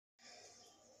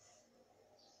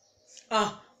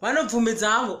vanobvumidza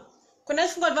havo kuna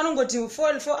chifunga kuti vanongoti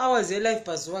 4 hours yelife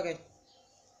pazuva kai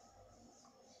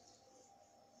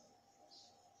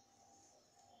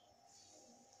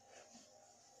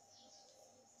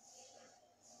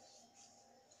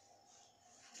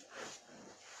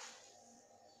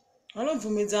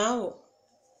vanobvumidza havo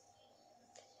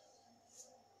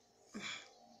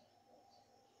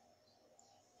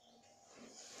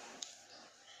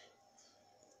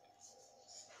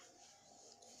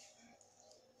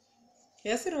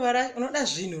yasi ruvara unoda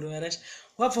zvinhu ruvara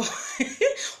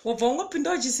wabva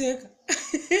ungopinda uchiseka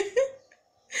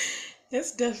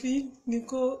yes Daphne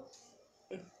niko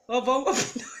wabva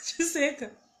ungopinda uchiseka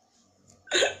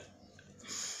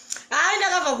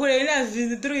ndakabva kure I have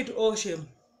been through it all shame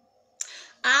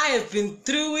I have been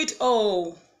through it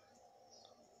all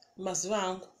mazuva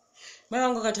angu mai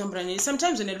vangu akatambura nei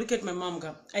sometimes when I look at my mom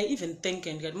I even think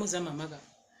and ndikati muziva mama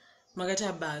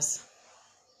makati basi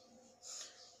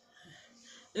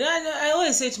I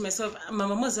always say to myself,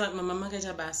 Mama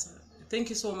Maketa Basa, thank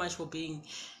you so much for being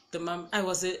the mom. I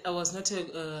was not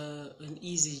an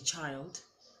easy child,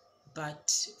 but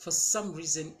for some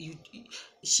reason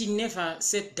she never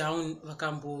sat down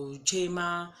vakambo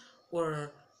chema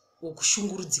or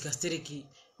kushungurudzika stereki.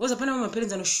 Was apana my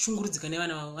parents anoshungurudzika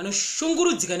nevana vavo.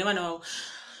 Anoshungurudzika nevana vavo.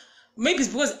 Maybe it's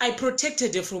because I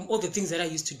protected her from all the things that I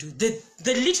used to do.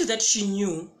 The little that she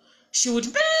knew, she would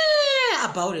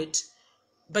about it.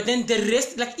 But then the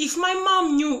rest, like if my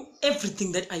mom knew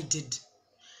everything that I did,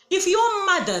 if your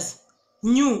mothers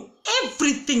knew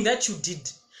everything that you did,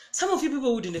 some of you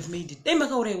people wouldn't have made it.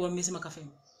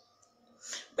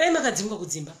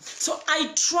 So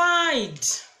I tried.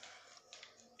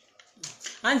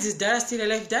 And is Dara still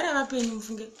alive? Dara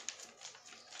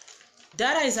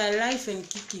is alive and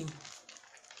kicking.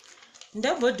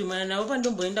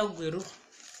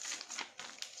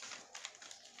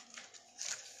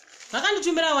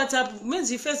 Vakanditumira WhatsApp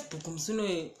menzi Facebook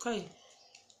musuno kai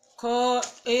ko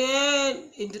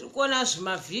ndiri kuona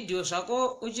zvima video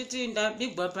zvako uchiti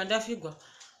ndabigwa pandafigwa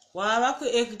wava ku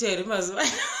actor mazuva.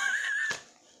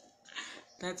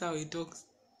 That's how he talks.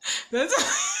 That's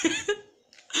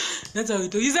how he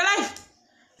talks. He's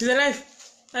alive.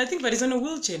 I think, but he's on a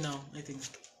wheelchair now. I think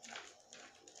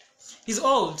he's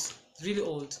old. He's really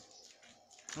old,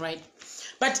 right?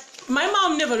 But my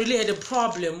mom never really had a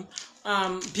problem.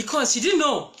 Because she didn't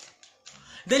know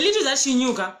the little that she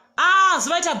knew.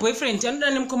 Zvaita boyfriend,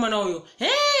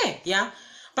 yeah,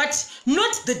 but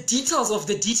not the details of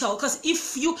the detail. Because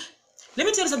if you, let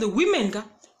me tell you something, women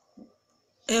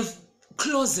have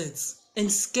closets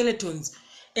and skeletons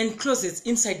and closets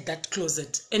inside that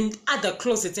closet and other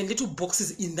closets and little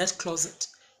boxes in that closet.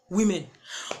 Women,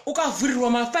 I'm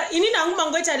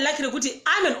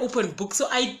an open book, so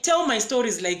I tell my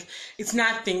stories like it's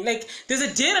nothing. Like there's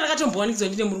a day that I got on born and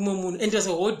there's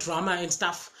a whole drama and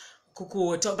stuff.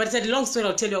 But it's a long story.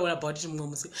 I'll tell you all about it.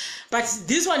 But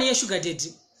this one here, sugar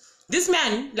daddy, this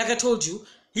man, like I told you,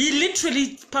 he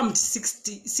literally pumped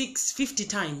 50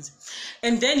 times,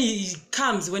 and then he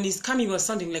comes. When he's coming, he was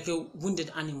sounding like a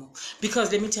wounded animal.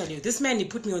 Because let me tell you, this man, he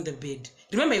put me on the bed.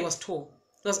 Remember, he was tall.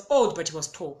 He was old, but he was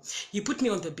tall. He put me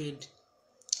on the bed.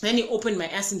 Then he opened my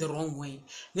ass in the wrong way.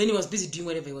 Then he was busy doing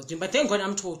whatever he was doing. But thank God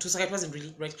I'm tall too, so it wasn't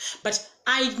really right. But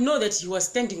I know that he was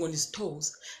standing on his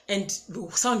toes and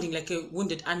sounding like a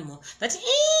wounded animal. That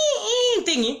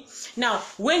thingy. Now,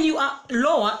 when you are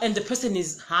lower and the person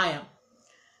is higher,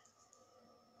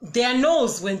 their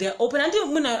nose, when they're open,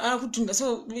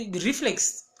 so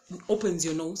reflex opens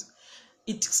your nose.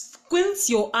 It squints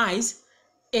your eyes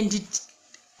and it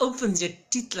opens your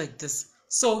teeth like this,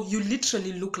 so you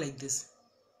literally look like this.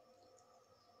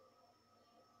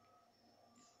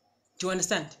 Do you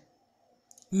understand?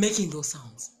 Making those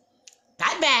sounds.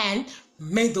 That man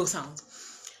made those sounds,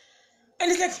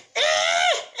 and it's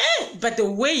like, but the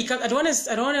way he comes, I don't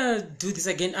want to do this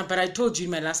again. But I told you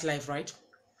in my last life, right?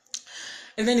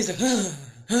 And then he's like,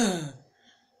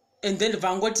 and then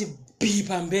Vangoti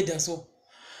beep and bed, so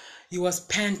he was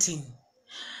panting.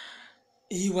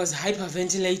 He was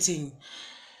hyperventilating.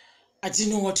 I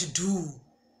didn't know what to do.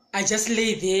 I just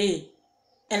lay there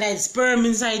and I had sperm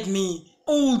inside me,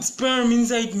 old sperm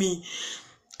inside me.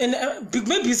 And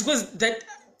maybe it's because that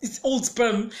it's old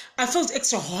sperm. I felt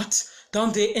extra hot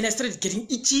down there and I started getting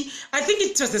itchy. I think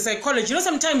it was the psychology. You know,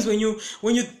 sometimes when you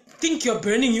think you're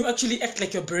burning, you actually act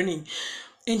like you're burning.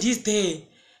 And he's there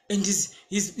and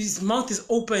his mouth is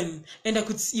open and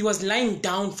he was lying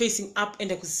down facing up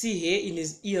and I could see hair in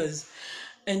his ears.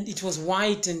 And it was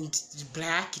white and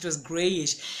black, it was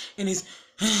grayish, and he's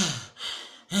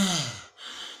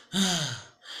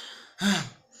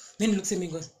then he looks at me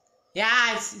and goes,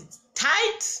 yeah, it's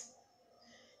tight,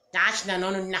 Ah, china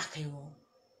nono nakayo.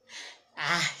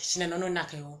 Ah, china nono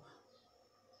nakayo.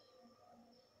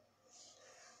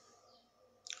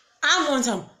 I'm on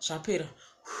some Shapira.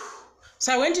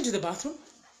 So I went into the bathroom.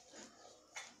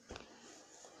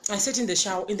 I sat in the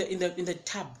shower in the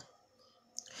tub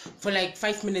for like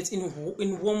 5 minutes in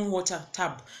warm water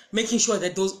tub, making sure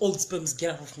that those old sperms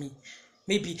get off of me.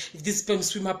 Maybe if these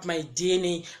sperms swim up my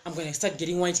DNA, I'm gonna start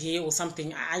getting white hair or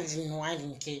something. I didn't know. I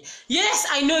didn't care. Yes,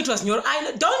 I know it was your.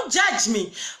 Don't judge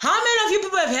me. How many of you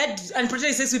people have had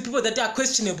unprotected sex with people that are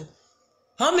questionable?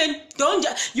 How many? Don't.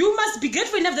 You must be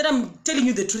grateful enough that I'm telling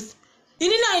you the truth. A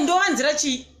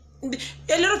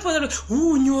lot of people are like,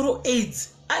 "Who neuro AIDS?"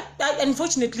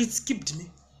 Unfortunately, it skipped me.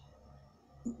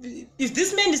 If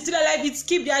this man is still alive, it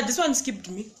skipped. Yeah, this one skipped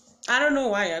me. I don't know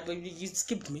why, but it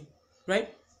skipped me,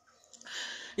 right?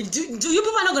 Do you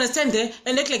people are not gonna stand there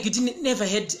and act like you didn't never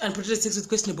had unprotected sex with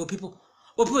questionable people,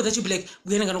 or people that you be like,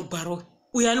 we are not gonna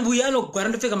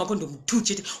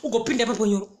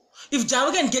if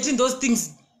Java can get in those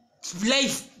things,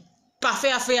 life,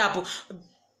 fair,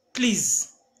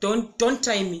 please don't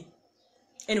try me.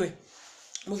 Anyway,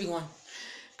 moving on.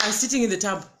 I'm sitting in the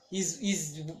tub.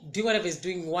 He's doing whatever he's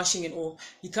doing, washing and all.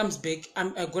 He comes back.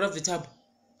 I got off the tub.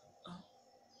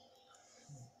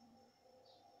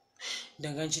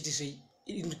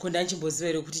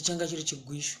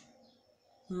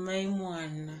 My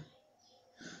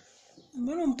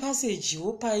mwana passage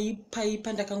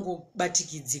paipa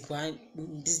ndakangobatikidzikwa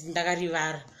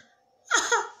ndakarivara.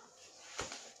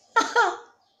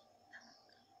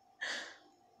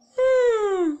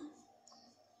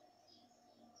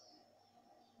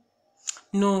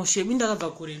 No, shebi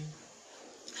ndakabva kure.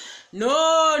 No.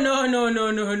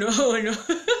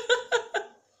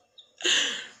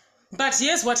 But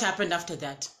here's what happened after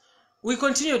that. We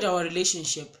continued our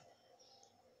relationship.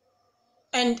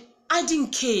 And I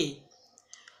didn't care.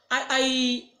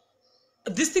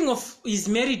 This thing of he's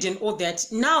married and all that.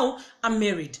 Now I'm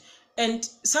married. And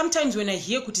sometimes when I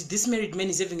hear this married man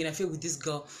is having an affair with this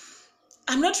girl,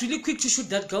 I'm not really quick to shoot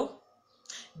that girl.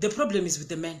 The problem is with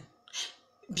the man.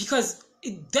 Because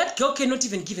that girl cannot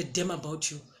even give a damn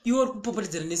about you. You are popular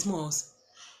in a small house.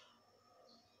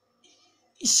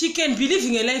 She can be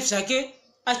living a life, okay?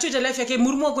 I treat a life, okay?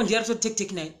 Murmo kon diar so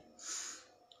take 9.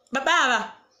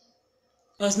 Baba,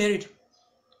 I was married.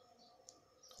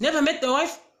 Never met the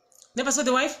wife. Never saw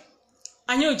the wife.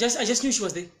 I just knew she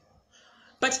was there.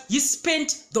 But he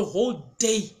spent the whole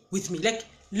day with me. Like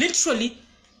literally,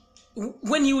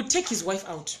 when he would take his wife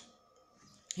out,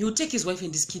 he would take his wife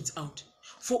and his kids out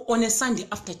on a Sunday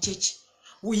after church.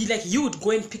 You would go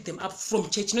and pick them up from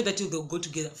church. Not that they'll go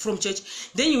together from church.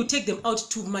 Then you would take them out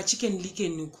to my chicken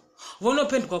licken nuku. Vono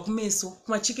pen kwa kumeso,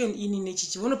 my chicken ini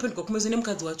nechichi. Vono pen kwa kumeso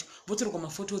nemkazi wacho. Votoro kwa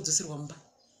mafoto dzosirwa mba.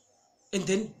 And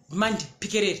then Monday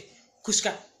pikerere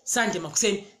kushka Sunday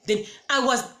makuseni. Then I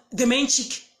was the main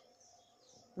chick.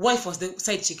 Wife was the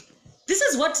side chick. This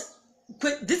is what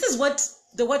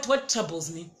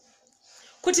troubles me.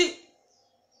 Kuti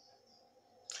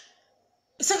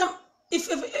if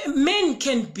men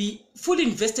can be fully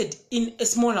invested in a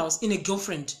small house, in a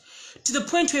girlfriend, to the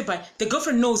point whereby the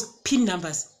girlfriend knows PIN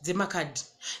numbers, the card.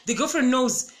 The girlfriend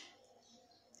knows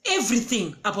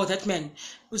everything about that man.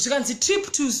 You can see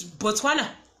trip to Botswana,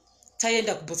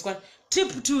 taenda ku Botswana.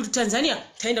 Trip to Tanzania,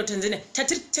 taenda to Tanzania.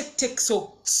 Take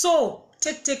so.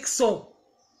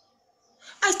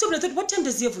 I stopped and I thought, what time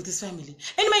does he have with his family?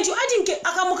 And mind you, I didn't care.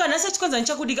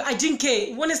 I didn't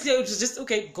care. Honestly, it was just,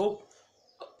 okay, go.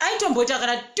 I told him,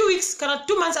 2 weeks, 2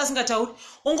 months,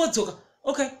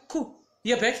 okay, cool.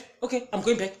 You're back? Okay, I'm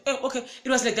going back. Okay, it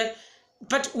was like that.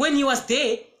 But when he was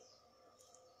there,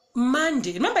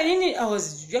 Monday, remember, I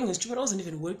was young and stupid, I wasn't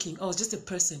even working. I was just a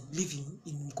person living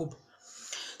in Mkoba.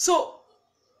 So,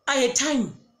 I had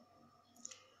time.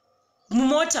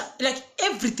 Mumota, like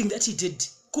everything that he did.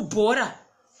 Kubora,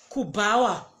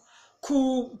 Kubawa,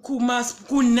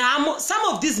 Kunamo, some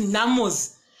of these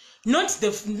Namos. Not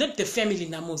the family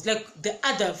Namos, like the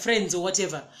other friends or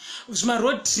whatever. My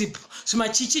road trip, my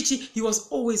chichichi, he was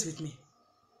always with me.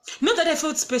 Not that I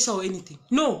felt special or anything.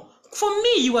 No, for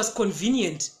me, he was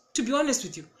convenient, to be honest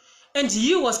with you. And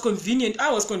he was convenient, I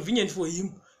was convenient for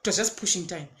him. It was just pushing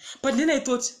time. But then I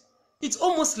thought, it's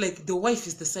almost like the wife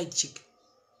is the side chick.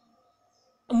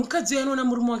 If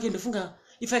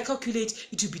I calculate,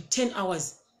 it will be 10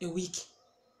 hours a week.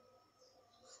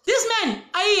 This man,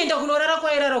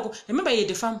 remember he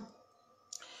had a farm.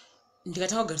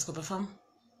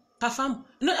 farm.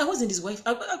 No, I wasn't his wife.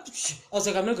 I was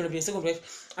like, I'm not going to be a second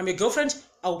wife. I'm a girlfriend.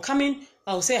 I'll come in,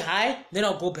 I'll say hi, then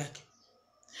I'll go back.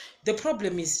 The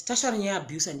problem is, Tasha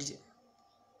abuse and did it.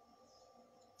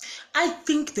 I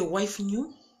think the wife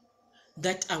knew,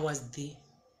 that I was there.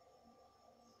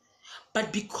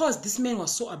 But because this man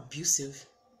was so abusive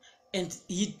and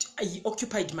he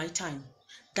occupied my time,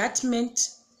 that meant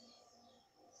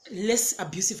less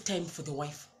abusive time for the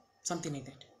wife, something like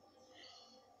that.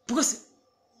 Because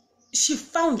she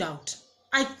found out,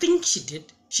 I think she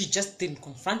did, she just didn't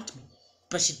confront me,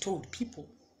 but she told people.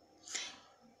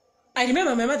 I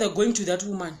remember my mother going to that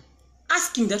woman,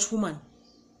 asking that woman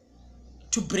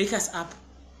to break us up.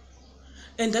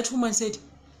 And that woman said,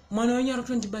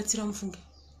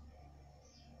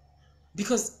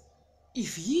 because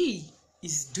if he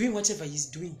is doing whatever he's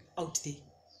doing out there,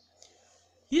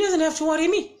 he doesn't have to worry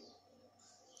me.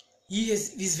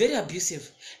 He's very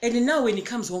abusive. And now when he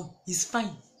comes home, he's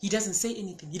fine. He doesn't say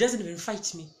anything. He doesn't even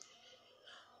fight me.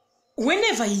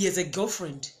 Whenever he has a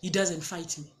girlfriend, he doesn't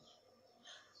fight me.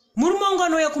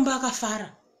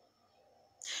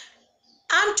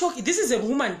 I'm talking, this is a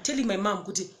woman telling my mom,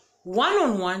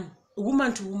 one-on-one,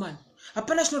 woman to woman.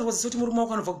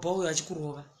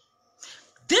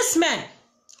 This man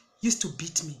used to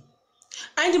beat me.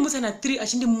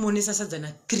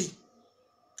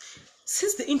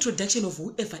 Since the introduction of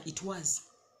whoever it was,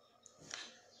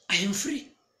 I am free.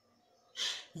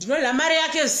 Do you know la mari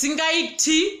yake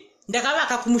singaiti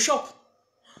ndakavaka kumushoko.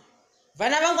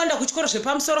 Vana vangu anda kuchikoro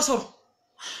zvepamusoro.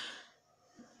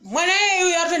 Mwana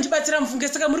yeye yatondibatsira mfunge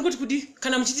saka muri kuti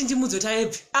kana muchiti ndimuzota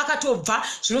ebvi akatobva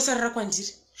zvinosarira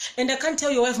kwandiri. And I can't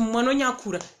tell your wife mwana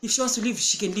onyakura, if she wants to leave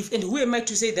she can leave, and who am I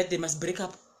to say that they must break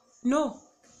up? No.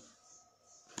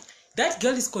 That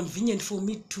girl is convenient for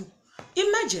me too.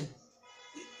 Imagine,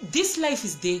 this life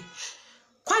is there.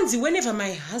 Kwanzi, whenever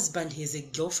my husband has a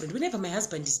girlfriend, whenever my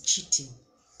husband is cheating,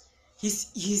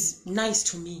 he's nice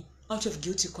to me out of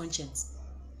guilty conscience.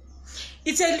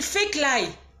 It's a fake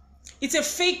lie. It's a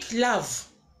fake love.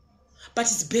 But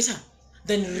it's better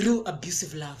than real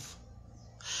abusive love.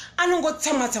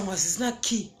 Anongotsamwa zisina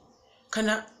key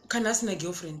kana asina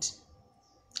girlfriend.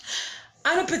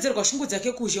 Anopedzerwa shungu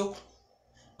dzake kuzho.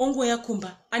 Ongo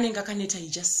yakumba anenga kaneta, he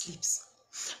just sleeps.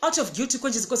 Out of guilty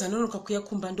conscience because anonoka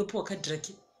kuyakumba ndopo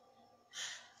wakadraki.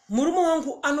 Murumo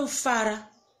wangu anofara.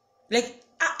 Like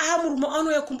murumo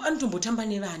ano yakumba anotombotamba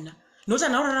nevana. Noti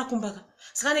anaurara kumbaka.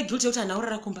 Saka ne guilty kuti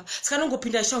anaurara kumba. Saka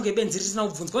anongopinda shonge benzi risina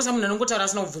ubvunzwa. Kosa munhu anongotaura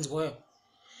asina ubvunzwa.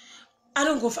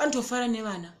 Anotofara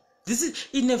nevana. This is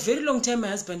in a very long time my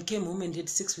husband came home and had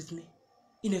sex with me.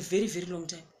 In a very, very long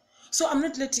time. So I'm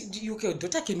not letting you, okay, your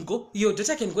daughter can go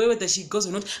whether she goes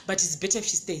or not, but it's better if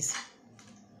she stays.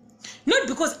 Not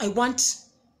because I want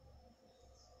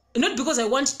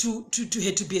to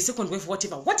her to be a second wife,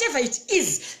 whatever it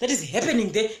is that is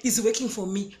happening there is working for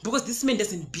me, because this man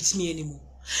doesn't beat me anymore.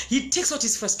 He takes out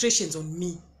his frustrations on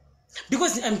me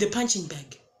because I'm the punching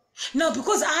bag. Now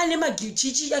because I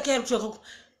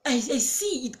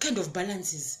see it kind of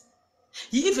balances.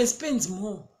 He even spends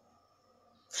more.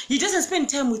 He doesn't spend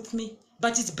time with me,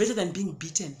 but it's better than being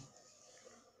beaten.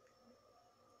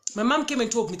 My mom came and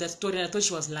told me that story and I thought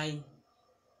she was lying.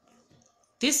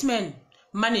 This man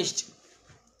managed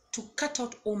to cut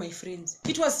out all my friends.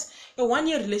 It was a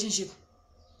 1-year relationship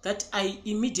that I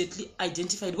immediately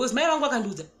identified. Because my mom can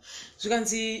do that. So you can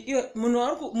see,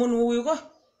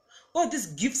 all these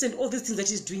gifts and all these things that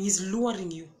he's doing, he's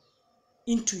luring you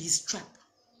into his trap.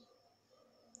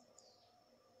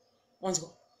 Once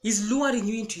go. He's luring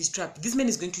you into his trap. This man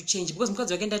is going to change because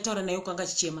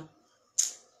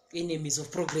enemies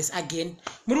of progress again.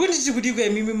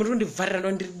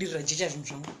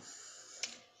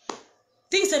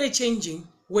 Things started changing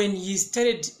when he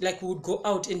started, like, we would go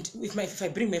out and if I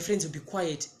bring my friends, we'll be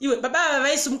quiet.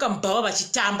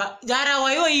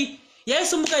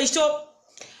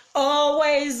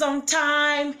 Always on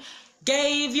time.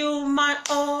 Gave you my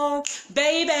all,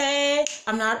 baby.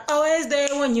 I'm not always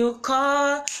there when you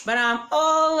call, but I'm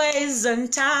always on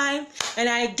time. And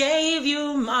I gave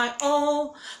you my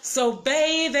all, so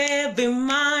baby, be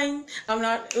mine. I'm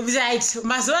not right.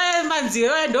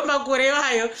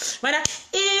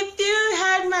 If you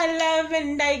had my love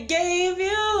and I gave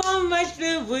you, how much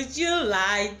would you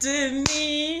lie to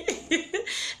me?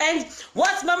 And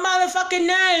what's my motherfucking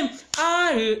name?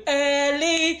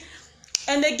 R.U.L.E.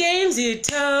 And the games you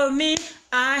told me,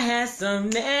 I had so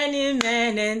many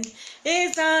men, and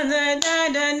it's on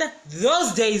the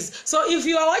those days. So if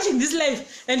you are watching this live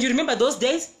and you remember those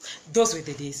days, those were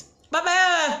the days.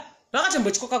 Baba, you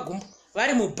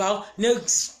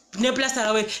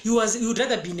would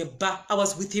rather be in a bar. I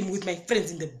was with him, with my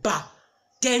friends in the bar,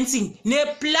 dancing, ne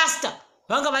plaster.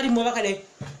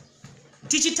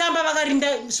 Tichitamba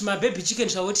vakarinda my baby chicken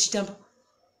shawo tichitamba.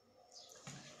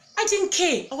 I didn't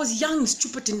care. I was young,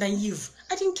 stupid, and naive.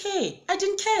 I didn't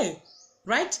care.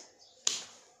 Right?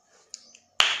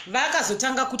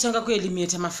 vakazotanga kutanga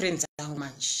kueliminate my friends angu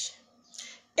manje.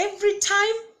 Every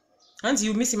time, and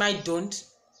you miss him, I don't.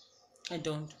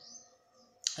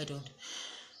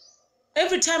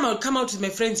 Every time I would come out with my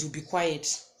friends, you'd be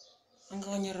quiet. And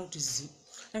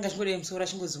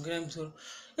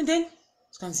then,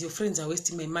 your friends are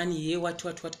wasting my money. What?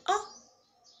 Oh,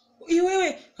 you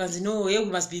no, we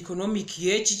must be economic.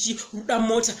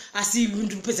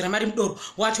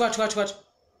 What?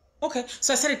 Okay,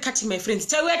 so I started cutting my friends.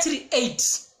 Till we actually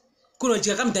 8.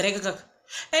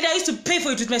 And I used to pay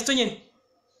for it with my Estonian.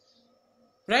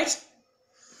 Right?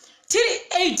 Till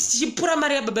 8, she put a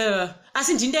Maria Baba. I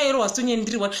think in there was Estonian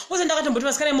 3 1. Wasn't that but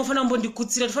was kind of Mofanambo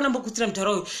Kutsira, Fanambo Kutram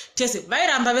Taro. Test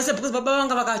Vairamba because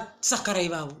Baba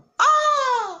Sakaraiva.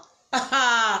 Ah!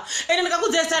 And then I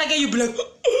could start again, you black.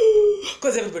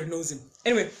 Because everybody knows him.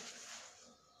 Anyway,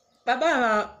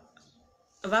 Baba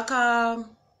Vaka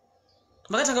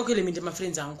my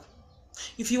friends.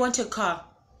 If you want a car,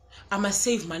 I must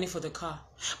save money for the car.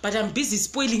 But I'm busy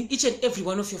spoiling each and every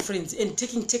one of your friends and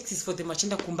taking taxis for the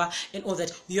Machenda Kumba and all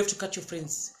that. You have to cut your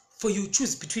friends. For you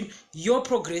choose between your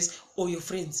progress or your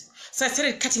friends. So I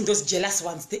started cutting those jealous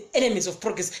ones, the enemies of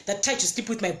progress that try to sleep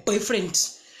with my boyfriend.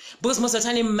 Because most of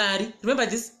the time marry. Remember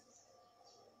this?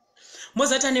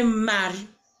 Most of the time marry.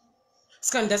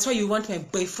 Scan, that's why you want my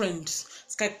boyfriend.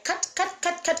 Scan, cut.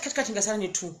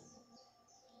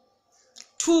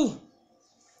 Two.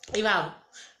 Iva.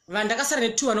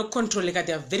 Vandakasarane 2 are not control. Like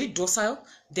they are very docile,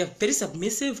 they are very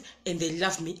submissive, and they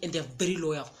love me, and they are very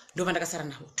loyal. No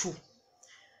Vandakasarane 2.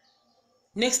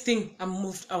 Next thing, I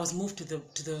was moved to the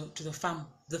farm,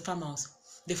 the farmhouse.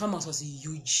 The farmhouse was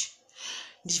huge.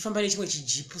 So the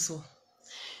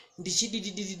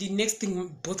next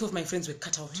thing, both of my friends were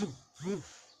cut out.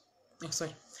 Oh,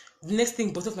 sorry. The next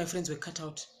thing, both of my friends were cut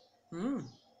out.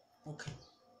 Okay.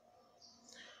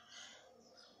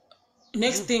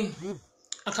 Next thing,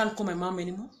 I can't call my mom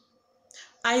anymore.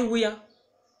 I wear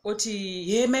because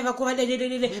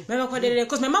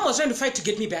my mom was trying to fight to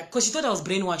get me back because she thought I was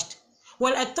brainwashed.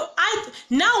 Well,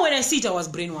 now when I see it, I was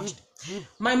brainwashed.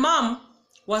 My mom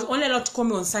was only allowed to call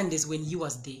me on Sundays when he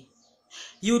was there.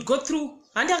 You would go through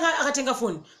and I got a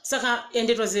phone. And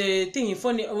it was a thing.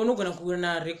 Phone, we're not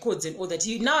gonna records and all that.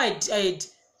 Now I had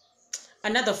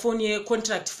another phone here,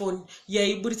 contract phone. Yeah,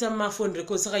 you put it on my phone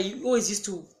records. So I always used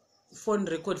to phone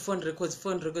records.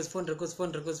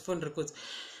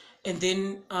 And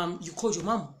then you called your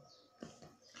mom.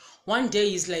 One day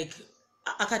he's like,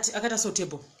 I got a so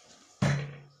table.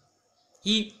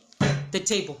 The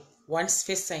table, once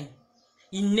first sign.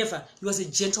 He was a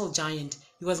gentle giant.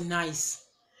 He was nice.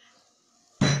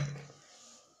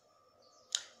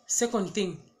 Second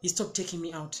thing, he stopped taking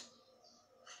me out.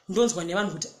 Some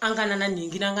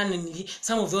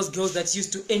of those girls that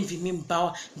used to envy me,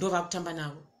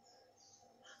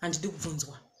 and do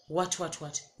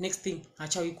what? Next thing,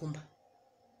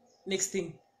 next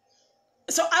thing.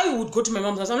 So I would go to my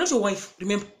mom's house. I'm not your wife,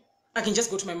 remember? I can just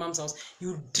go to my mom's house.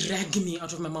 You would drag me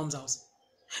out of my mom's house.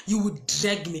 You would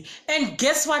drag me. And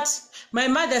guess what? My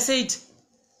mother said,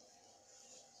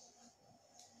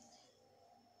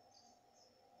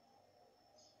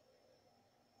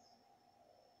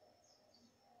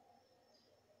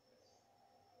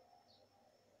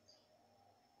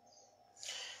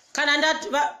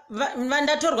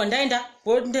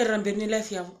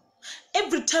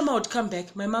 every time I would come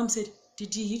back, my mom said,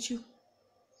 did he hit you?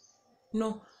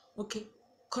 No. Okay.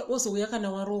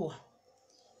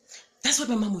 That's what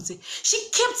my mom would say. She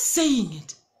kept saying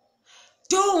it.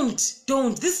 Don't.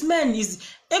 This man is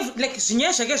like so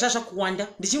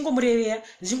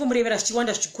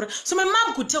my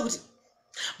mom could tell.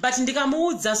 But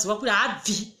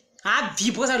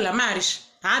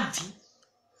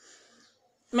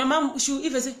my mom, she would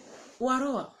even say,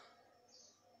 Waroa.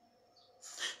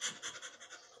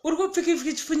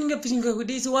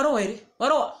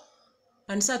 Waroa.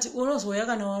 And said,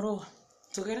 Waroa.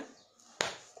 Together?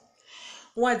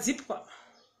 Wadzipwa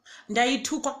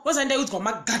ndaitukwa was ndaiudzwa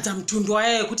magadza mtundu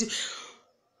waye kuti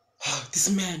this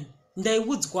man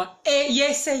ndaiudzwa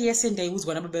yes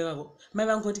ndaiudzwa nababa vavo mai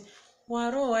vangu kuti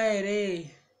warowa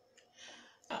ere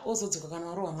ozodzoka kana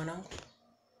warowa mwanangu.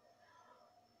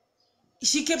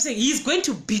 She kept saying he's going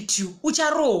to beat you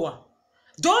ucharowa,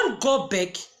 don't go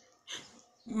back,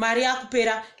 mari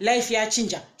yakupera, life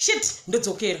yachinja, shit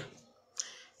ndodzokera.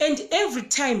 And every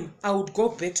time I would go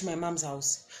back to my mom's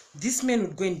house, this man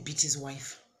would go and beat his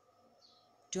wife.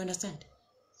 Do you understand?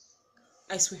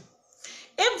 I swear.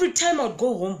 Every time I would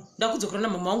go home,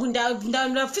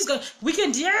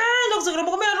 weekend,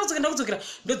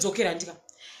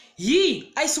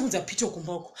 I saw the pito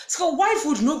kumboko. So wife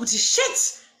would know what is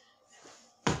shit.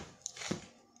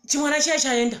 chimwana chiya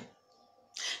chaenda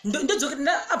ndodzoka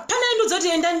pana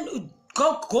ndodzoka enda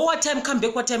go what time come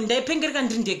back what time ndaipengereka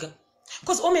ndiri ndega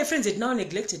because all my friends had now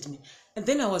neglected me. And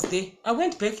then I was there. I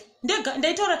went back.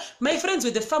 They told her, my friends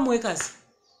were the farm workers.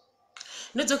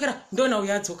 Ndodzokera ndona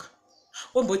uyadzoka.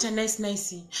 Omboita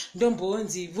nice.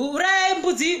 Ndombonzi vurai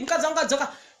mbudzi mukadza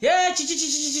dzoka. Yeah,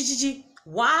 chichi.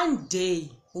 One day.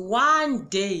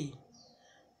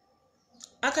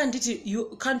 Akanditi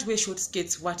you can't wear short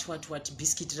skirts. What?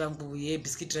 Biscuit rangu ye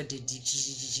biscuit ra dedi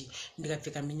chichi.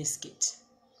 Ndikapfeka mini skirt.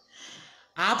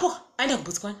 Apo aenda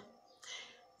kubutswana.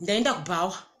 Ndaenda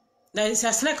kubawa. I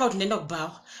snuck out and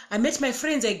bow. I met my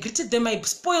friends, I greeted them, I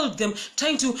spoiled them,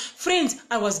 friends,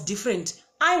 I was different.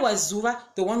 I was Zuva,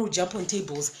 the one who jumped on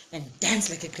tables and danced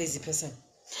like a crazy person.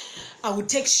 I would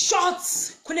take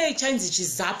shots. Kune chainzi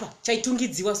chizapa,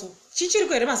 chaitungidziwa so. Chichiri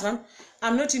kwere mazvan.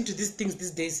 I'm not into these things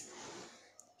these days.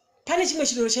 Pane chimwe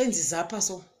chidoro chainzi zapa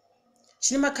so.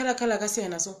 Chine makala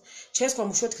akasiyana so. Chaiswa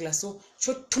mu short glass so.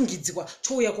 Chotungidziwa,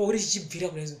 chouya kwauri chichibvira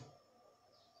kurezo.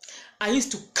 I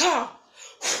used to car.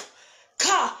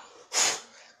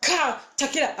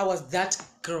 Takira, I was that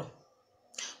girl.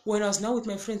 When I was now with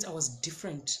my friends, I was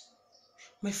different.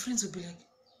 My friends would be like,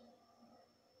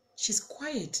 she's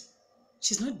quiet.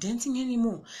 She's not dancing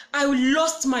anymore. I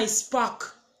lost my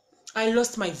spark. I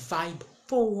lost my vibe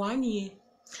for 1 year.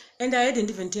 And I hadn't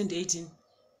even turned 18.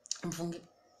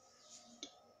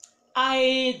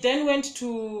 I then went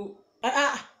to...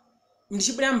 I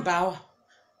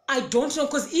don't know,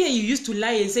 because here you used to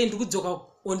lie and say,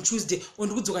 on Tuesday, on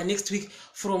next week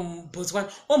from Botswana.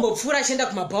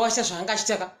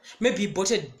 Maybe he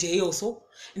bought a day or so.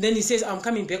 And then he says, I'm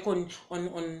coming back on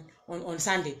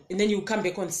Sunday. And then you come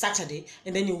back on Saturday.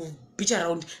 And then you beach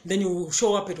around. Then you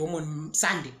show up at home on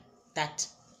Sunday. That.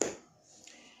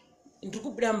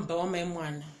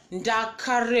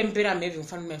 Ndakarembera having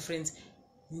fun with my friends.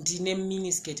 Ndine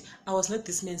miniskirt. I was not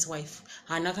this man's wife.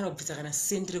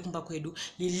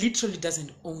 He literally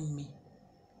doesn't own me.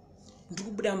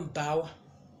 Ndikubuda mbawa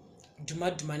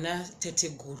dhuma na tete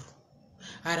guru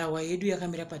arawa yedu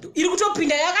yakamira pado iri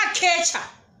kutopinda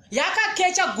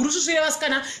yakakecha guru susire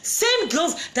vasikana, same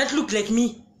girls that look like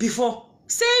me before,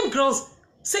 same girls,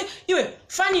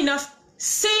 funny enough,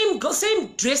 same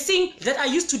dressing that I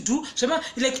used to do,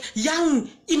 like young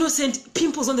innocent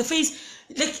pimples on the face,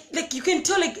 like you can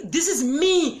tell, like this is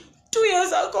me 2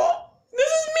 years ago,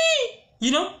 this is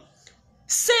me,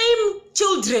 same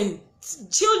children,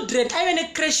 I went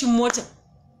a crash motor.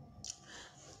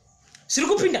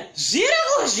 Sirikupinda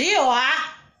zvirikuzviwa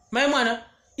my mwana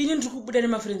ini ndikubuda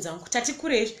nema friends angu tati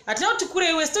kurei atina kuti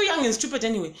kurei, we're still young and stupid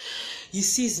anyway. He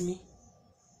sees me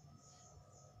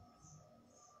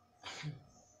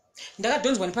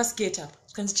ndakadonzwa nepaskate apa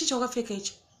zvikanzi chicha wakapfeka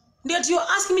ichi ndikati you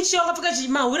ask me chicha wakapfeka ichi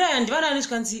mahura yandivanani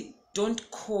zvikanzi don't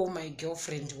call my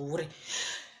girlfriend hure.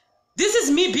 This is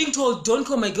me being told don't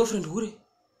call my girlfriend hure.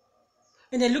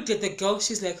 And I looked at the girl,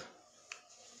 she's like,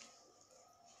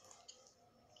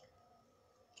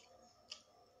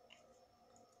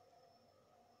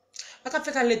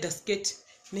 akapfeka leather skirt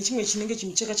nechimwe chinenge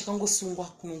chimucheka chakangosungwa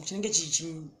kuno chinenge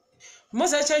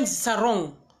moza chainzi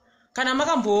sarong. Kana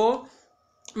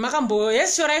makambo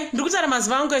yes shorai ndikutara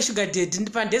mazuva angu esugar daddy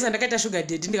ndipandeza ndakaita sugar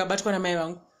daddy ndikabatwa namai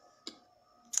vangu.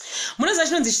 Munoziva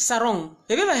chinonzi sarong?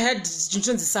 Have you ever heard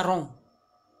chinonzi sarong?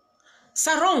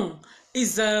 Sarong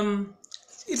is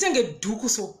it's like a dhuku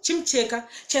so chimcheka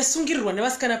chasungirirwa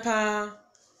nevasikana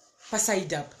pa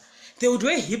side up. They would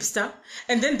wear hipster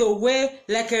and then they'll wear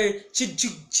like a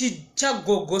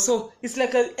chagogo, so it's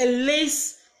like a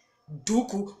lace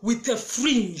dhuku with a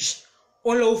fringe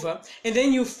all over, and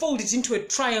then you fold it into a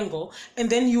triangle and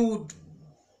then you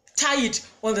tie it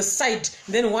on the side,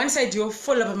 and then one side you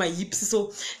fall up my hips,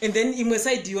 so and then in my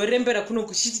side you remember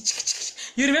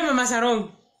you remember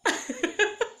masarong.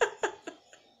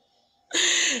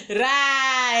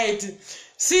 Right.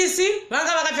 Sisi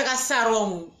vanga vakapfeka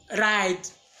sarong,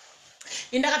 right.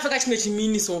 Indakapfeka chimwe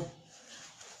chimini so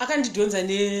akandidhonza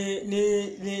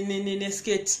ne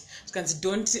skirt zvikanzi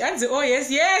don't anzi oh yes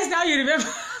now you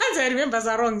remember. I remember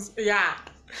sarongs, yeah.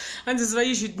 And this is why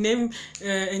you should name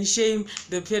and shame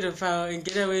the pedophile and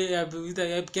get away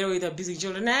with abusing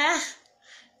children. Yeah,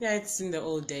 it's in the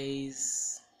old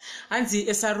days. And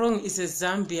a sarong is a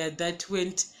Zambia that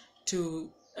went to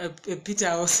a Peter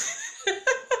house.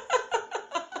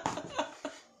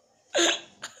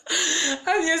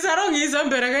 And the sarong is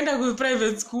Zambia. I went to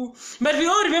private school, but we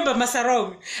all remember my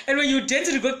sarong. And when you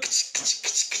dance, you go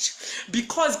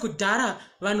because kudara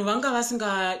vanhu vanga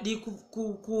vasingadi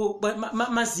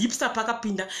mazipsa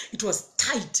pakapinda, it was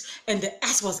tight and the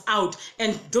ass was out,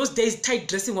 and those days tight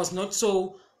dressing was not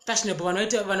so fashionable.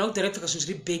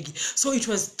 So it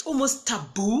was almost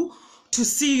taboo to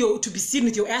be seen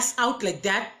with your ass out like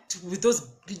that, with those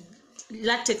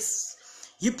latex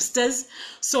hipsters.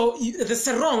 So the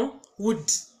sarong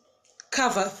would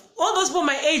cover. All those people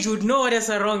my age would know what a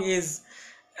sarong is.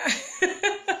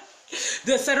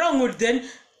 The sarong would then,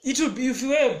 it would be, if you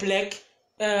wear a black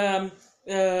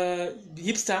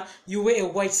hipster, you wear a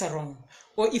white sarong.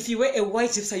 Or if you wear a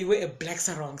white hipster, you wear a black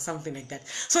sarong, something like that.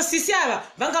 So sisi ava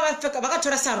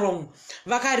vakatora sarong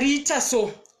vakarita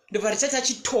so ndovarichata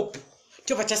chitop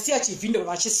vachasiya chivhindo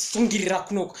vachisungirira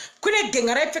kunoko. Kune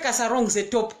genga raipfeka sarong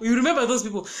setop. You remember those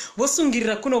people?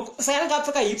 Vosungirira kunoko. Saka anga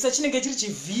apfeka hipster chinenge chiri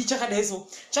chivhi chakadai so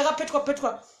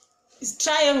chakapetwa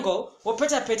triangle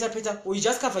peta, or you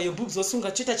just cover your boobs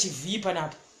vosunga choita chivhi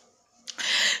panapo.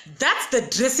 That's the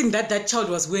dressing that child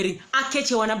was wearing.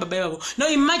 Now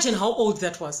imagine how old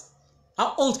that was.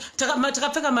 How old?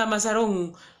 Takapfeka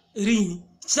masarong rini.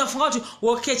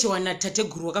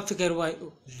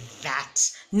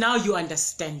 That. Now you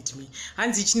understand me.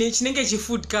 Anzi chinenge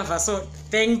food cover. So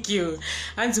thank you.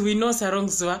 Anzi we know sarong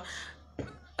zwa.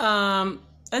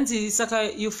 Anzi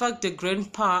Saka, you fucked the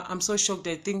grandpa. I'm so shocked.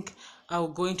 I think I'll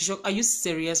go into shock. Are you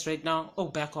serious right now? Oh,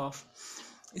 back off.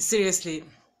 Seriously.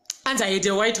 And I had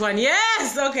a white one.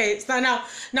 Yes. Okay. So now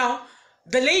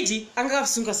the lady, anga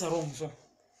sunga sarong.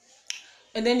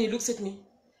 And then he looks at me,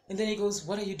 and then he goes,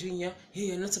 "What are you doing here? Hey,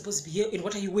 you're not supposed to be here. And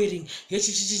what are you wearing? You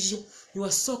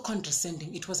are so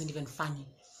condescending. It wasn't even funny.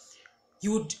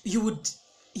 You would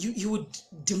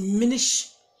diminish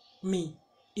me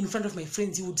in front of my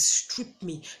friends. You would strip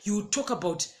me. You would talk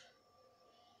about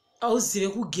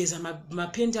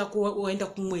mapenda kuenda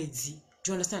kumwedzi.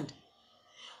 Do you understand?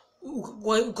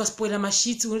 Ukaspoila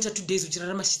mashitsi unoita 2 days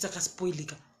uchirara mashitsi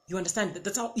akaspoilika. You understand?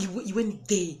 That's how you went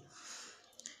there.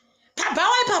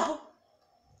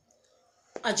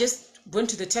 I just went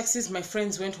to the taxis. My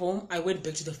friends went home. I went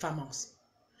back to the farmhouse.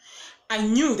 I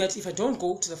knew that if I don't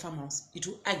go to the farmhouse, it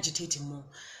will agitate him more.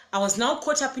 I was now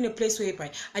caught up in a place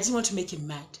whereby I didn't want to make him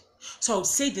mad. So I would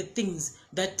say the things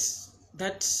that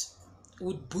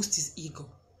would boost his ego.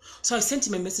 So I sent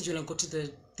him a message when I got to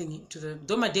the thing,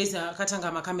 though my days are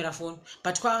katanga my camera phone,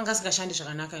 but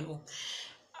and all.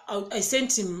 I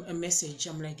sent him a message.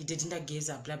 I'm like, didn't I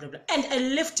gaze blah blah blah, and I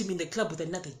left him in the club with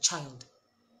another child.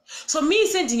 So me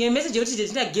sending a message, I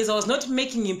was not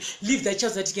making him leave the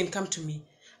child so that he can come to me.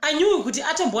 I knew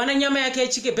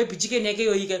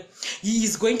he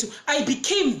is going to. I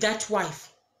became that wife.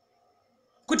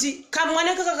 By the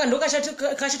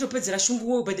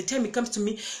time he comes to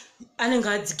me,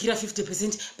 anenga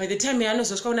 50%. By the time he knows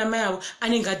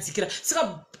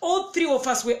so all three of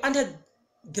us were under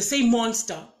the same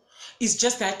monster. It's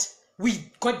just that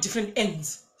we got different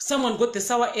ends. Someone got the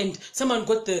sour end, someone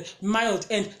got the mild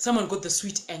end, someone got the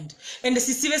sweet end. And the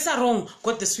Sisive Sarong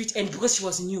got the sweet end because she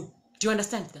was new. Do you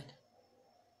understand that?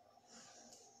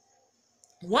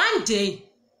 One day,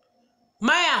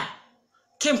 Maya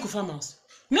came to farmhouse.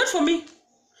 Not for me.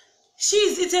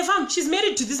 It's a farm. She's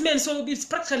married to this man, so it's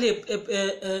practically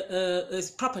a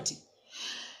property.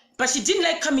 But she didn't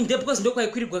like coming there because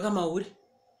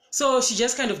so she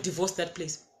just kind of divorced that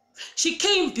place. She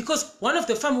came because one of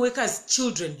the farm workers'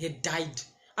 children had died.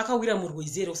 There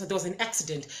was an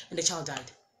accident and the child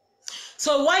died.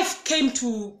 So wife came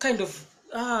to kind of,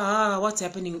 what's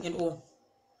happening and all.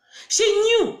 She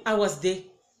knew I was there.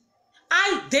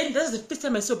 That's the first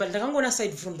time I saw, but I'm going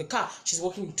aside from the car. She's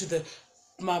walking to the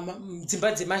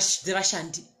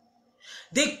Shanti.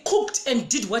 They cooked and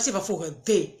did whatever for her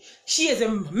there. She has a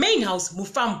main house,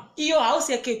 Mufam. Your house,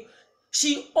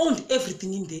 she owned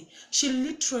everything in there. She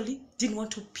literally didn't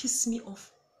want to piss me off.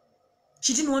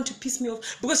 She didn't want to piss me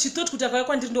off because she thought she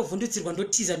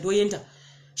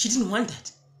didn't want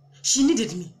that. She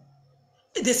needed me.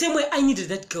 The same way I needed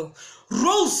that girl.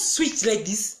 Rose switched like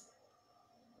this.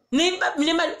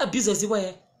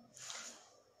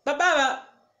 Baba,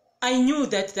 I knew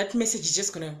that message is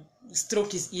just gonna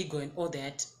stroke his ego and all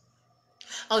that.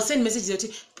 I'll send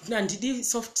messages that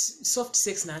soft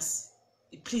sex nurse.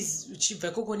 Please,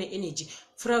 energy.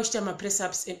 For my press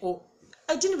ups and all.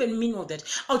 I didn't even mean all that.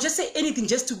 I'll just say anything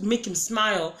just to make him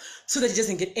smile so that he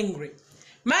doesn't get angry.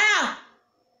 Maya!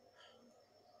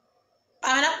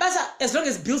 As long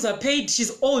as bills are paid,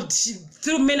 she's old.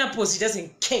 Through menopause, she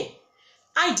doesn't care.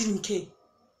 I didn't care.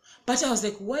 But I was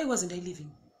like, why wasn't I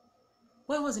leaving?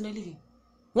 Why wasn't I leaving?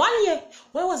 1 year.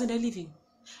 Why wasn't I leaving?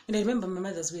 And I remember my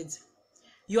mother's words.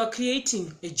 You are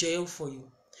creating a jail for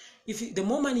you. The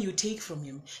more money you take from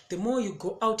him, the more you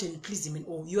go out and please him and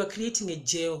all, you are creating a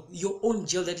jail, your own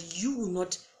jail that you will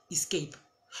not escape.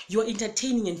 You are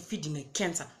entertaining and feeding a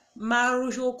cancer.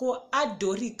 Mashoko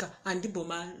adorika andimbo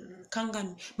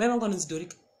makangani. Mai vangu vanonzi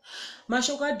Dorika.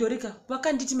 Mashoko adorika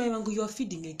vakanditi mai vangu, you are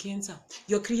feeding a cancer.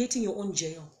 You are creating your own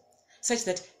jail, such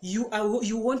that you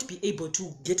won't be able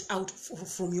to get out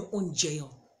from your own jail.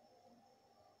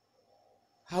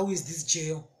 How is this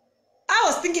jail? I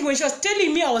was thinking when she was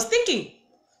telling me, I was thinking,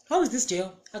 how is this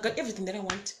jail? I got everything that I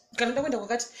want. I've got everything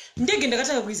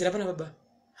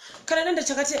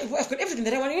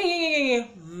that I want.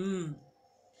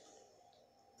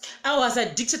 I was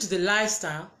addicted to the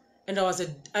lifestyle, and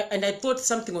I thought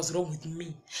something was wrong with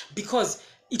me, because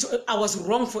I was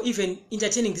wrong for even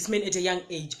entertaining this man at a young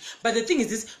age. But the thing is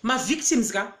this, my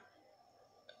victims,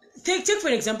 take for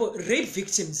an example, rape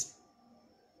victims.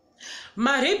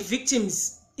 My rape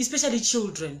victims, especially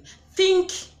children,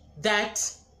 think that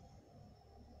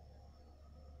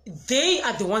they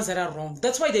are the ones that are wrong.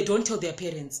 That's why they don't tell their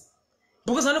parents.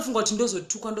 Because I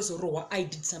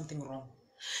did something wrong.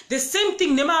 The same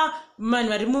thing,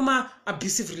 man,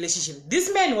 abusive relationship. This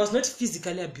man was not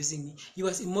physically abusing me. He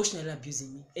was emotionally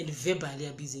abusing me and verbally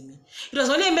abusing me. It was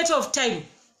only a matter of time.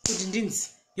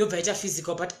 You're better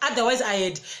physical, but otherwise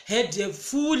I had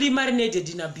fully marinated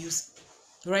in abuse.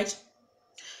 Right?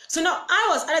 So now I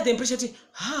was under the impression that,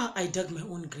 I dug my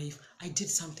own grave. I did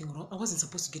something wrong. I wasn't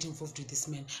supposed to get involved with this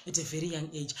man at a very young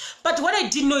age. But what I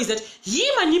didn't know is that he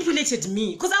manipulated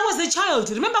me, because I was a child.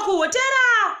 Remember,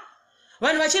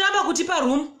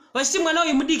 room,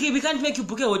 we can't make you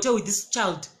book a hotel with this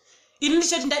child.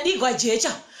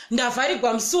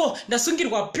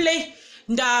 Play,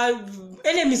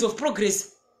 enemies of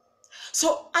progress.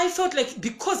 So I felt like,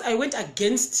 because I went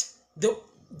against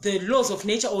the laws of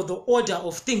nature or the order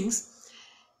of things,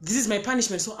 this is my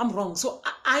punishment, so I'm wrong. So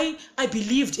I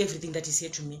believed everything that he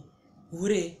said to me.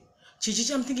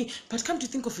 I'm thinking, but come to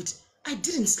think of it, I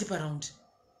didn't sleep around.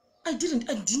 I didn't.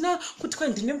 No,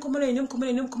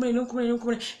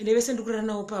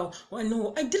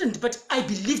 I didn't, but I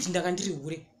believed in the. Do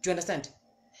you understand?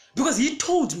 Because he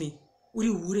told me,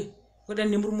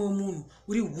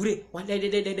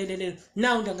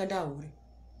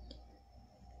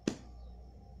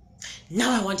 now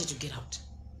I wanted to get out.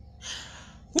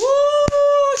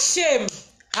 Woo, shame.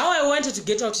 How I wanted to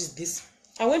get out is this.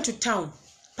 I went to town.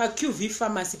 Pa QV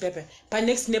pharmacy pepe. Pa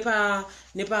next nepa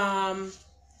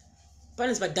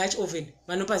panes pa Dutch oven.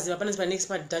 Manopa panes pa next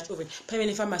pa Dutch oven. Pa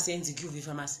many pharmacy and QV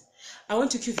pharmacy. I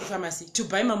went to QV pharmacy to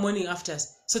buy my morning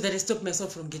afters so that I stopped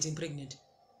myself from getting pregnant.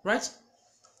 Right?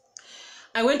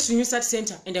 I went to New Start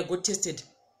Center and I got tested.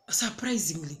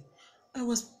 Surprisingly, I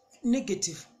was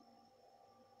negative.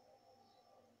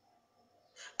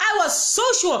 I was so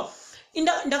sure.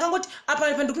 Ndakangoti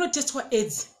apa pandikuno test for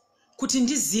AIDS kuti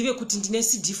ndizive kuti ndine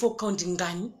CD4 count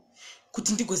ngani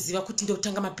kuti ndigoziva kuti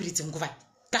ndotanga mapiritsi nguva.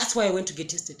 That's why I went to get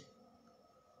tested.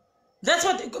 That's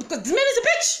what, because this man is a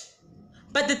bitch.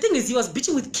 But the thing is, he was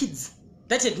bitching with kids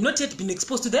that had not yet been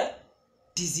exposed to the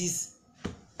disease.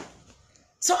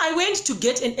 So I went to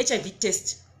get an HIV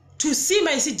test to see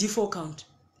my CD4 count,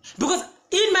 because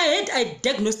in my head I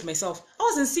diagnosed myself. I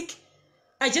wasn't sick.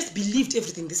 I just believed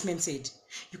everything this man said.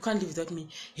 You can't live without me.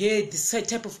 Hey, this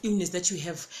type of illness that you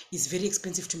have is very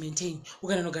expensive to maintain.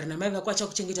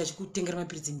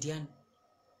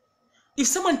 If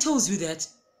someone tells you that,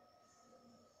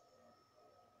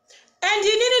 and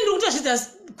you needn't do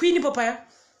that, Queen Papaya.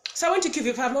 So I went to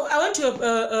QV. I went to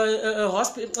a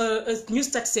hospital, a New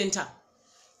Start Center.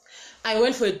 I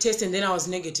went for a test and then I was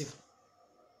negative.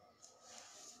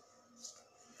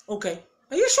 Okay.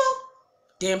 Are you sure?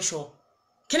 Damn sure.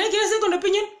 Can I get a second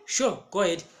opinion? Sure, go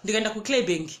ahead. I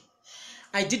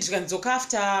did Ganzoka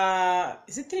after,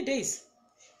 is it 3 days?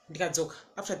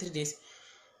 After 3 days.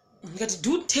 You got to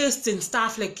do tests and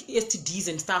stuff like STDs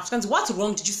and stuff. What's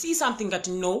wrong? Did you see something that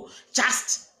no?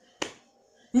 Just.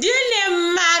 The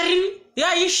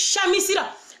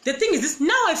thing is this,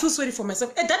 now I feel sorry for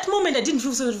myself. At that moment, I didn't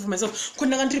feel sorry for myself.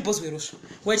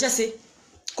 What just say?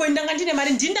 Ndine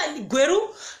mari ndinda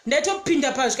gweru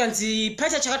ndatopinda pa zvikanzi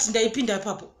paita chakati ndaipinda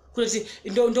ipapo kuti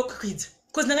ndokwidza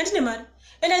because ndanga ndine mari.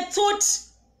 And I thought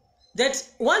that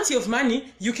once you have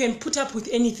money you can put up with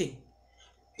anything.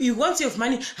 Once you have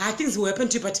money, things will happen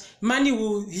to you, but money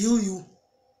will heal you.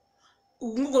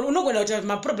 You're not going to have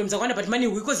my problems, but money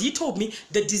will, because he told me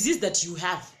the disease that you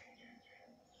have,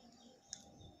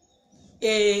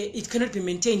 it cannot be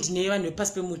maintained in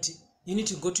you need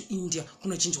to go to India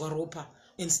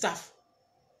and stuff.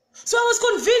 So I was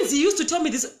convinced. He used to tell me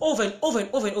this over and over and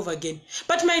over and over again.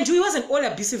 But mind you, he wasn't all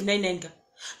abusive 9-9.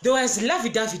 There was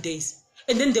lovey-dovey days.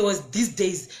 And then there was these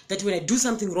days that when I do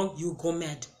something wrong, you go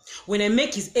mad. When I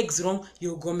make his eggs wrong,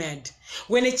 you'll go mad.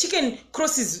 When a chicken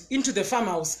crosses into the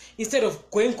farmhouse, instead of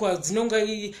going towards Nonga,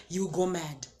 you go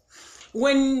mad.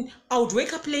 When I would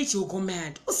wake up late, you'll go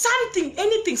mad. Or something,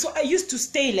 anything. So I used to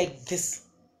stay like this.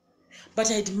 But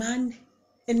I had money,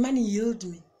 and money yielded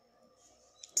me.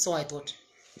 So I thought,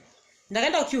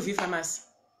 Naganda QV pharmacy.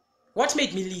 What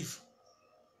made me leave?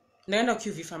 Naganda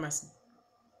QV pharmacy.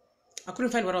 I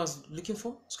couldn't find what I was looking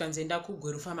for. So I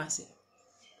go to pharmacy.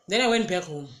 Then I went back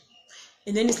home.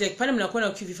 And then it's like, Panamna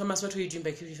QV pharmacy, what were you doing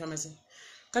by QV pharmacy?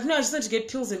 But no, I just wanted to get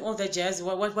pills and all that jazz.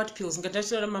 What pills? And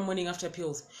I my morning after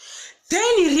pills.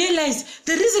 Then he realized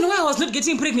the reason why I was not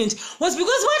getting pregnant was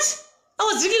because what? I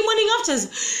was drinking morning afters.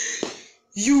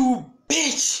 You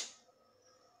bitch.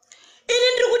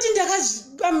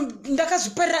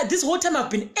 This whole time I've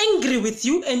been angry with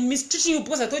you and mistreating you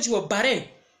because I thought you were barren.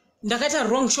 Ndakata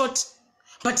wrong shot.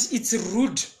 But it's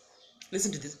rude.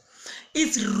 Listen to this.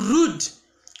 It's rude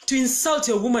to insult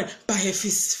a woman by her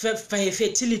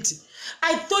fertility.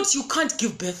 I thought you can't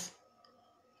give birth.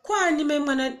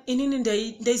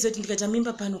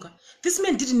 This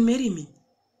man didn't marry me.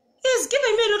 He's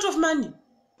given me a lot of money.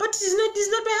 But he's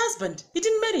not my husband. He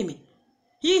didn't marry me.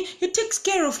 He takes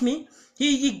care of me.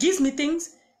 He gives me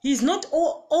things. He's not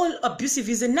all abusive.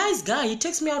 He's a nice guy. He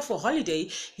takes me out for holiday.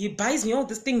 He buys me all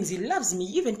these things. He loves me.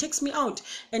 He even takes me out.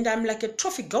 And I'm like a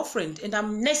trophy girlfriend. And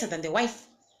I'm nicer than the wife.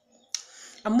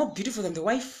 I'm more beautiful than the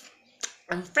wife.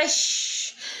 I'm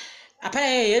fresh. My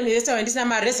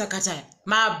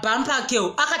bumper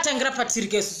keo. Akatangra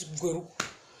patirike guru.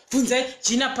 Funze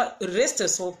Gina rest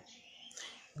us all.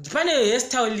 Japan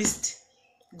hairstylist.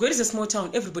 Guru is a small town.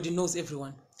 Everybody knows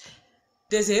everyone.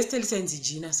 There's a hairstylist in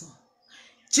Gina. So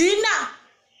Gina,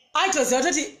 I told you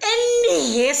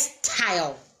any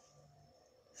hairstyle.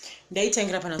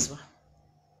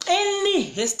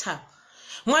 Any hairstyle.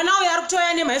 Mwana we are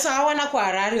kutoya ne maisa hawana kwa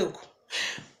Harare uko.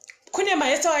 Kune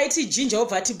maisa waiti ginger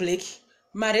ovati black,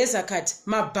 ma razor cut,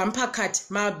 ma bumper cut,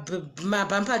 ma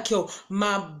bumper kill,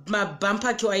 ma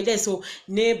bumper kill aida so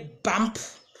ne bump.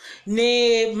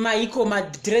 Ne maiko ma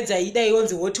dreads aida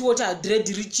yonzi water dread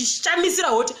richi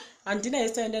shamisira what and dina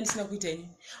hairstyle and sina kuita any.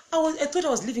 I thought I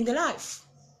was living the life.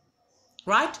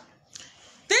 Right?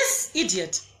 This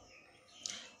idiot.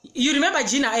 You remember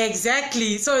Gina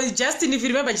exactly. So Justin, if you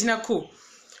remember Gina, cool.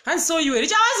 And so you were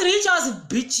rich. I was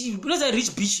bitch. It was a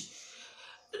rich bitch.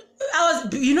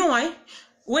 You know why?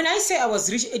 When I say I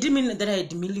was rich, it didn't mean that I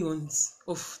had millions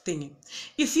of things.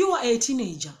 If you were a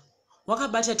teenager,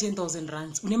 wakabata 10,000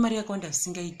 rands, unemari yakwanda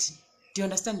singa iti. Do you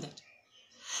understand that?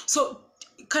 So,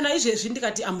 can I just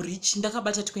indicate I'm rich?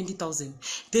 Ndakabata 20,000.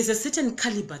 There's a certain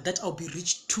caliber that I'll be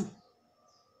rich to.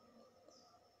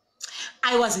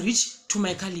 I was rich to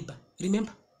my caliber.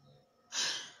 Remember?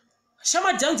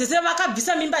 Shama down they say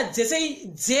vakabvisa mimba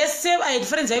dzese I had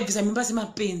friends vaibvisa mimba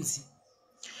semapenzi.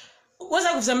 Waza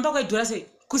kubvisa mimba kwaidhura sei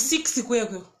ku 6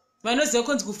 kwekwe. Vanoziva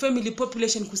kunzi ku family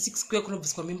population ku 6 kwekwe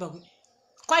kunobviswa mimba kwe.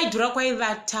 Kwaidhura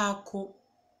kwaivatako.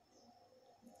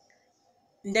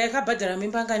 Ndakabhadhara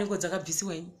mimba ngani ko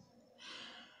dzakabvisiwa ini.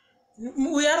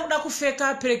 Uyu ari kuda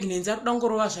kufeka pregnancy, ari kuda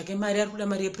ngorova zvake mari, ari kuda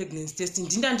mari yepregnancy testing.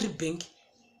 Ndinda ndiri bank.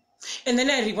 And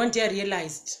then one day I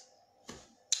realized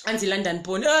anti London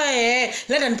Pony. Oh yeah,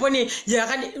 London Pony.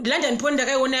 London Pony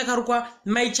ndakaiona yakarukwa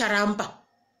maicharamba.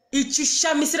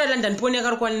 Ichishamisira London Pony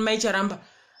yakarukwa maicharamba.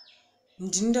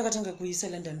 Ndini ndakatanga kuisa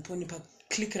London Pony pa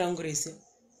click rangu rese.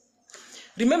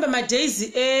 Remember my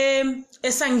days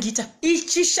Sangita.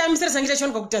 Ichishamisira Sangita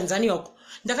chonka ku Tanzania uko.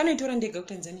 Ndakanoitora ndega ku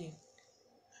Tanzania.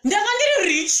 Ndakandiri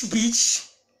rich bitch.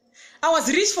 I was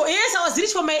rich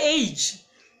for my age.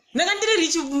 Nakandiri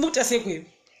rich muta sekwe.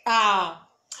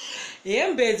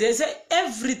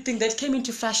 Everything that came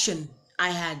into fashion I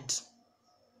had,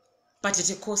 but at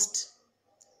a cost.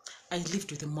 I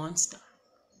lived with a monster.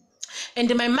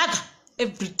 And my mother,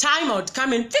 every time I would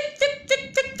come and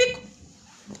tick.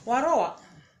 Warowa.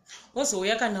 Also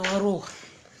yakana warowa.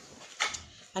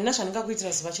 Anasha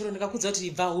ndikakuitira zvachiro ndikakudza kuti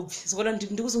ibva hubvi. Sikoda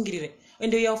ndikusungirire.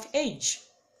 And you're of age.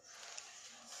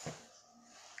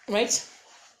 Right?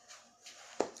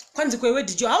 How did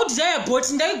I abort?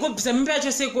 In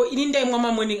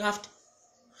morning after?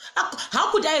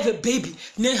 How could I have a baby?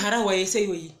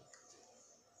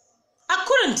 I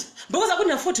couldn't, because I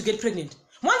couldn't afford to get pregnant.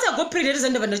 Once I got pregnant, I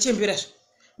never champion.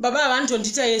 Baba, I want to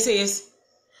say yes.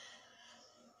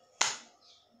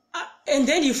 And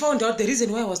then you found out the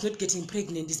reason why I was not getting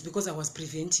pregnant is because I was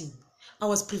preventing. I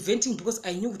was preventing because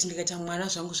I knew that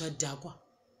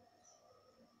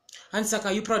and Saka,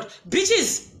 are you proud?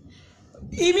 Bitches!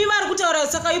 Excuse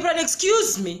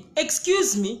me.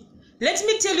 Let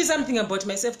me tell you something about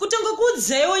myself.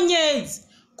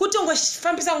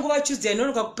 kutongofambisa nguva Tuesday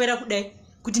inonoka kupera kudai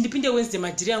kuti ndipinde Wednesday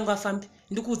madhiri yangu afambe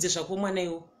ndikuudze zvako mwana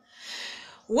iwo.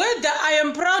 Whether I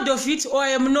am proud of it or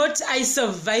I am not, I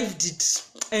survived it.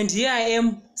 And here I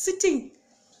am sitting.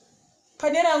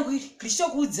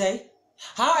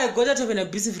 How I got out of an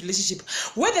abusive relationship.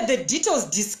 Whether the details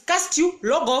disgust you,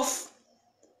 log off,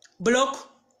 block.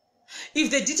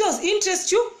 If the details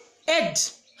interest you, add.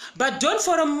 But don't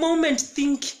for a moment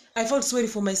think I felt sorry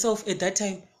for myself at that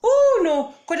time. Oh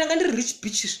no, because I'm going to rich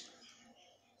bitches.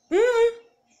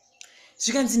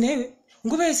 So you can see,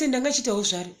 nguva yese ndangachitawo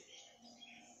zvare.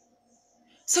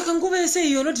 Saka nguva yese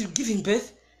you're not giving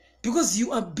birth because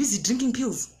you are busy drinking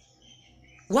pills.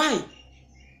 Why?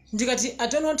 Ndikati I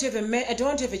don't want to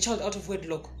have a child out of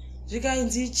wedlock.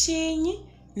 Zvikanzi chinyi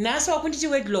naso wakundichi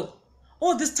wedlock.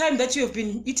 All this time that you have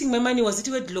been eating my money, was it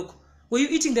wedlock? Were you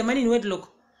eating the money in wedlock?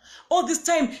 All this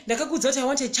time ndakakudza kuti I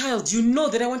want a child. You know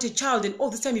that I want a child, and all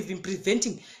this time you've been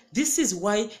preventing. This is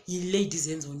why he laid his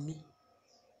hands on me.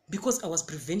 Because I was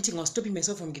preventing, I was stopping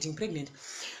myself from getting pregnant.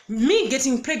 Me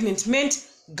getting pregnant meant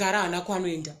gara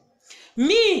anakwanoenda.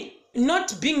 Me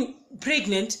not being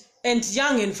pregnant and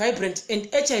young and vibrant and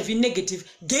HIV negative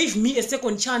gave me a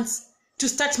second chance to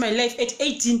start my life at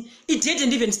 18. It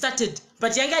hadn't even started.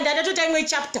 But yanga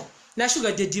chapter. Na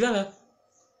sugar daddy.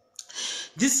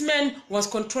 This man was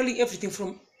controlling everything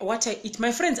from what I eat.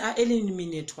 My friends are alienating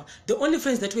me. The only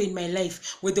friends that were in my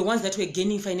life were the ones that were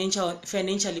gaining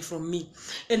financially from me.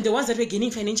 And the ones that were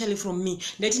gaining financially from me,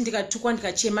 they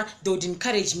would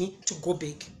encourage me to go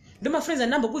back. My friends are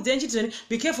number good.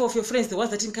 Be careful of your friends, the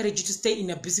ones that encourage you to stay in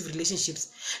abusive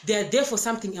relationships. They are there for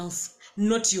something else,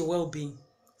 not your well-being.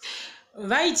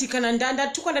 And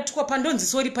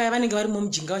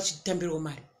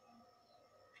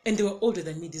they were older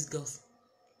than me, these girls.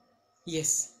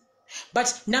 Yes.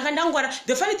 But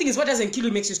the funny thing is, what doesn't kill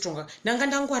you makes you stronger.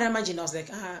 Imagine I was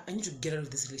like, I need to get out of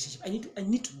this relationship. I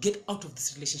need to get out of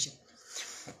this relationship.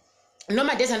 No,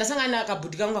 my days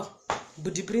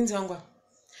Budi Prince.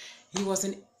 He was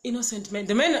an innocent man.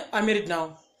 The man I married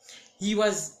now, he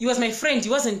was my friend. He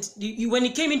wasn't, when he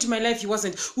came into my life, he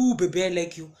wasn't, ooh, baby, I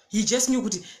like you. He just knew,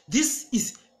 this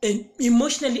is an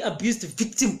emotionally abused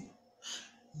victim.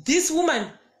 This woman,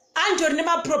 and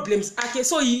never problems. Okay,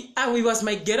 so he was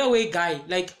my getaway guy.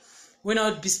 Like, when I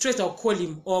would be stressed, I'll call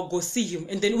him or go see him.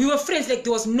 And then we were friends. Like,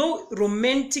 there was no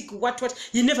romantic what.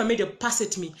 He never made a pass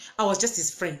at me. I was just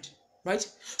his friend. Right?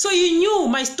 So he knew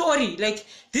my story. Like,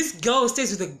 this girl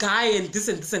stays with a guy and this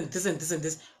and this and this and this and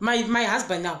this. My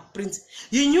husband now, Prince.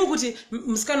 He knew kuti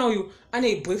mskana you and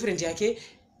a boyfriend yake,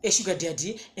 a sugar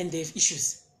daddy, and they have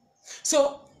issues.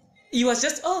 So he was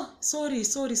just, oh, sorry.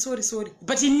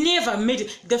 But he never made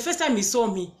it. The first time he saw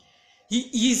me,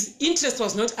 his interest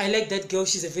was not, I like that girl,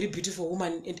 she's a very beautiful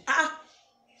woman. And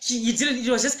he didn't,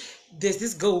 it was just, there's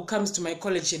this girl who comes to my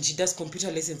college and she does computer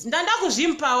lessons. Maria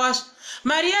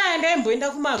and I went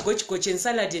goch and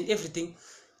salad and everything.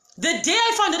 The day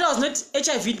I found that I was not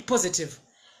HIV positive,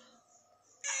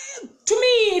 to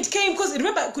me it came because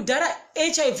remember, Kudara,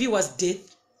 HIV was death.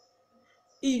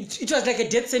 It was like a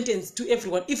death sentence to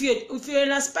everyone. If you're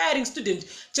an aspiring student,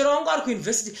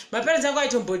 university, my parents are going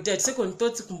to that second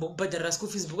thoughts but the school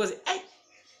fees because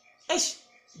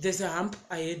there's a hump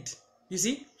ahead. You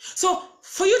see? So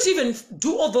for you to even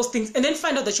do all those things and then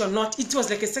find out that you're not, it was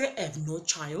like a second, I have no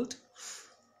child.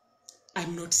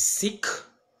 I'm not sick.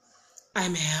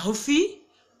 I'm healthy.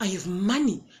 I have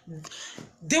money.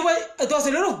 There was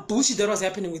a lot of bullshit that was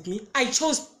happening with me. I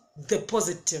chose the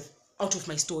positive out of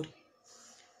my story.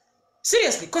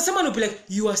 Seriously, because someone will be like,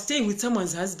 you are staying with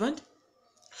someone's husband.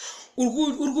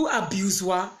 Urgu abuse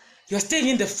wa. You're staying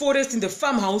in the forest, in the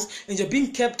farmhouse, and you're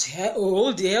being held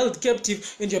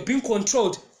captive, and you're being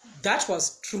controlled. That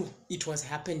was true. It was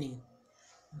happening.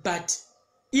 But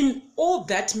in all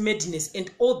that madness and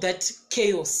all that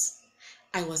chaos,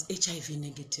 I was HIV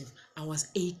negative. I was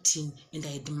 18 and I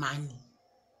had money.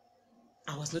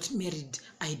 I was not married.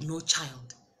 I had no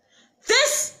child.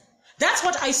 That's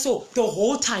what I saw the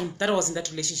whole time that I was in that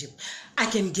relationship. I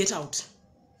can get out.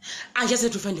 I just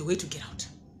had to find a way to get out.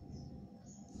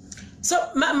 So,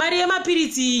 Maria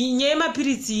Mapiriti,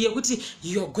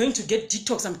 you're going to get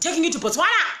detox. I'm taking you to Botswana.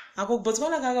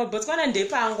 Botswana and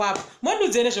Depa. What do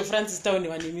you say, Francis Town?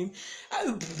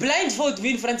 Blindfold me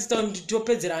in Francis Town to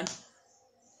Pedzeran.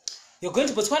 You're going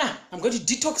to Botswana. I'm going to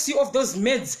detox you of those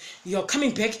meds. You're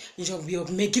coming back. You're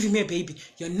giving me a baby.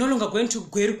 You're no longer going to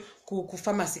Gweru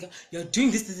pharmacy. You're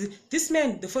doing this. This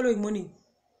man, the following morning,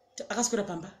 the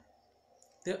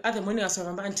other morning, I saw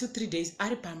Pamba until 3 days.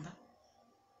 I Pamba.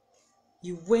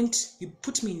 He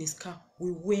put me in his car.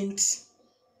 We went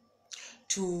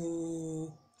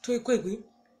to Ikwegwi.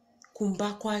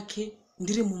 kumba kwake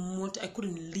ndiri mumota. I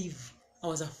couldn't leave. I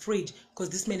was afraid because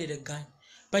this man had a gun,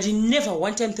 but he never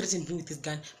one time threatened me with his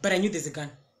gun, but I knew there's a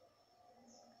gun.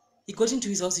 He got into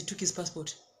his house, he took his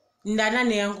passport. He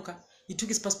took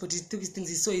his passport, he took his things,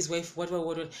 he saw his wife, what.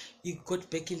 He got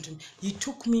back into me. He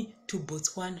took me to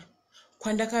Botswana.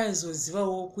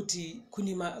 Kwandakazozivawo kuti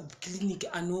kune clinic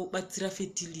anobatsira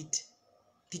fertility.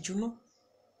 Did you know?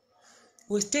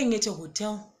 We were staying at a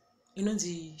hotel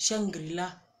inonzi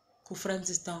Shangri-La ku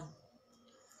Francistown.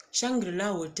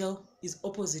 Shangri-La hotel is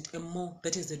opposite a mall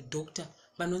that is a doctor,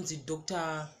 banonzi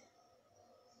Dr.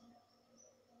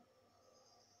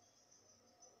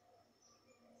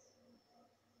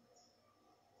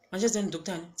 Manchester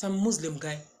doctor, some Muslim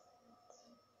guy.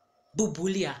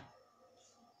 Bubulia.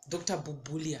 Dr.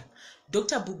 Bubulia.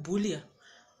 Dr. Bubulia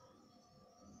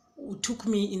who took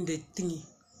me in the thingy.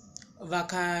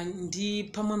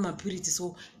 Vakandi pamwe mapurity,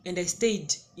 so and I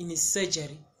stayed in his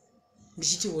surgery.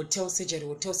 Hotel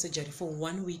surgery for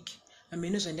 1 week.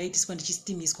 Ameno zvandaitiswa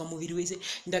ndichistimiswa muviri wese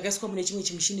ndakaiswa mune chimwe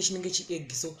chimushini chinenge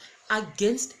chiegg, so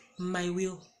against my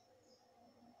will,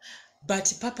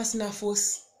 but papasina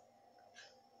force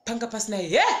panga pasina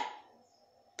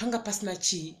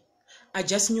chi. I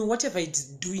just knew whatever it's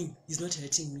doing is not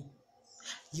hurting me.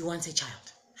 He wants a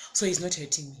child, so he's not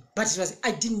hurting me. But it was,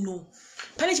 I didn't know.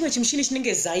 Pane chimwe chimushini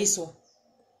chinenge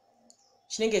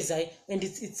zai, and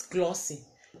it's glossy.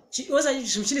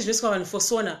 Chimushini zvinoiswa vanhu for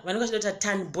sona vanenge vachidata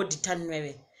tan body tan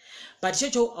wewe, but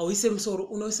chocho auise musoro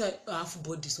unoisa half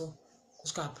body, so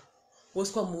kusvika apa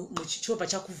woswa muchichopa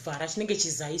chakuvhara chinenge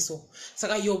chizaiso.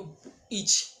 Saka you're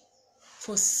each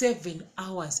for 7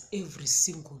 hours every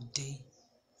single day.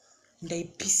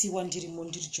 Ndaipisiwa ndirimo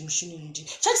ndiri chimushini ndi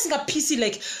chatisingapisi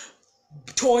like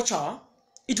torture.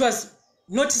 It was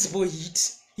noticeable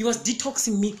heat. He was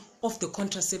detoxing me of the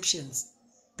contraceptions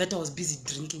that I was busy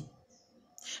drinking.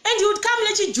 And he would come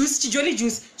let you chijoli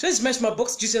juice. So he smashed my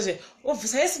box juice. I say, oh,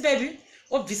 yes, baby.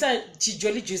 Oh, visa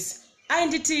chijoli juice. I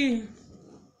need it.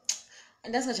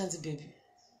 And that's a chance, baby.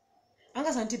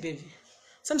 Anga's auntie, baby.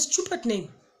 Some stupid name,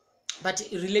 but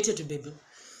related to baby.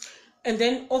 And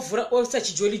then over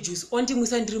such jolly juice. Onti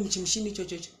musandri mchimshini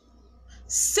chochocho.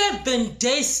 7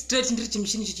 days straight into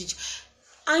mchimshini chochocho.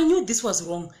 I knew this was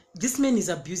wrong. This man is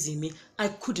abusing me. I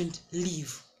couldn't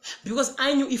leave. Because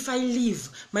I knew if I leave,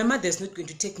 my mother is not going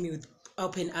to take me with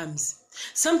open arms.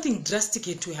 Something drastic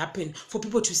had to happen for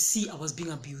people to see I was being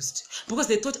abused. Because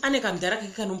they thought, Aneka mdaraka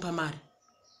kikanompa mari.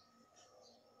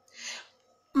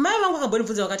 My mama wakaboni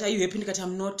funza wakati, are you happy? Nikati,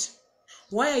 I'm not.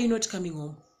 Why are you not coming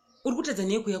home? Urukutadza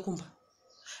neku yakumba.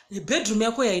 The bedroom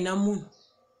yako ya ina munhu.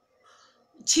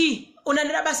 Chi,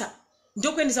 unandira basa.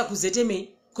 Ndokuendesa kuzeteme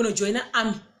kuno join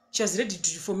army. She was ready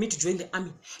for me to join the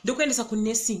army. Ndokuendesa ku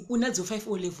nursing unadzo 5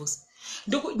 O levels.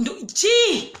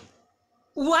 Chi,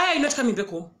 why are you not coming back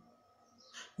home?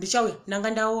 Ndichawe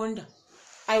nanganda onda.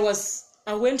 I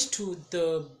went to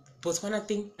the Botswana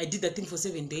thing. I did that thing for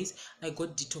 7 days. I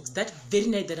got detox. That very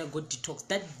night that I got detox,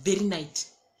 that very night,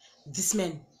 this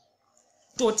man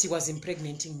thought he was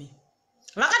impregnating me.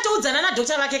 Vakatoudzana na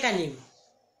doctor vake kanemi.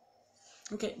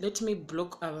 Okay, let me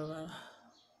block.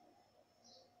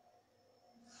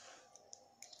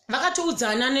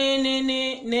 Vakatoudzana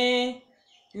ne.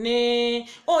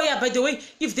 Oh yeah, by the way,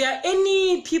 if there are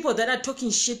any people that are talking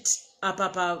shit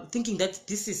up, thinking that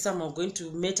this is somehow going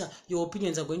to matter, your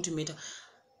opinions are going to matter,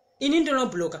 inindolo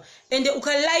blocker. And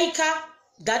ukalaika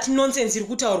that nonsense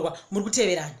irikutaurwa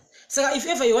murikuteverana. So if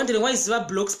ever you're wondering why Zuva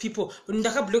blocks people,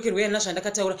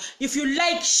 if you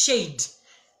like shade,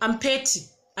 I'm petty,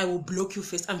 I will block you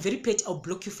first. I'm very petty, I'll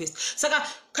block you first. Saka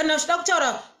kana shida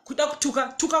kutaura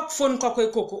tuka phone kwako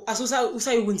ikoko asusa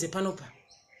usayunze panopa.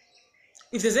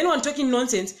 If there's anyone talking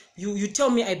nonsense, you tell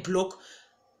me, I block.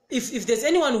 If there's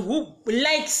anyone who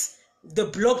likes the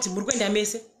blocked, murkwenda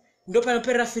mese ndo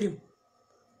panopera film.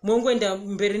 Mongwenda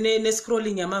mbere ne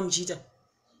scrolling ya mamjita.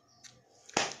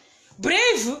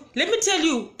 Brave, let me tell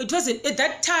you, it wasn't at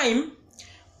that time.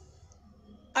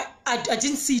 I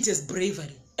didn't see it as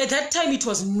bravery. At that time, it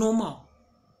was normal.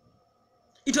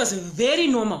 It was very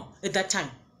normal at that time.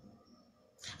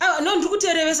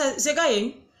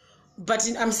 But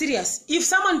I'm serious. If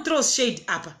someone throws shade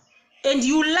up and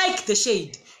you like the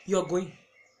shade, you are going.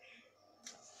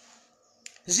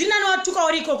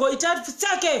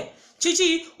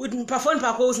 Chichi would perform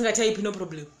pako usingatype no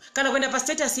problem. Kana kwenda pa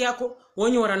status yako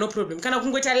wonyora no problem. Kana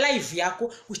kungweta live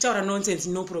yako uchitaura nonsense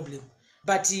no problem.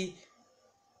 But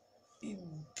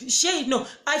shade no.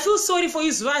 I feel sorry for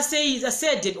you. Zuva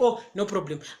said it. Oh, no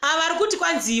problem. Avari kuti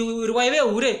kwanzi waiwe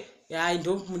hure. Yeah,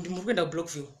 ndimurikuenda block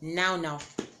view. Now.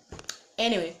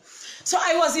 Anyway, so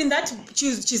I was in that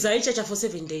Chizai church for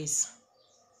 7 days.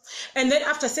 And then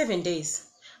after 7 days,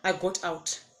 I got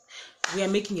out. We are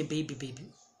making a baby.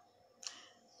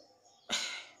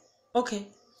 Okay.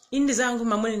 In the zangu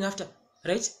morning after,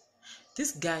 right?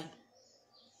 This guy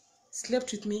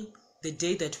slept with me the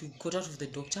day that we got out of the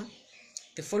doctor.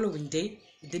 The following day,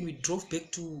 then we drove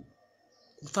back to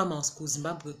farmhouse to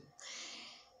Zimbabwe.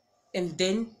 And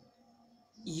then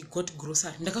he got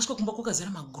grocery. He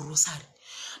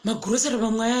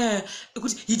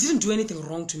didn't do anything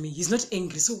wrong to me. He's not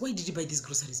angry. So why did he buy these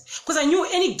groceries? Because I knew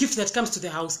any gift that comes to the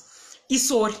house, he's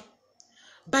sorry.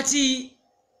 But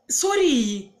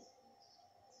sorry.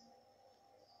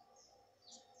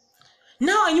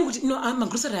 Now I knew, no, I'm a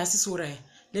grocery assessor.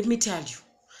 Let me tell you.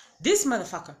 This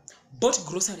motherfucker bought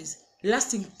groceries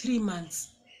lasting 3 months.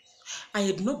 I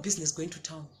had no business going to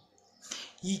town.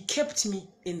 He kept me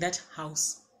in that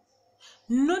house.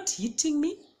 Not hitting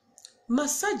me,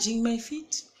 massaging my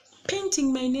feet,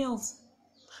 painting my nails,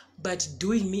 but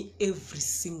doing me every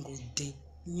single day.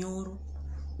 Nyoro,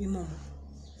 imomo.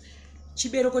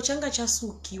 Chiberoko changa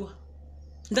chasukiwa.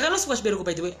 Ndakanosuka chiberoko,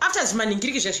 by the way. After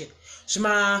zvimaningiriki zveshe.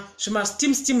 Zvima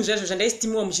steam zveshe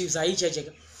zvandaistimwa muchivzai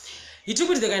chajeka. He took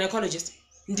me to the gynecologist.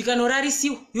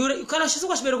 Ndikanorarisiwa. Kana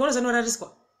uchisukwa chiberoko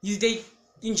unozanorariswa. They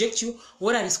inject you,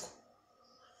 worariswa.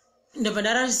 Ndabva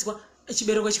ndarariswa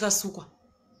chiberoko chikasukwa.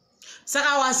 Saka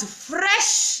I was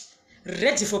fresh,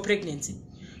 ready for pregnancy.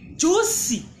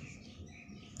 Juicy.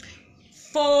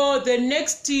 For the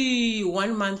next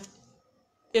 1 month,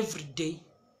 every day,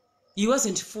 he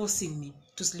wasn't forcing me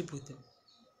to sleep with him.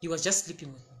 He was just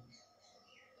sleeping with me.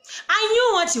 I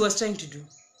knew what he was trying to do.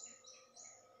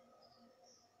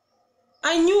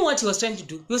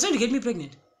 He was trying to get me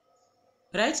pregnant.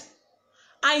 Right?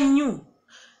 I knew.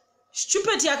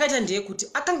 Stupid yakaita ndeyekuti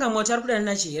akanga mwati ari kudana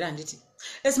nachihera handiti.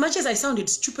 As much as I sounded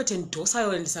stupid and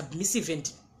docile and submissive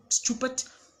and stupid,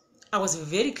 I was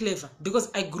very clever because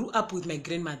I grew up with my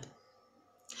grandmother.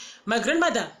 My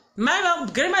grandmother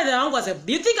was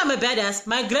you think I'm a badass?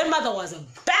 My grandmother was a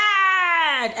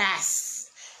badass.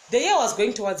 The year was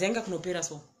going towards Yanga Knopera,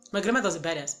 so my grandmother was a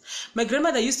badass. My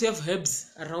grandmother used to have herbs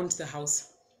around the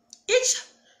house. Each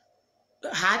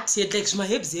heart had like my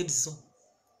herbs so.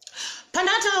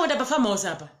 Panata wenda pa farmhouse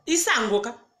apa. Isango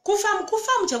ka. Kufamu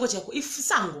chako. If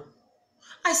sango.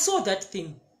 I saw that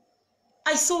thing.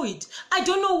 I saw it. I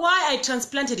don't know why I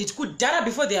transplanted it. Kudara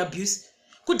before the abuse.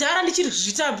 Kudara ndichiri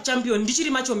champion, ndichiri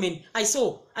macho man. I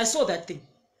saw that thing.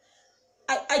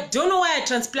 I don't know why I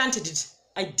transplanted it.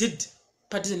 I did.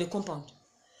 But it's in a compound.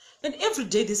 And every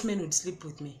day this man would sleep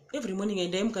with me. Every morning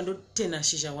and I am kando tena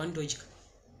shisha one dojika.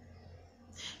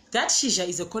 That shisha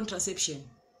is a contraception.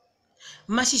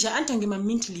 Mashisha antange ma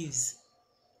mint leaves.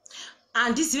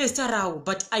 And this is very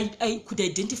but I could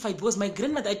identify because my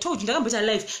grandmother, I told you,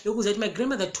 that my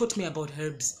grandmother taught me about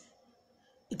herbs.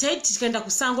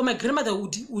 My grandmother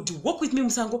would walk with me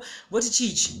musango. What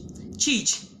cheech.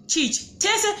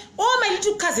 Tese, all my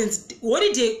little cousins,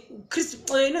 holiday,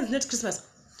 no, not Christmas.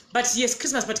 But yes,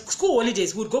 Christmas, but school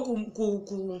holidays would go what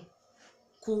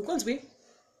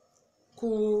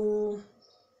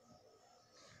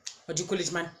do you call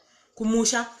it, man?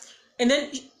 Kumusha. And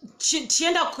then she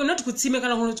ended up not kupi.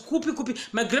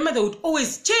 My grandmother would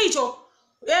always chicho.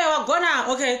 Yeah, we're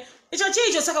gonna okay. It's a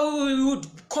chicho, so we would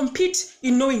compete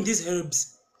in knowing these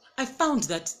herbs. I found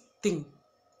that thing.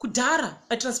 Kudara.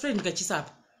 I transferred in Gachisap.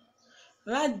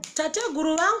 Tate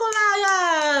Guru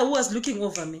Angola who was looking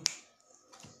over me.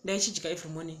 The chichika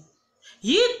every morning.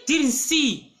 He didn't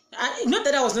see. Not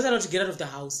that I was not allowed to get out of the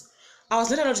house. I was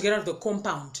not allowed to get out of the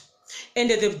compound. And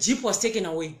the jeep was taken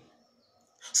away.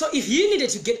 So if he needed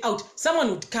to get out, someone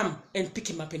would come and pick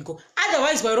him up and go.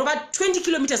 Otherwise, by over 20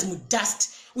 kilometers would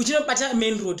dust, which is not a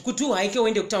main road. Kutu haike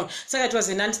went uptown. So it was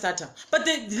a non-starter. But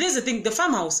there's the thing, the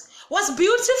farmhouse was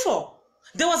beautiful.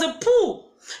 There was a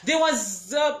pool. There was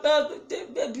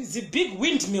the big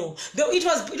windmill. It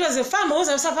was a farmhouse.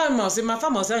 It was a farmhouse. My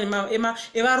farmhouse.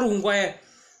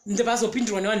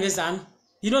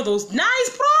 You know those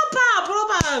nice proper.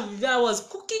 There was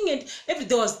cooking and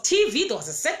there was TV. There was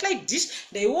a satellite dish.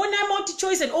 They won a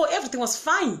multi-choice and everything was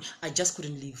fine. I just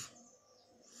couldn't leave.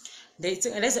 They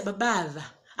said,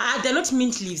 they're not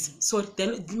mint leaves. So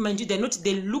mind you, they're not.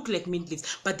 They look like mint leaves,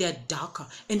 but they are darker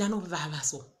and they're not baba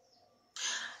so.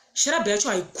 Sharabe yacho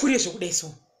haikuri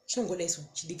zvokudeso. Chinongodeso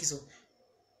chidikiso.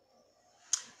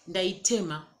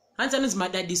 Ndaitema. Hands anonzi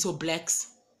madadiso blacks.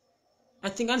 I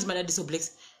think hands madadiso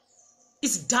blacks.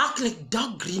 It's dark, like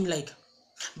dark green, like.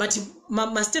 But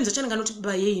my stems are trying to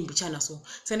buy in Bichana so.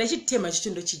 So I should tell my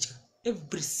children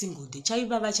every single day.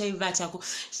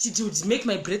 It would make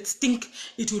my breath stink.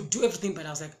 It would do everything, but I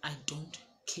was like, I don't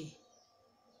care.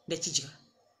 The chichika.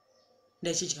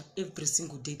 every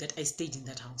single day that I stayed in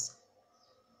that house.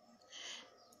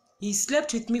 He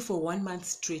slept with me for 1 month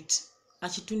straight.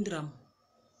 Achitundram.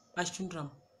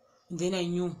 And then I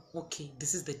knew, okay,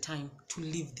 this is the time to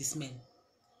leave this man.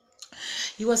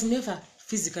 He was never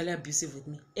physically abusive with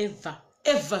me.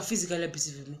 Ever physically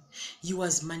abusive with me. He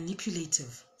was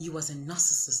manipulative. He was a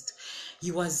narcissist.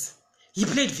 He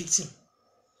played victim.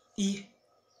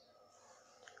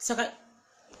 So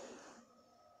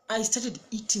I started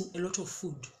eating a lot of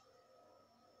food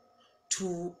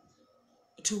to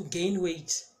gain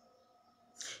weight.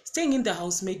 Staying in the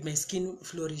house made my skin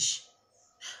flourish.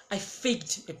 I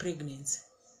faked a pregnancy.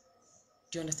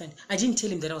 Do you understand? I didn't tell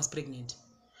him that I was pregnant.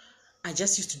 I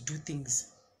just used to do things.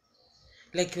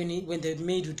 Like when the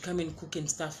maid would come and cook and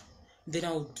stuff, then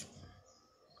I would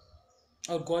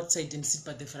go outside and sit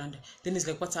by the veranda. Then he's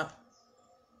like, what's up?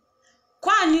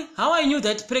 Kwani, how I knew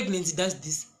that pregnancy does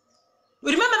this?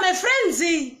 Remember my friends,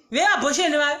 they are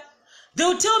abortion. They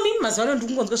would tell me,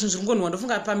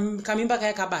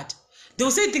 they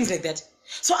would say things like that.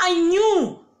 So I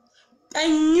knew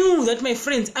that my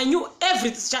friends, I knew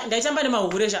everything.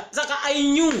 I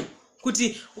knew.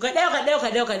 Kuti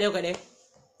ukadai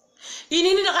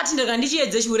inini ndakati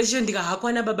ndichiedza chihure chicho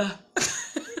ndikahakwana baba.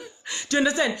 Do you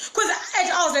understand? Because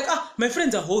I was like, my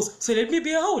friends are hoes, so let me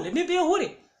be a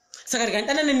hoe. Saka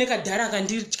ndikandana nekadhara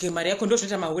akandidye mari yako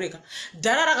ndotoita mahureka.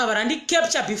 Dhara rakavara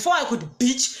capture before I could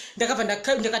bitch.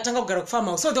 Ndakatanga kugara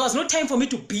kufarmhouse. So there was no time for me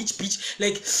to bitch.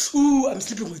 Like, ooh, I'm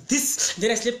sleeping with this.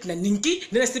 Then I slept na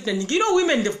Ninki. You know,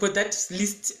 women have got that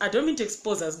list. I don't mean to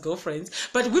expose us girlfriends,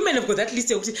 but women have got that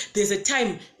list. There's a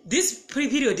time. This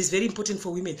period is very important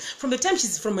for women. From the time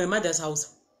she's from my mother's house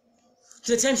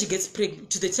to the time she gets pregnant,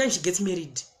 to the time she gets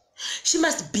married, she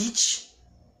must bitch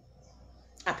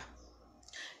up.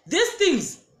 These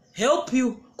things help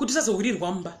you kuti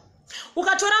usazowirirwa mumba.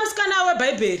 Ukatora musikana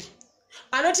weBhaibheri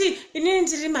anoti inini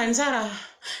ndiri manzara,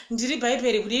 ndiri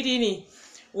Bhaibheri kudini,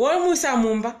 womuisa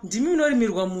mumba, ndimi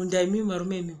munorimirwa munda imi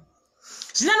marume imi.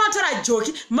 Zvinanotora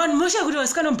joki, man mosha kuti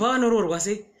vasikana mumba vanororwa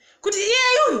sei? Kuti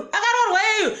iyeyu akarorwa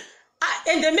iyeyu,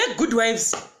 and they make good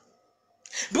wives.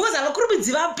 Because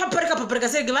avakurumidzi vapaparika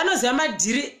sege vanoziva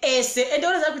madhiri ese, and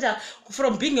vanoziva kuti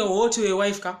from being a hoe to a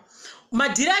wife ka.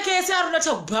 Madhira ake ese aroda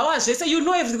kubhawa zvese, you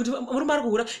know everything kuti murume ari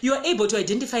kuhura. You are able to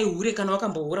identify hure kana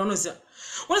wakambohura. Unoziva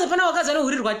pana wakadzi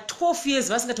vanohurirwa 12 years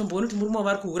vasingatombooni kuti murume wavo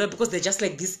ari kuhura, because they're just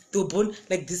like this. They were born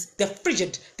like this. They're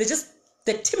frigid.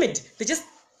 They're timid. They're just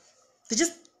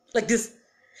like this.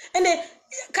 And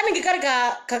kanenge kari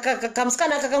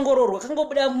kamusikana kakangororwa,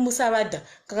 kakangobuda musavadha,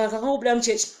 kakangobuda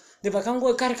muchechi,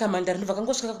 vakango kari kamandara,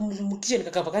 vakangosvika mukicheni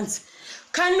kakabva kanzi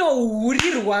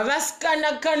kanohurirwa,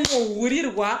 vasikana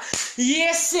kanohurirwa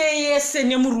yese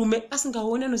nemurume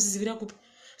asingaoni anozvizivira kupi.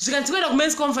 Zvikanzi kuenda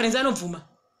kumen's conference anobvuma.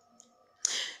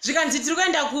 Zvikanzi tiri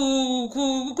kuenda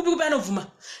kupi anobvuma.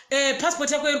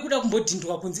 Passport yako iri kuda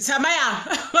kumbodhindwa kunzi samaya.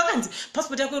 Vakanzi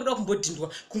passport yako iri kuda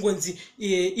kumbodhindwa kungonzi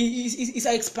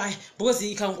isa expire,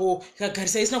 because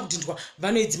ikagarisa isina kudhindwa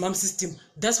vanoidzima musystem.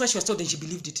 That's why she was told and she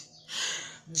believed it.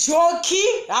 Joki,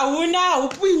 hauna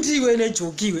upindiwe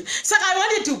nejokiwe. Saka I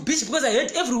wanted to bitch because I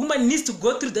heard every woman needs to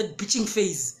go through that bitching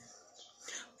phase.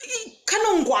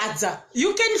 Kanongwadza,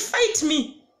 you can fight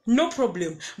me. No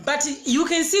problem. But you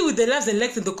can see with the loves and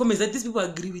likes in the comments that these people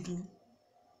agree with me.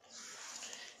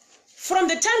 From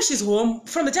the time she's home,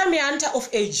 from the time I enter of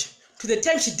age, to the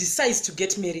time she decides to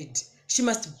get married, she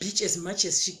must bitch as much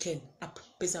as she can. Up,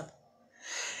 pace up.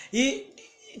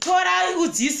 Tora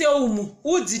udzise umu,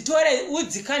 udzitore,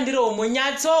 udzikandire umu,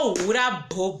 nyatso hura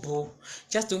bobo.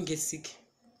 Just don't get sick.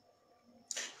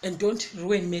 And don't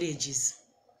ruin marriages.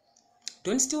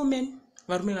 Don't steal men.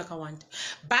 Varume vakawanda.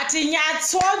 But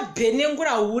nyatso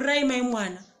benengura hurai mai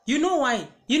mwana. You know why?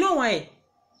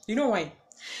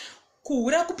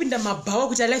 Kuhura kupinda mabhawa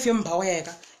kuti life yemubhawa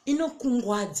yaka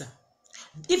inokungwadza.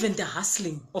 Even the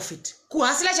hustling of it.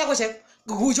 Kuhasila chako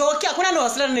kujoki hakuna no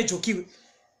hustler nejokiwe.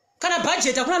 Kana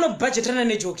budget hakuna no budget rana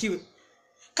nejokiwe.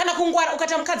 Kana kungwara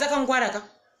ukata mukadzi akangwara ka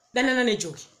danana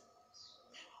nejoki.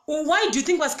 Why do you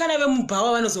think vasikana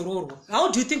vemubhawa vanozororwa?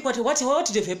 How do you think what would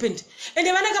have happened? And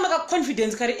they vanenge maka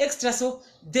confidence kari extra, so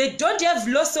they don't have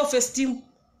low self-esteem.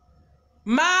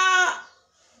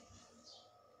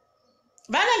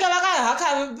 Vanenge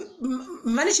vakahaka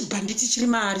vane chibhanditi chiri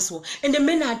maari so, and the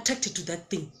men are attracted to that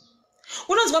thing.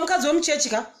 Unonzwa mukadzi wemuchechi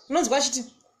ka, unonzwa achiti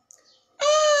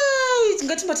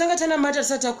ngati matanga tana mata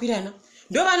tisati takwirana.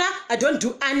 Ndovana, I don't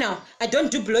do anal, I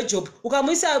don't do blowjob.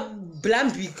 Ukamuisa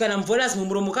blambi kana mvolazi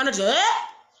mumuromo kanoti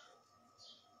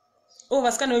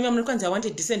vasikana vemwe munokwanzi I want a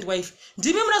decent wife.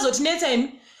 Ndimi munozotinetsa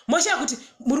imi Mosha kuti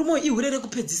murume ihure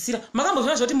rekupedzisira.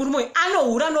 Makambozvona zvoti murume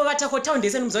anohura anovata ko town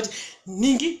ndese nomuzoti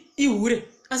ningi ihure.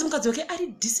 Asi mukadzi wake ari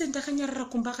decent akanyarara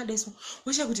kumba akadaiswa.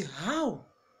 Mosha kuti how?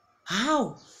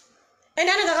 And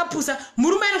anenge akapusa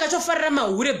murume anenge achofarira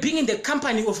mahure being in the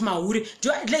company of mahure.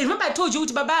 Remember I told you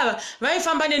kuti baba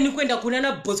vaifamba neni kuenda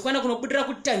kunana Botswana kunobudira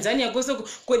ku Tanzania kose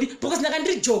kwedi because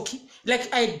ndakandiri joki like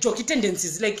I joke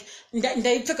tendencies like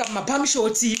ndaipfeka mabam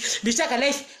shorts ndichaka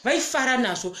life vaifara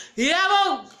nazvo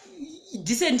yavo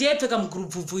decent yaipfeka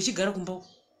mugroup ichigara kumba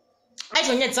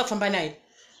aitonyadzisa kufamba naye.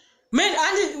 Man,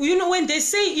 and you know when they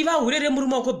say if I would be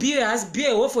a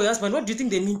whore for your husband, what do you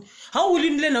think they mean? How will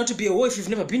you learn how to be a whore if you've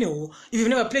never been a whore? If you've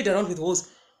never played around with whores?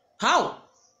 How?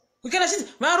 We can actually,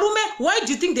 why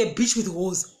do you think they bitch with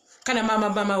whores? Kana ma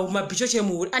bichoche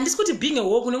mu. And this could being a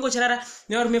whore kunongo charara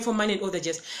never rume for money and all that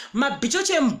just. Ma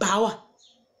bichoche mbawa.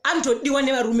 Anto diwa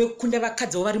never rume kunda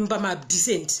vakadzi vari mba ma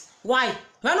decent. Why?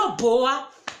 Vano boa.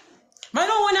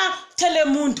 Vano wana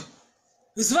telemundo.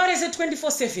 Zuva rese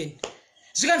 24/7.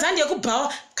 Zvikanzi handi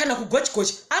yekubhawa kana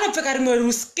kugochi anopfeka rimwe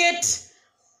rusketi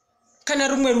kana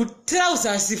rumwe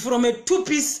rutrousers from a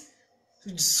two-piece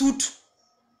suit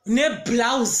ne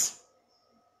blouse,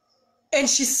 and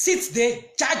she sits there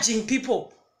judging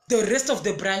people, the rest of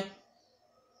the bride,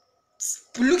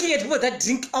 looking at people that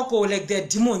drink alcohol like they're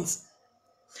demons.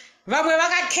 But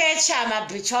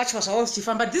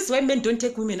this is why men don't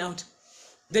take women out.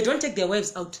 They don't take their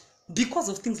wives out because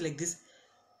of things like this.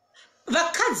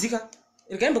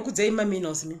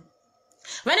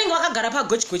 Vanenge vakagara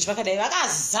pagochi vakadai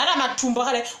vakazara matumbo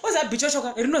vakadai oza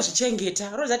bichochoka rinozvichengeta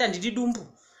rozati handidi dumbu.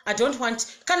 I don't want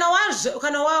kana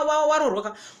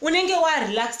waroroka unenge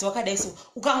warelaxed wakadai so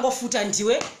ukangofuta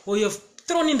ndiwe or you've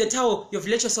thrown in the towel, you've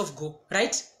let yourself go,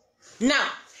 right?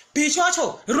 Now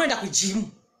bichocho rinoenda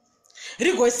kugym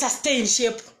rigo sustain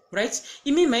shape, right?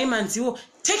 Imi maimanziwo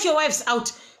take your wives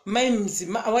out. My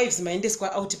wives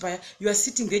maendeswa out paya. You are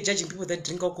sitting there judging people that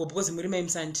drink alcohol because muri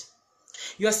maimsand.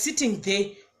 You are sitting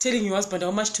there telling your husband how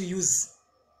much to use.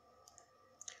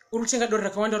 Uruchenga dora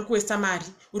rakawanda uri kuwesta mari,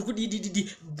 uri kudidididi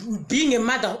being a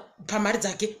mother pamari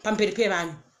dzake pamberi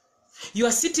pevanhu. You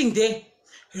are sitting there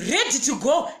ready to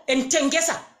go and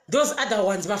tengesa those other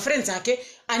ones, my friends ake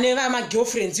aneva my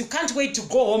girlfriends. You can't wait to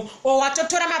go home or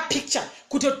watotora ma picture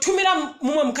kutotumira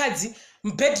mumwe mukadzi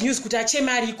bad news kuti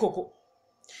acheme ari ikoko.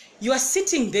 You are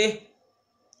sitting there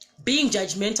being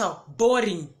judgmental,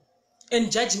 boring,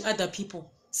 and judging other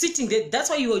people. Sitting there, that's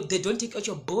why they don't take out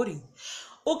your boring.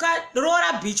 Oka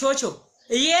rora bichocho.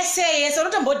 Yes,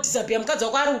 not about disappear.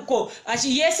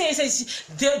 Yes,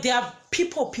 they are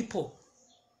people.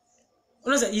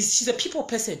 She's a people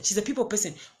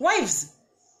person. Wives.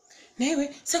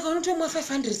 Anyway, second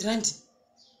 500 rand.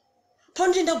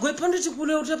 Pondi ndagwe pondi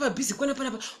tikule utapa busy kona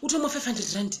panapa utoma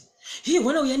 500 rand. Hii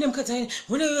wana uyane mkadzi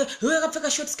wana wewe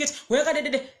akapfeka short skirt wewe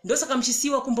kadedede ndosaka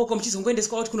mchisiwa kumboko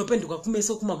mchizongoendeswa out kunopenduka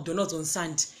kumeso kuma McDonald's on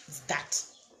Sunday. It's that.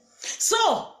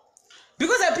 So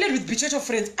because I played with bichocho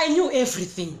friends, I knew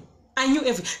everything.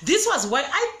 This was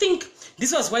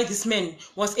why this man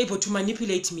was able to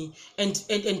manipulate me and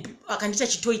akandita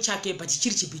chitoi chake but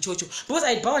chiri chibichocho because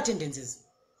I had power tendencies.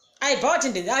 I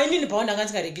mean bawanda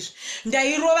ngansika regisha.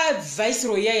 Ndairova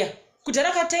viceroy yaya.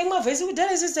 Kudhara kataimwa vice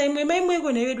kudhara sisa imwe maimwe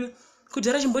iko newedu.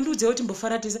 Kudhara chimbondiudze kuti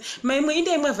mbofaratisa. Maimwe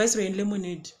inde imwe viceroy and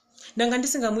lemonade. Ndanga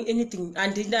ndisingamwi anything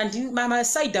and mama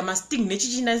cider masting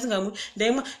nechichi ndasingamwi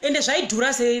ndaimwa ende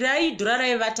zvaidhura seiraidhura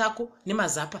raivatako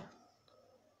nemazapa.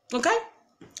 Okay?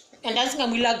 And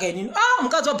ndasingamwi laga inini.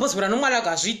 Mukadzi wa boss bwana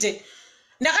nomwalaga zvite.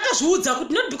 Ndakatozviudza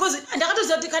kuti not because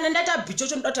ndakatoziva kuti kana ndata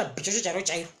bichocho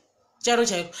charo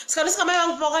saka ndisika mai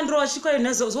vangu pakandiro chiko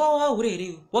nazo wava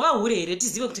hure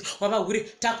tizive kuti wava hure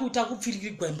takupfiriri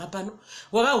gwemba pano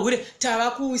wava hure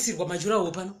tava kuisirwa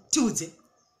majurawo pano tiudze.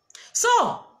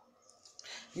 So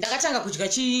ndakatanga kudya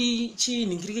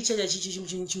chinhingiriki checha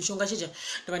chimushonga checha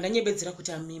ndava ndanyebedzera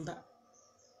kuti amimba.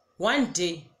 One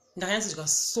day ndakanyatsodya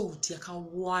salt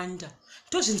yakawanda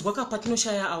tozvinzwa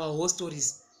kapatinoshaya our war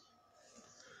stories.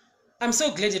 I'm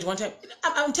so glad at one time.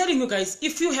 I'm telling you guys,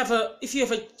 if you have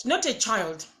not a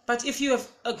child, but if you have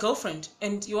a girlfriend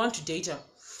and you want to date her,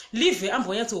 leave her.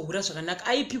 Ambonya to hura zvakanaka.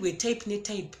 Aipiwe type ne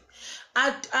type.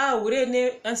 Hure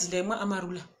ne anzindaimwa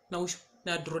amarula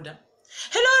na Roda.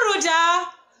 Hello Roda,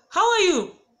 how are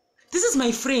you? This is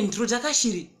my friend Roda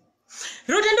Kashiri.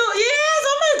 Roda no, yes,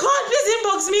 oh my God, please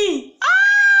inbox me.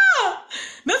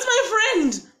 That's my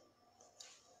friend.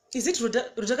 Is it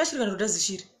Roda Kashiri or Roda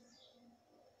Zishiri?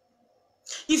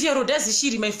 If you're Roda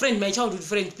Zishiri, my friend, my childhood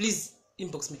friend, please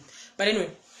inbox me. But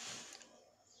anyway,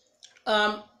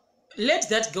 let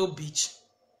that girl bitch.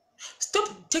 Stop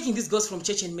taking these girls from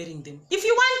church and marrying them. If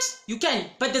you want can't, you can.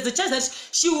 But there's a chance that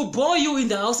she will bore you in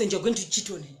the house and you're going to cheat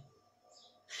on her.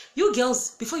 You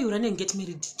girls, before you run and get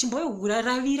married,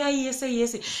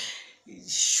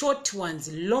 short ones,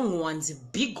 long ones,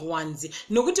 big ones.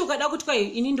 Nokuti ukada kuti kwa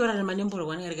ini ndorarama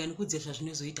nemborwa ngarega nikudzesha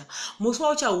zvinozoita. Muswa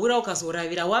uchahura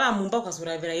ukazoravira wava mumba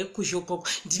ukazoravira yekushoko.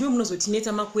 Ndimi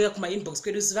munozotinetsa makuya kuma inbox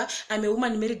kwedu Zuva. I'm a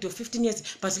woman married for 15 years,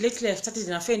 but lately I've started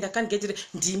an affair and I can't get it.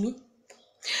 Ndimi.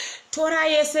 Tora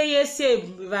yese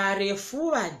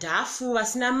varefu vadhafu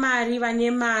vasina mari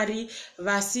vane mari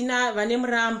vasina vane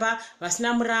muramba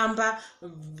vasina muramba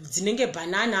dzinenge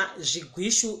banana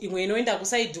zvigwishu imwe inoenda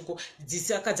kusaiduko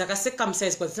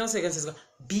dzakasecumcised dzisina kusecumcised.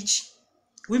 Bitch,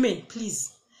 women, please,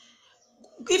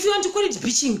 if you want to call it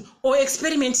bitching or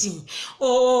experimenting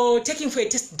or taking for a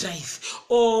test drive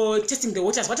or testing the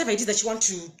waters, whatever it is that you want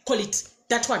to call it,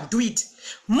 that one, do it.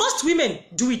 Most women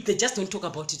do it, they just don't talk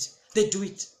about it. They do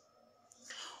it.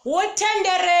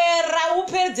 Wotenderera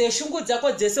upedze shungu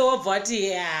dzako dzese wobva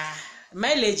ati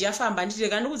mileage yafamba nditi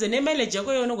kandukuze ne mileage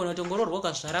yako yonogona kutongororwa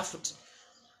kazvara futi.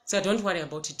 So don't worry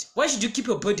about it. Why should you keep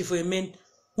your body for a man?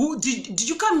 Who did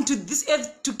you come to this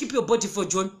earth to keep your body for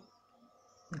John?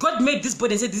 God made this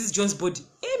body and said this is John's body.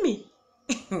 Amy.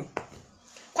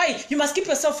 Why? You must keep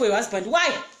yourself for your husband.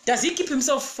 Why? Does he keep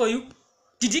himself for you?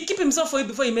 Did he keep himself for you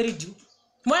before he married you?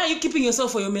 Why are you keeping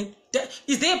yourself for your man?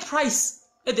 Is there a price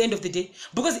at the end of the day?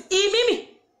 Because imimi,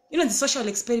 you know, the social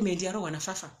experiment, you don't want to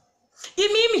fafa.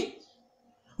 Imimi,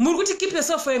 muruti keep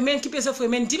yourself for a man, keep yourself for a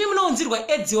man. Dimi muna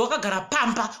unzirwa edzi wakagara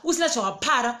pampa, usina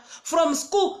chawapara. From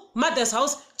school, mother's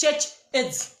house, church,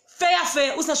 edzi.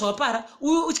 Fair, usina chawapara.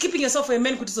 Keeping yourself for a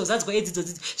man kuti zozadzwa edzi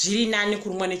dzodzi. Jiri nani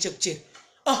kurumwa nechekucheri.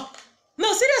 Oh,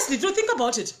 no, seriously, don't think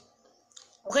about it.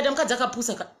 Ukada mukadzi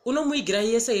akapusa, unomuigira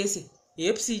yese.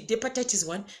 Hepatitis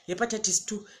 1, hepatitis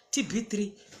 2,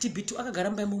 TB3, TB2, akagara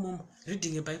mba mumomo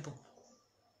reading a Bible.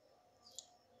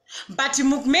 But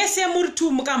mukmese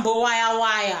muritu mukambo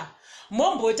waya.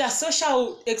 Momboita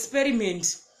social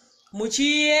experiment.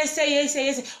 Muchi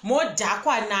yese.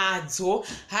 Modakwa nadzo.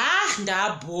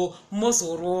 Ndabo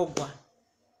mozorogwa.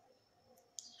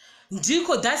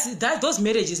 Ndiko those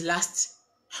marriages last.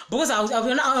 Because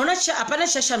apana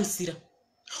shashamsira.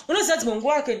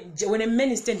 When a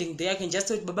man is standing there, I can just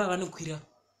tell Baba vanokwira.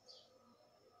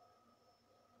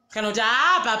 Kana kuti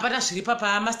papa zviri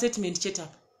papa ama statement cheta.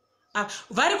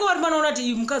 Variko vari vanoona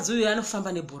kuti mukadzi uyu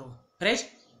anofamba nebhoro. Right?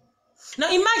 Now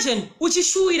imagine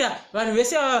uchishuira vanhu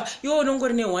vese iwe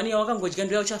unongori ne1 yawakangodya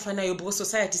ndiyo uchafa nayo because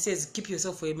society says keep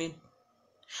yourself for a man.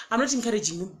 I'm not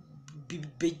encouraging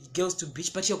girls to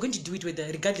bitch, but you're going to do it whether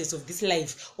regardless of this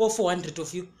life or 400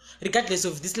 of you, regardless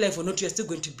of this life or not, you're still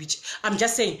going to bitch. I'm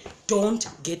just saying, don't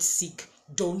get sick,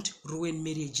 don't ruin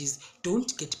marriages,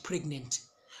 don't get pregnant.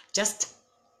 Just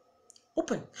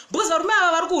open. Because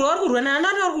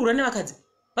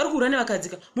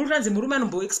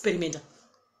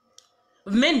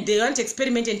men, they want to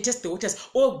experiment and test the waters.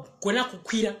 Oh, gonna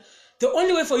kukwira. The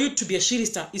only way for you to be a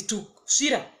shirista is to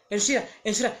shira and shira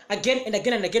again and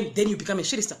again and again. Then you become a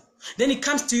shirista. Then it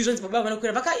comes to you.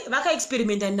 Vaka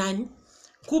experiment nani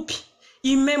kupi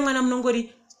ime mwana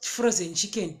mnongori frozen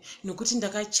chicken nokuti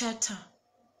ndakachata.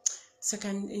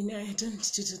 Second, I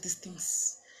don't do these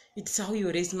things. It's how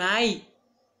you raise my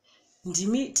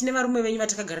ndimi tine varume venyu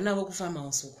vatakagara navo kufama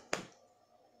usuku.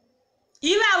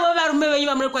 Ivavo varume venyu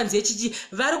vamuri kwanzi echichi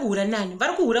vari kuhura nani,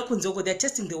 vari kuhura kunzoko. They're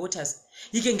testing the waters.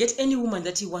 He can get any woman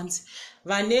that he wants.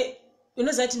 Vane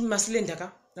unozati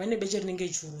masilendaka vane beche rinenge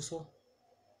churu so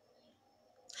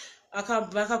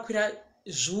vakakwira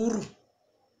zviuru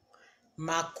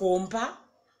makomba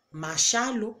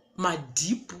mashalo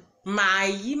madhipu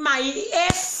mai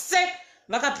ese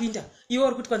vakapinda. Iwe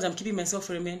uri kuti kwanza I'm keeping myself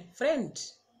for a man. Friend,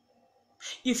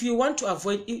 if you want to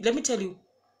avoid, let me tell you,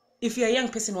 if you're a young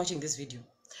person watching this video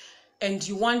and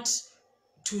you want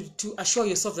to assure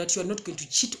yourself that you're not going to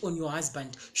cheat on your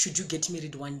husband should you get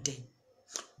married one day,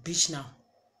 bitch, now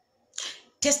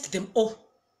test them all.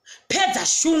 Peda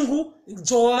shungu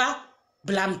jova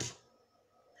blambi.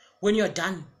 When you're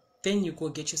done, then you go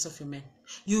get yourself a man.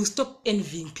 You stop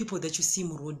envying people that you see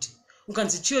road.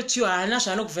 Ukanzi chiyo ana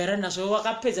zvanokuvhera nazvo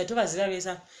wakapedza tovaziva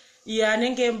vesa. Iye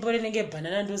anenge mbore nenge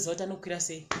banana ndozota nokwira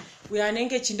sei. Uye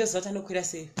anenge chindozota nokwira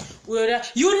sei.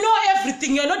 You know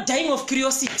everything. You're not dying of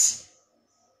curiosity.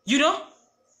 You know?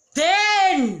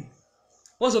 Then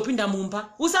wazopinda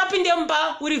mumba. Usapinde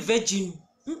mumba uri virgin.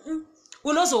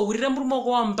 Unozohurira murume wako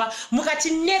wamba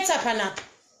mukatinetsa panapa.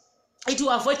 It will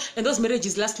avoid, and those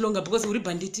marriages last longer because uri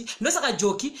banditi. Ndosaka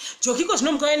joki ko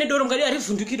zvinomuka ene doro mukadi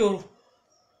arivhunduki doro.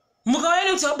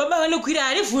 Mukaone kuti baba vanokwira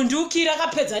arivhunduki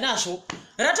rakapedza nazvo.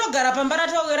 Ratogara pamba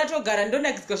ratogara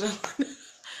ndonakiswa zvangu.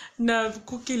 na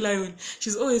Cookie Lion.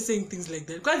 She's always saying things like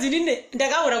that. Because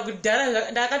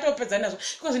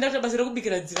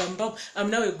I'm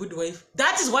now a good wife.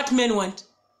 That is what men want.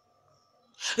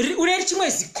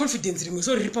 Confidence,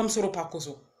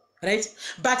 right?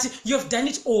 But you've done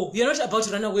it all. You're not about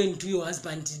to run away and do your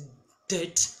husband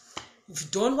dirt. If you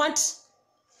don't want,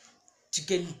 you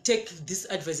can take this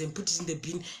advice and put it in the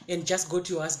bin and just go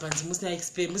to your husband.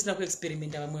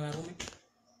 Experiment.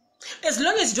 As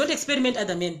long as you don't experiment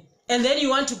other men, and then you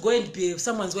want to go and be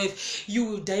someone's wife, you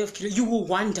will die of curiosity. You will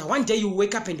wonder. One day you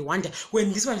wake up and wonder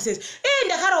when this one says, "Hey,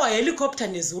 ndakarawa helicopter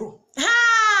nezuro."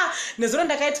 Ha! Nezuro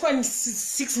ndakaitwa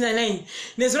 699.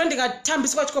 Nezuro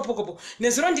ndikatambiswa chikopokopo.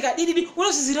 Nezuro ndikadididi.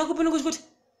 Unozizira kupi nokuti.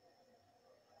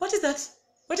 What is that?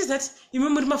 What is that? You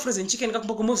remember my frozen chicken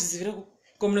kakupoko mozizira kupi?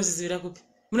 Komunozizira kupi?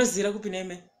 Munozizira kupi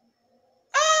neme?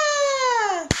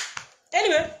 Ah!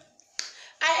 Anyway,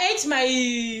 I ate my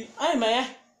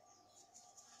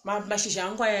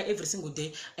shisha every single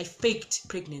day. I faked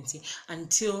pregnancy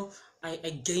until I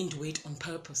gained weight on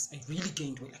purpose. I really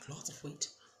gained weight, like lots of weight.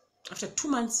 After 2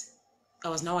 months, I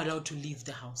was now allowed to leave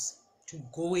the house, to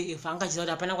go away. It's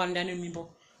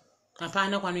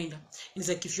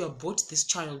like if you abort this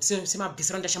child,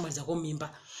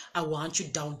 I want you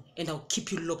down and I'll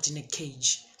keep you locked in a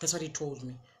cage. That's what he told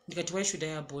me. Why should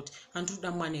I abort? A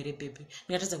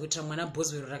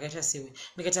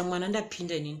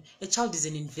child is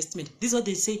an investment. This is what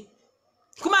they say.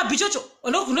 Kuma bichocho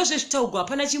onokunosveshitaugwa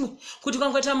hapana chimwe kuti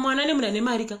ukangoita mwana nemuna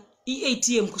nemarika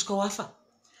iATM kusvika wafa.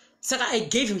 Saka I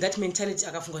gave him that mentality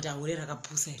akafunga kuti ahorera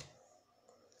akapusa ere.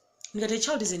 Ndikati a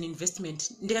child is an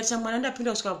investment. Ndikati mwana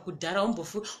ndapinda kusvika kudhara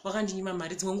umbofu wakandinyima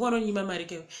mari dzimwe nguva unonyima mari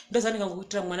keyo. Ndoza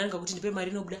ndingangokuitira mwana ndingakuti ndipe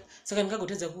mari inobuda. Saka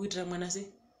ndingagotedza kuitira mwana sei.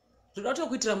 Ndoda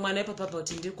kutokuitira mwana ipapapa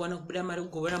kuti ndiri kuwana kubuda mari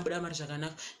kugovana buda mari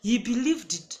zvakanaka. He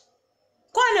believed it.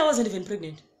 Kwani I wasn't even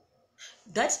pregnant.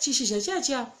 That chishisha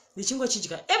chacha nichingo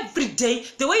chichika every day.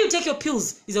 The way you take your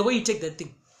pills is the way you take that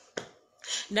thing.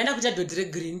 Ndanda kuita dodre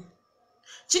green.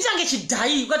 Chitange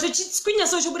chidai ukatochitswinya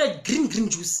so chobuda green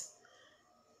juice.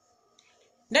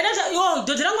 Ndanda yo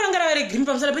dodre rangu rangara green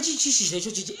pamusana pechishisha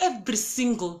icho chichi every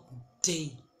single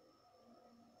day.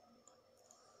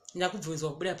 Ndakubvunzwa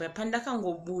kubuda paya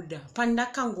pandakangobuda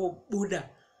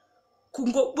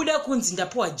kungobuda kunzi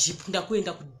ndapuwa jeep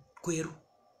ndakuenda kuGweru.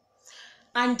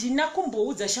 Andina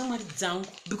kumboudza shamwari dzangu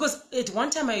because at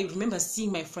one time I remember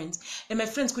seeing my friends and my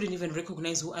friends couldn't even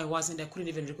recognize who I was and I couldn't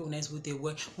even recognize who they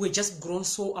were. We were just grown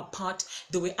so apart.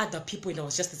 There were other people and I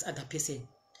was just this other person.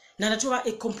 Nanatowa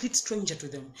a complete stranger to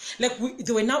them. Like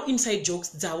they were now inside jokes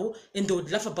dzao and they would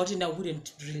laugh about it and I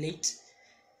wouldn't relate.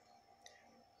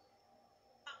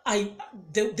 I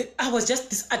was just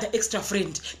this other extra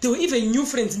friend. There were even new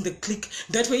friends in the clique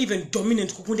that were even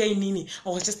dominant. I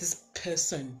was just this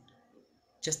person.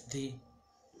 Just there.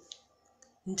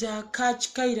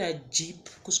 Ndakatyaira jeep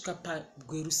kusvika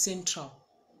paGweru Central.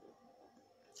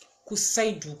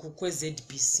 Kuside uku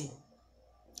kweZBC.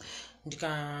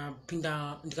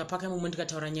 Ndikapaka imwe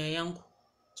ndikataura nyaya yangu.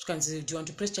 Zvikanzi, do you want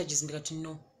to press charges? Ndikati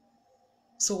no.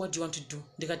 So what do you want to do?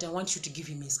 Ndikati, I want you to give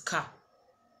him his car.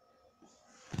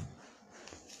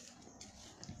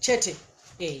 Chete,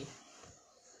 hey.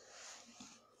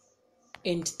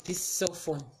 And this cell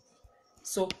phone.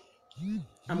 So you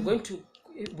are going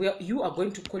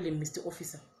to call him Mr.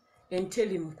 Officer and tell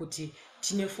him kuti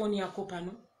tine phone yako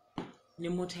pano ne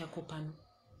mota yako pano.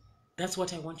 That's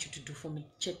what I want you to do for me.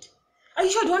 Chet. Are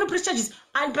you sure you want to press charges?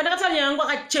 And pandakatanya yangu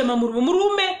akachema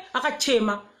murume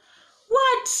akachema.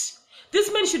 What?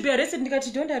 This man should be arrested.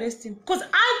 Ndikati, don't arrest him. Because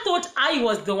I thought I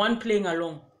was the one playing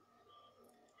along.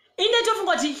 In that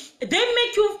they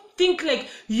make you think like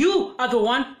you are the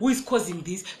one who is causing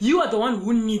this. You are the one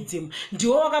who needs him.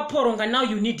 Now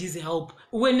you need his help.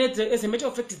 When as a matter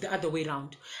of fact, it's the other way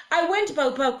around. I went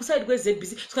by kuside where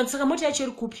ZBC. Saka moti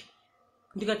yacheri kupi.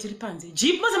 Ndikati ripanze.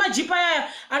 Jeep mazama jeep aya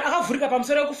akavhurika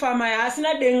pamusoro kufama ya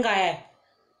asina denga ya.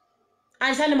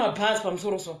 Ansane mabhazi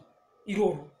pamusoro so.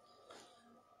 Iroro.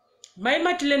 My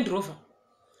Land Rover.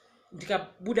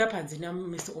 Ndikabuda panze na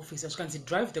Mr. Officer. Skanzi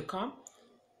drive the car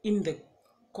in the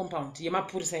compound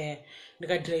yemapurisa ya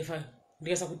ndikadriver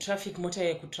ndikaisa kutraffic mota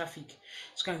ya kutraffic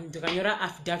ndikanyora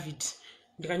affidavit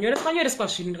ndikanyoreswa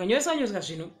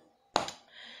zvino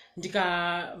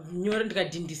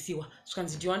ndikadhindisiwa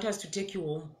zvikanzi, do you want us to take you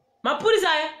home?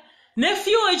 Mapurisa aya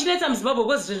nefuel ichinetsa muZimbabwe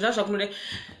kwezvo zvakunoda.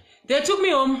 They took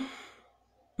me home.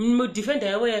 Mudefender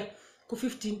yavo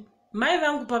ku15 mai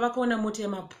vangu pavakaona mota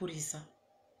yemapurisa.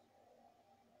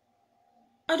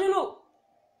 I don't know.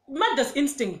 Mother's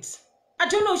instinct. I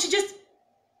don't know. She just.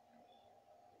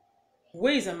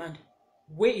 Where is Amanda?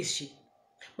 Where is she?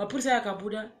 Mapurisa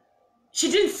yakabuda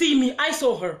She didn't see me, I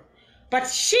saw her. But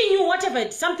she knew whatever,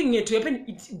 something had to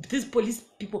happen. These police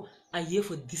people are here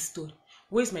for this story.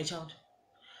 Where's my child?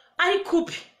 I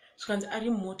could. She can say,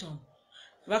 motor.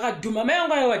 Vaka duma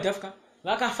mayangu ayo wadafka.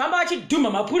 Vaka famba wachi duma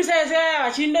mapurisa yase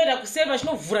wachinoida kuseva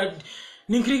chinovhura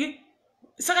ninkriki.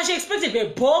 Saka she expected a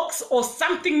box or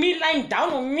something, me lying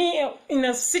down on me in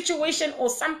a situation or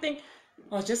something.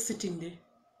 I was just sitting there.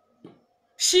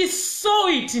 She saw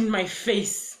it in my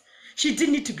face. She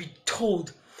didn't need to be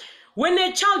told. When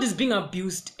a child is being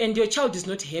abused and your child is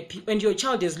not happy and your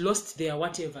child has lost their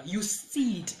whatever, you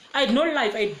see it. I had no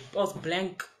life. I was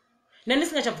blank.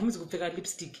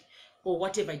 Lipstick or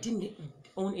whatever. I didn't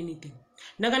own anything.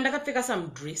 Nagandaka some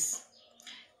dress.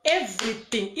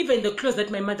 Everything, even the clothes that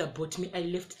my mother bought me, I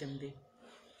left them there.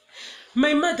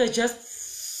 My mother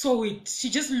just saw it.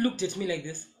 She just looked at me like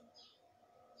this.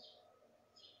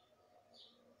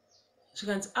 She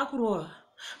goes, Akuroa.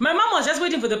 My mom was just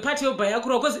waiting for the party of by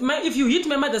Akuroa because if you hit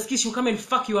my mother's kiss, she'll come and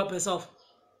fuck you up herself.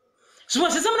 She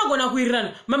was just not gonna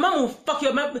run. My mom will fuck you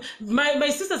up. My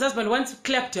sister's husband once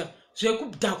clapped her.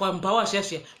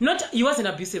 Not, he wasn't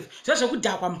abusive.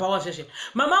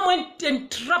 My mom went and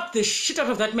trapped the shit out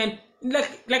of that man.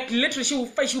 Like literally, she will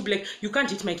fight. She will be like, you can't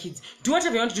hit my kids. Do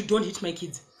whatever you want to do, don't hit my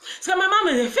kids. So my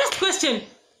mom, the first question,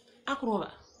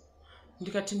 Akuroa.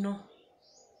 No.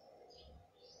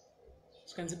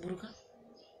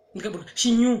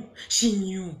 She knew. She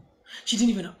didn't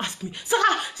even ask me. So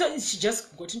she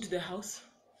just got into the house.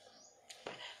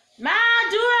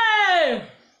 Madue!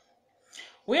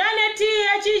 We are not tea.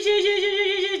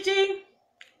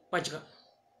 Wajika.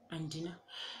 Andina.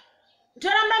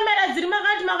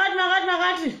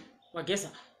 Wagesa.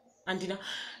 Andina.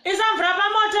 Is a frappa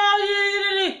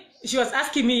motor? She was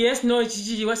asking me, yes, no,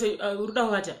 she was a Ruda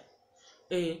water.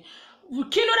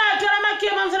 Kinura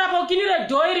Toramakia Mamsarapo, Kinura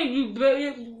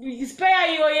Doiri,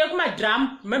 spare your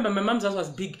drum. Remember, my mom's house was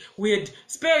big, weird.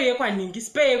 Spare your ningi,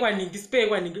 spare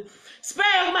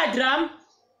my drum.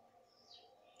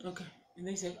 Okay. And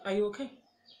they said, are you okay?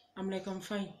 I'm like, I'm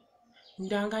fine.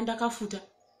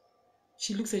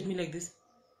 She looks at me like this.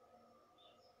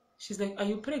 She's like, are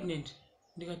you pregnant?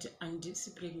 I'm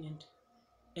just pregnant.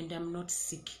 And I'm not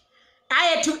sick.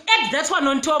 I had to add that one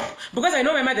on top because I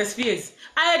know my mother's fears.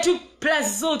 I had to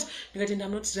plus salt. And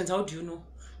I'm not sick. How do you know?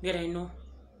 I know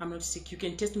I'm not sick. You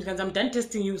can test me because I'm done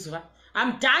testing you, Zuva.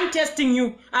 I'm done testing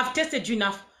you. I've tested you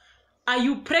enough. Are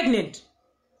you pregnant?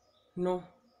 No.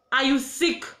 Are you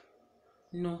sick?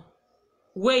 No.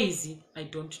 Where is he? I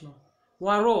don't know.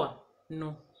 Waroa?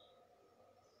 No.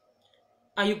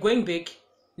 Are you going back?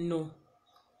 No.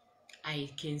 I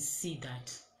can see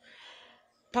that.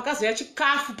 She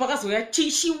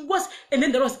was, and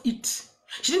then there was it.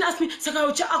 She didn't ask me,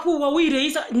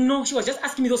 no, she was just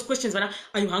asking me those questions. Are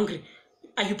you hungry?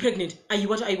 Are you pregnant? Are you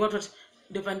what? Are you what?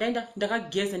 The Vandanda, Daka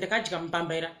guess and the Kajam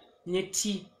Bambaira, ne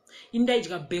tea.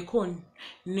 Inda bacon,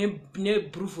 ne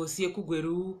brufos,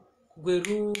 Gueru,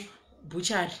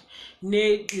 Butchard,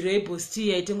 ne rebos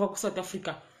tea, I think South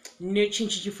Africa, ne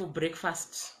chinchichi for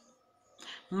breakfast.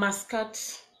 Muscat.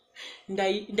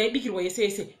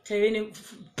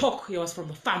 Pork was from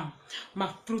the farm. My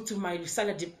fruit, my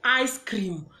salad, ice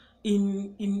cream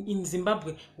in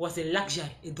Zimbabwe was a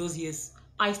luxury in those years.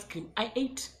 Ice cream. I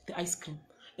ate the ice cream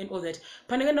and all that.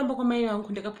 That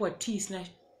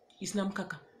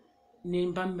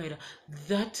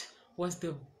was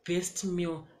the best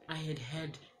meal I had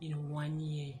had in 1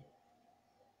 year.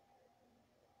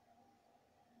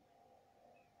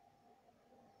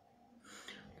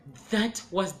 That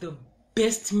was the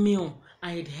best meal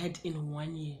I had had in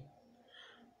 1 year.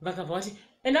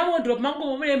 And I won't drop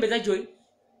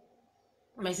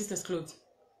my sister's clothes.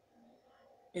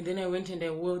 And then I went and I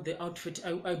wore the outfit.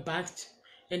 I bathed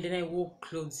and then I wore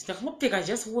clothes. I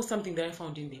just wore something that I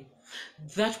found in there.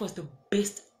 That was the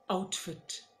best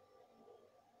outfit.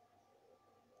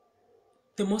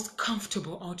 The most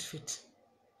comfortable outfit.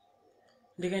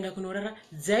 Ndikaenda kunorara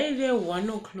dzaive 1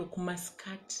 o'clock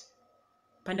kumasikati.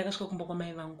 Pandakasvika kumba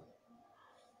kwamai vangu.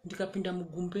 Ndikapinda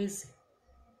mugumbezi.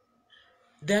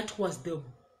 That was the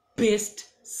best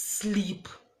sleep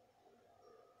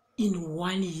in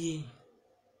 1 year.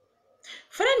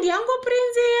 Friend yangu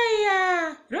Prince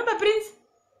yeah. Remember Prince?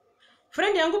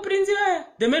 Friend yangu Prince yeah.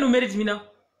 The man who married me now.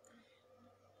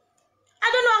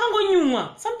 I don't know how I'm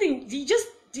going. Something he just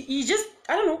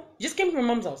I don't know. He just came to my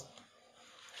mom's house.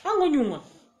 I don't know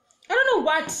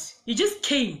what. He just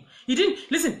came. He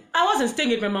didn't listen. I wasn't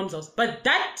staying at my mom's house, but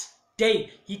that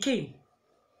day he came.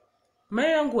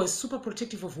 My uncle was super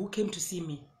protective of who came to see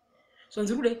me. So I'm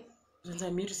here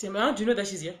to see me. How do you know that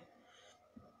she's here?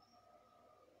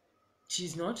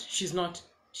 She's not.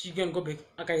 She can go back.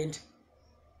 I can't.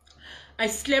 I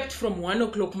slept from 1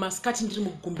 o'clock maskati ndiri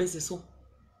mugumbeze so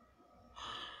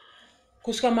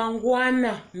kusvika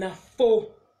mangwana na 4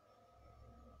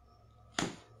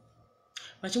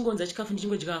 vachingonza chikafu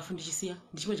ndichingodya hafu ndichisiya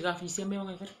mai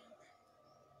vanga ikati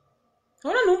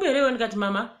ona nhumbu here iwe ndikati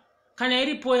mama kana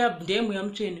iripo ndemu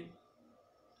yamutsvene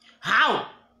how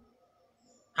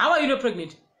are you not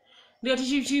pregnant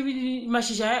ndikati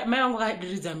mashizha mai vangu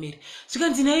akadiridza mhere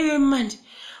zvikanzi naiwe mumandi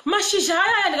mashizha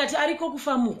aya ndikati ariko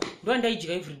kufamuko ndo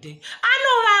andaidya everyday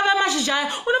anovava mashizha aya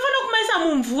unofanira kumaisa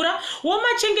mumvura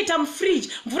womachengeta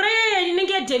mufriji mvura yeye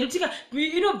inenge yadilutika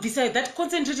inobvisa that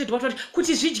concentrated water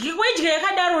kuti zvidye waidya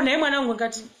yakadaro naye mwana wangu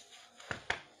ngati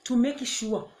to make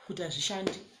sure kuti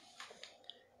hazvishandi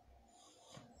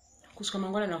kusvika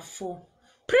mangwana na 4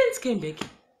 Prince came back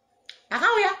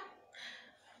akauya.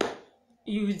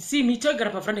 You see me talking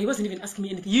about Franda, he wasn't even asking me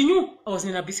anything. He knew I was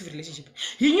in an abusive relationship.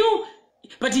 He knew,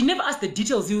 but he never asked the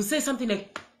details. He would say something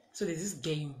like, so there's this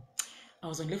game. I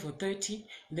was on level 30,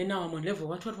 and then now I'm on level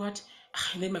what,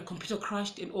 and then my computer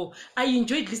crashed and all. I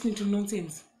enjoyed listening to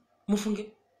nonsense. Mufunge.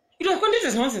 It was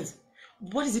continuous nonsense.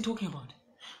 What is he talking about?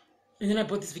 And then I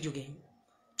bought this video game.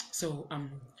 So,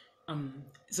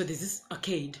 so there's this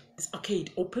arcade. This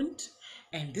arcade opened.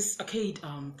 And this arcade,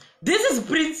 this is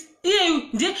Prince.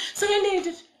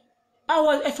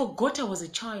 I forgot I was a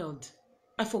child.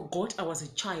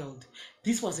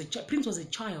 This was Prince was a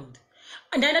child.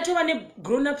 And I told him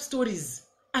grown-up stories.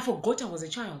 I forgot I was a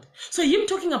child. So him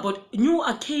talking about new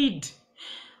arcade.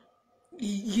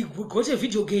 He got a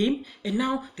video game, and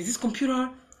now there's this computer,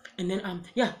 and then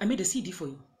yeah, I made a CD for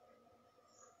you.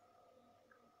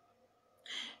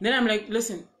 Then I'm like,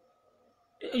 listen.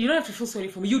 You don't have to feel sorry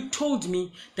for me. You told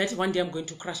me that one day I'm going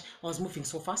to crash. I was moving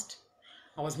so fast.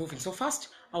 I was moving too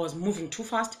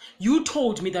fast. You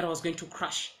told me that I was going to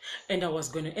crash. And I was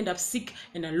going to end up sick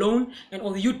and alone. And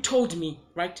all you told me,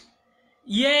 right?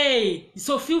 Yay!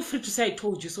 So feel free to say I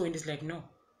told you so. And it's like, no.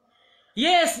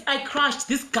 Yes, I crashed.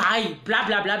 This guy, blah,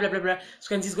 blah, blah, blah, blah, blah.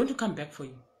 So he's going to come back for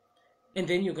you. And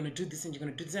then you're going to do this and you're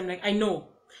going to do this. I'm like, I know.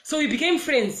 So we became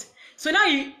friends. So now,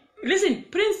 listen,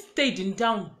 Prince stayed in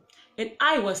town. And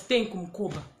I was staying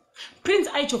kumkoba. Prince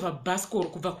aichova baskoro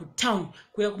kuva ku town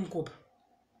kuya kumkoba.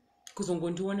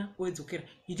 Kuzongondiona wedzokera.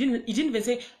 He didn't even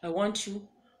say I want you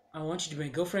to be my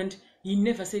girlfriend. He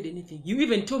never said anything. You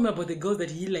even told me about the girls that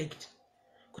he liked.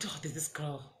 Oh, there's this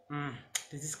girl.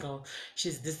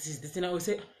 She's this. And I would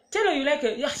say, tell her you like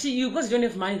her. Yeah, because you don't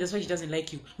have money, that's why she doesn't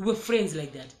like you. We were friends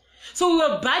like that. So we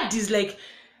were buddies like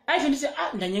I took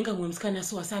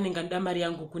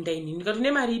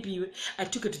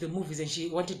her to the movies and she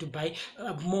wanted to buy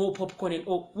more popcorn and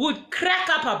all. Would crack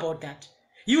up about that.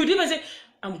 You would even say,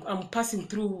 I'm passing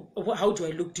through, how do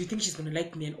I look? Do you think she's going to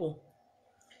like me and all?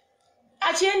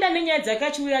 What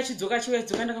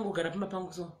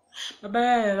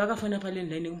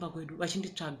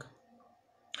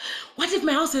if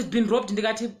my house has been robbed in the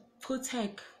gate?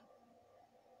 Protect.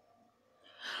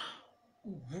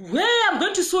 Where I'm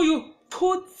going to show you,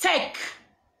 protect.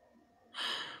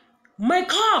 My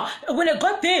car, when I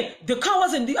got there, the car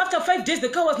wasn't, after 5 days, the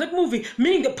car was not moving.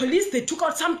 Meaning the police, they took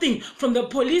out something from the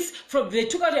police, they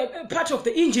took out a part of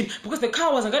the engine because the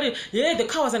car wasn't guarded. Yeah, the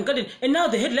car wasn't guarded. And now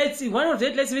the headlights, one of the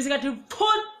headlights is got to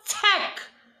protect.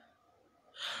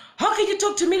 How can you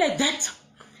talk to me like that?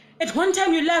 At one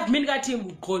time you laughed, me got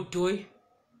him, Godoy.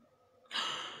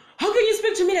 How can you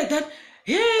speak to me like that?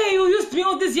 Hey, you used me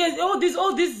all these years, all these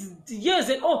years,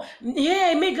 and oh, yeah,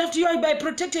 I made love to you. I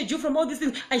protected you from all these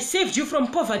things. I saved you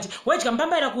from poverty. You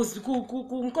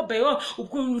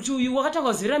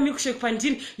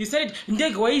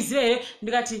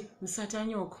started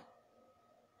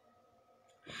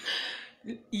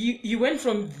you went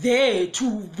from there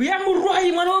to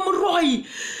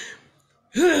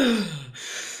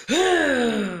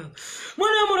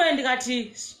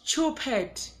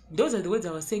stupid. Those are the words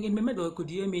I was saying, and my mother could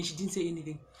hear me and she didn't say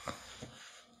anything.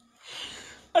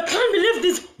 I can't believe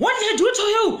this. What did I do to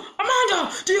you?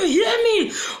 Amanda, do you hear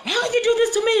me? Why did you do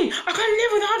this to me? I can't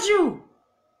live without you.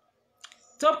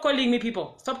 Stop calling me,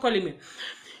 people. Stop calling me.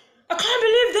 I can't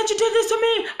believe that you did this to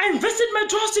me. I invested my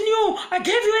trust in you. I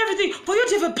gave you everything for you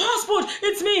to have a passport.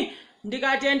 It's me.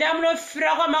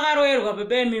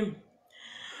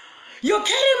 You're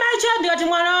killing my child.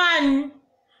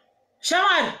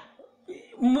 Shamar.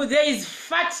 There is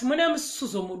fat.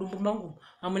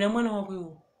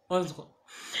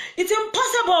 It's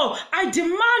impossible. I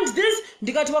demand this.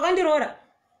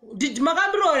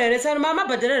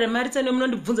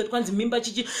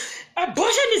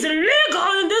 Abortion is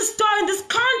illegal in this store, in this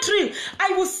country.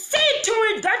 I will see to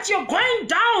it that you're going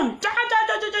down.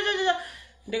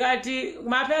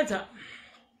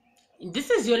 This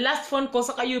is your last phone call,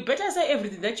 so you better say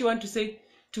everything that you want to say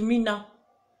to me now.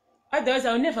 Otherwise,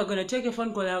 I'm never going to take a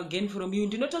phone call again from you.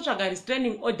 Do not touch a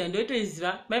restraining order. And it is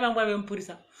my mom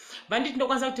purisa. Bandit no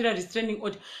concept to restraining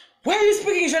order. Why are you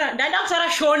speaking Shona? Dadakara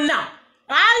Shona.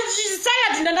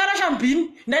 Silent Nandara Shampin,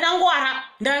 Nadangwara,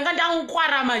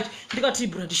 Nandangwara much. They got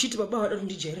Tibra, the shit about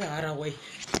Jera away.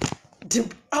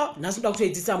 Oh, now doctor,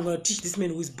 I'm going to teach this man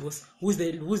who's boss, who's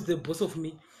the boss of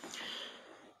me.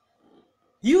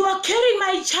 You are carrying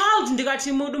my child. They got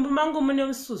him mango money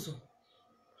Suzu.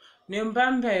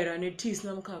 Nembambera and it is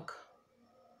Namkak.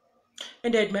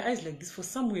 And I had my eyes like this for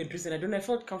some weird reason. I don't know, I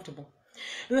felt comfortable.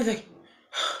 And I was like,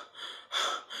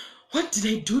 what did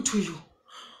I do to you?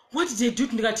 What did I do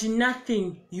to you?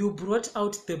 Nothing. You brought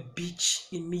out the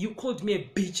bitch in me. You called me a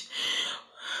bitch.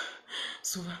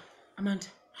 Zuva, Amanda,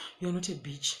 you're not a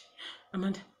bitch.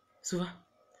 Amanda, Zuva,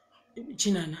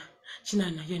 Chinana,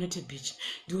 you're not a bitch.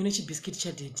 Do you want to biscuit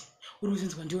cha daddy?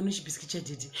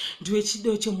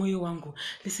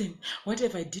 Listen,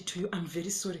 whatever I did to you, I'm very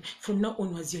sorry. From now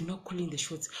onwards, you're not calling the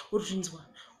shots.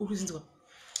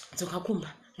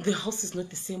 The house is not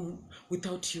the same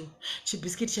without you. She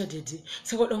biscuit cha daddy.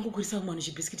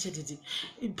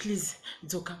 Please,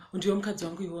 Zoka,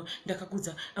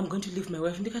 I'm going to leave my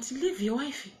wife. Leave your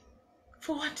wife?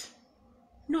 For what?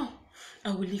 No, I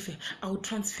will leave her. I will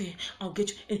transfer. I'll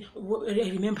get you.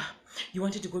 Remember, you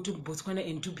wanted to go to Botswana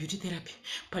and do beauty therapy.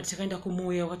 But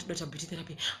beauty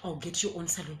therapy. I'll get you on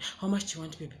salon. How much do you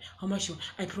want, baby? How much you want?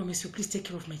 I promise you, please take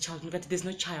care of my child. But there's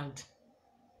no child.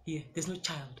 Here, there's no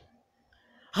child.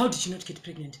 How did you not get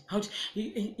pregnant?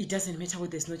 It doesn't matter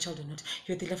whether there's no child or not.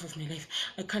 You're the love of my life.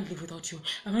 I can't live without you.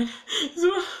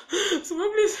 Zuva,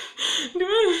 please.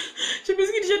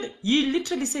 He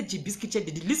literally said Jibiscuit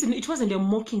daddy. Listen, it wasn't a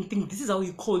mocking thing. This is how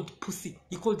he called pussy.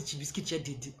 He called it Jibiscuit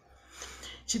daddy.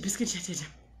 Jibiscuit daddy.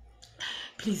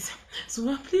 Please.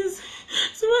 Zuva, please.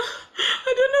 Zuva,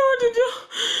 I don't know what to do.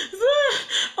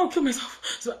 Zuva, I'll kill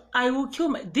myself. So I will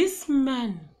kill this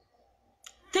man.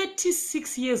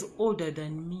 36 years older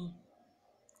than me,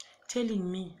 telling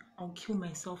me I'll kill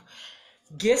myself.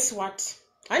 Guess what?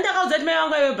 And I was at my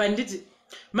uncle bandit.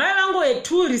 My uncle had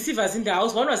 2 receivers in the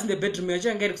house. One was in the bedroom, the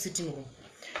other in the sitting room.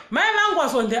 My uncle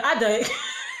was on the other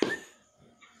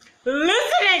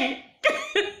listening.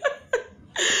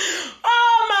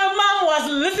 Oh, my mom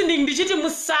was listening. Did you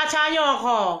musacha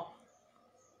nyoko?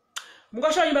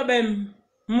 Mukosho yibabem.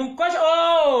 Mukosho.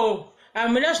 Oh,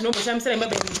 I'm not no busham say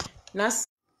yibabem. Nas.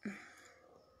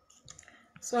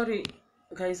 Sorry,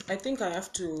 guys. I think I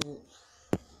have to.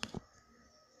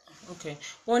 Okay.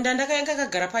 Wondandaka yanka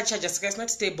garapa charger. It's not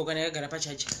stable. Gonna garapa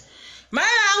charger. My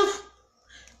uncle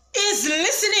is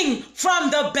listening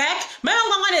from the back. My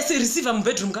uncle is receive a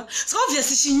bedroom. So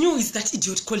obviously she knew it's that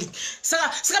idiot calling. So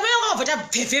my uncle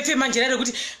pefe manjera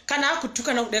kuti kana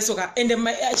kutukana kudesoka.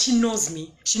 And she knows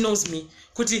me. She knows me.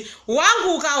 Kuti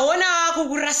wangu kaona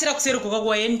kukurasira kuseri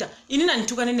kukaenda. Ini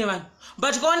nantukana nevanhu.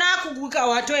 But kona kukuka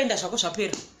watoenda zvako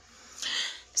zvapera.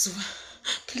 So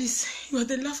please, you are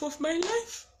the love of my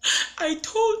life. I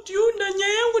told you nanya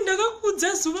yangu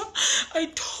ndakakudza Zuva. I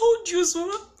told you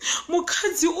Zuva.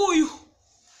 Mukadzi oyu.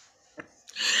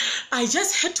 I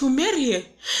just had to marry her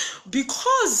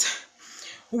because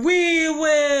we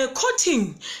were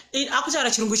courting in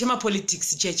akuchara chirungu chema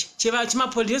politics church.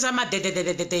 Chema politics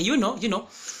you know.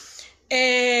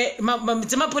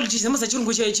 My politicians,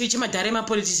 my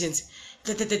politicians,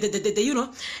 you know,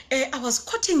 I was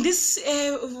courting this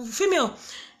female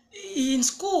in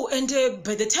school, and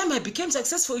by the time I became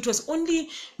successful, it was only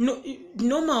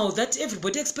normal that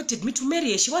everybody expected me to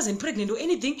marry her. She wasn't pregnant or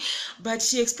anything, but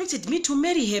she expected me to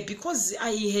marry her because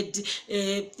I had,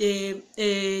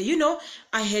 you know,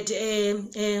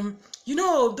 you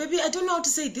know, baby, I don't know how to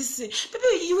say this.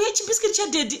 Baby, you had biscuit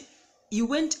chatted. You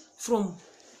went from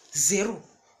 0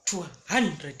 to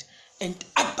 100 and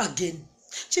up again.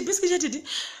 She basically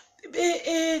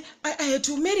I had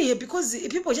to marry her because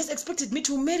people just expected me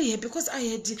to marry her because I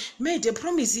had made a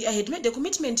promise, I had made a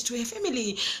commitment to her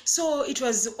family. So it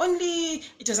was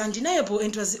undeniable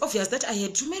and it was obvious that I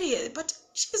had to marry her. But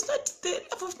she's not the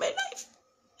love of my life.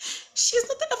 She's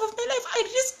not the love of my life. I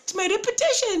risked my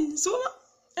reputation. So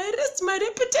I risked my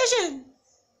reputation.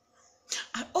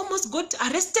 I almost got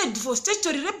arrested for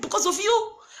statutory rape because of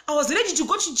you. I was ready to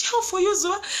go to jail for you,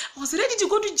 Zoa. I was ready to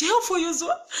go to jail for you,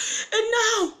 Zoa. And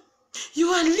now, you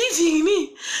are leaving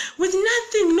me with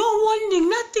nothing, no warning,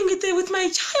 nothing with my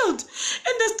child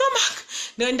in the stomach.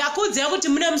 There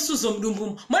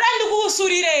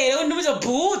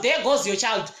goes your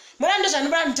child.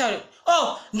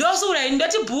 Oh,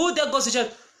 there goes your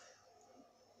child.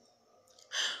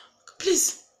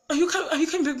 Please, Are you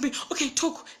coming back? Okay,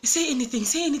 talk. Say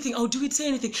anything. I'll do it. Say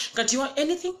anything. But you want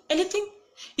anything?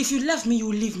 If you love me, you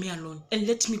will leave me alone and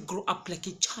let me grow up like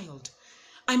a child.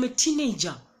 I'm a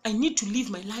teenager. I need to live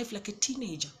my life like a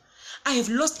teenager. I have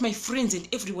lost my friends and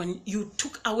everyone. You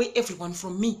took away everyone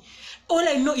from me. All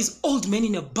I know is old men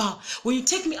in a bar. When you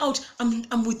take me out,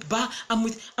 I'm with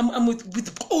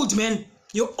old men.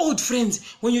 Your old friends.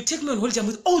 When you take me on holiday, I'm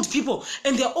with old people,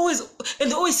 and they always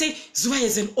say Zuva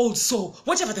is an old soul.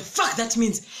 Whatever the fuck that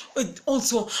means. Old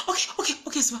soul. Okay,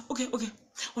 Zuva. Okay.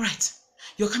 All right.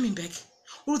 You're coming back.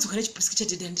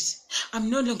 I'm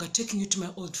no longer taking you to my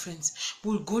old friends.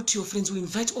 We'll go to your friends. We'll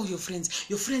invite all your friends.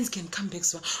 Your friends can come back,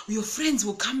 Zuva. Your friends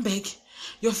will come back.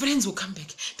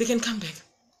 They can come back.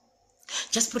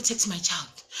 Just protect my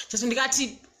child. Just when they got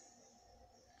it.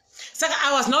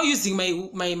 I was now using my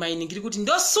ningiri kuti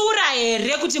ndosura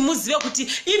ere kuti muzive kuti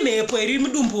imhepo iri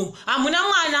mudumbu hamuna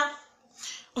mwana.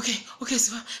 Okay,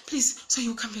 Zuva, please, so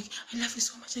you come back. I love you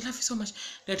so much.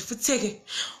 That futseke.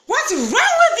 What's wrong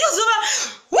with you, Zuva?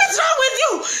 What's wrong with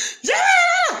you?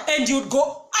 Yeah! And you'd go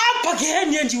up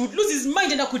again and you would lose his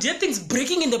mind, and I could hear things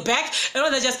breaking in the back. And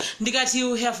all that just ndigati,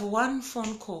 you have one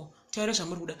phone call. Taira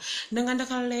shamuruda.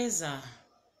 Nangandakaleza.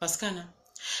 Paskana.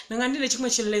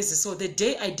 So the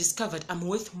day I discovered I'm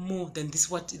worth more than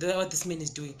what this man is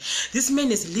doing. This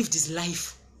man has lived his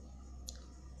life.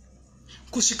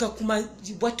 Kushika kuma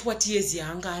what years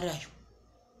yanga.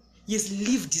 He has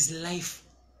lived his life.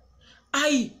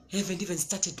 I haven't even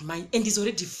started mine, and he's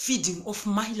already feeding off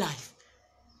my life.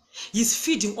 He's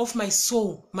feeding off my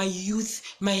soul, my youth,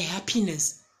 my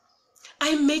happiness.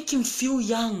 I make him feel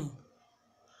young.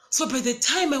 So by the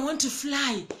time I want to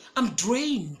fly, I'm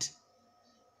drained.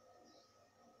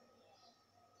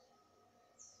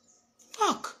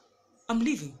 Fuck, I'm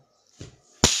leaving.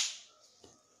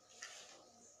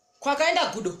 Kwakaenda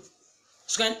gudo.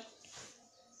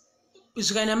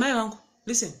 Zvikana mai vangu.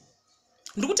 Listen.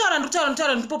 Ndikutaura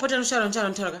ndipopota ndoshara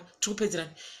tikupedzerana.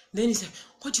 Then he said,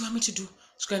 what do you want me to do?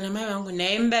 Zvikana mai vangu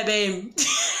naembebe.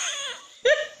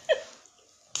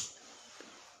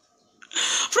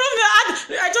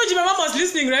 I told you my mom was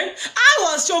listening, right? I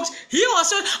was shocked. He was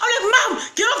shocked. I'm like, Mom,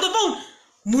 get off the phone.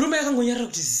 Murume yakangonyarira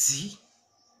kuti zi.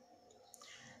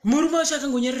 Murume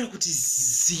yakangonyarira kuti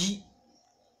zi.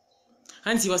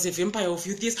 And he was a vampire of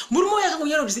youth years. Murume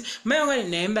yakangonyarira kuti zi. Mai vangu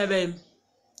naembebe.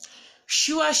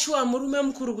 Sure, murume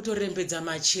mukuru kutorembedza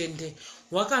machende.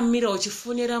 Wakamira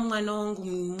uchifonera mwana wangu,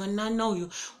 mwanana uyu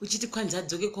uchiti kwanza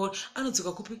adzoke kwauri.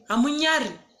 Anodzoka kupi?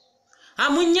 Hamunyari.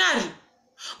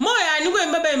 Moyani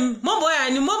kwembebe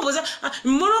momboyani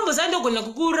momboza ndogona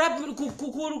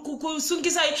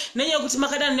kukusungisa nenya kuti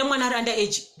makadana nemwana ari under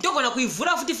age. Ndogona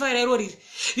kuivhura futi fire irori.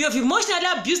 You have emotionally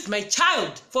abused my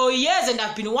child for years and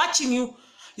I've been watching you.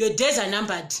 Your days are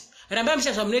numbered. Rambai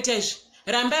mishazva munoita izvi.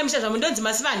 Rambai mishazva munonzi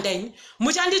masivandaini.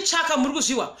 Muchanditsvaka muri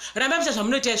kuzviwa. Rambai mishazva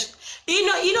munoita izvi.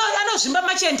 Ino anozvimba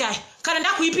machenda. Kana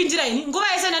ndakuipindira ini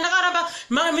nguva yese ndakaramba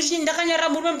ndakanyarira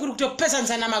murume mukuru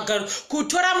kutopesanisa magaro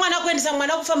kutora mwana kuendesa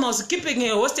mwana kufarmhouse keeping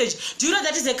a hostage. Do you know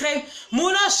that is a crime?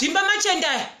 Munozvimba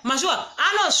machenda mashua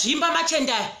anozvimba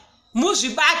machenda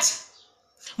muzvibati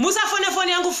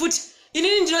musafone yangu futi.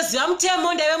 Inini ndinoziva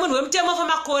mutemo ndaive munhu wemutemo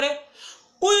famakore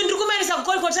uyu ndiri kumaendesa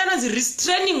kukorikoti anonzi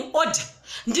restraining order.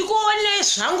 Ndikuone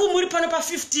zvangu muri pano pa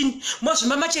 15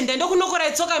 mozvimba machenda ndokunokora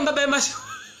itsoka imbaba yemashu.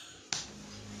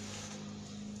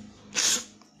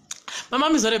 My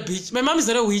mom is not a bitch. My mom is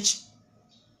not a witch.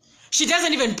 She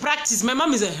doesn't even practice. My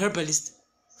mom is a herbalist.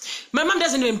 My mom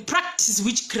doesn't even practice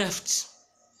witchcraft.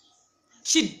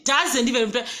 She doesn't even.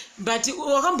 But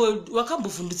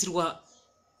wakambovhundutsirwa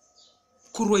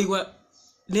kuroiwa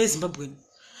neZimbabwe.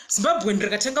 Zimbabwe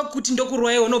ndakatanga kuti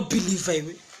ndokuroiwa unobelieve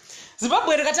iwe.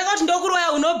 Zimbabwe ndakatanga kuti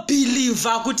ndokuroiwa unobelieve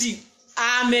kuti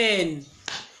amen.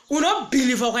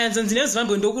 Unobelieve ukayanza nzine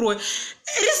Zimbabwe ndokuroiwa.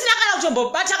 Risina kana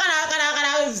kutombobata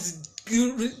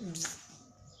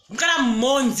kana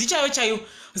monzi chayo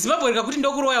Zimbabwe rikakuti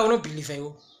ndokuroya unobelieve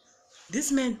iwo.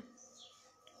 This man,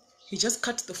 he just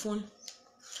cut the phone.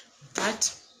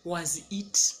 That was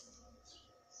it.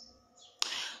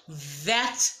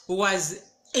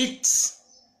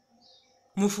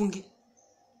 Mufungi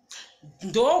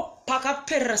ndo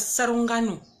pakaperera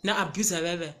sarungano na abuser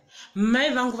veve. Mai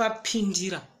vangu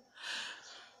vapindira.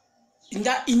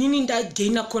 Inini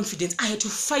gain confidence. I had to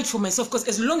fight for myself because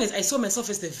as long as I saw myself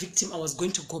as the victim, I was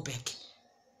going to go back.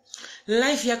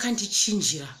 Life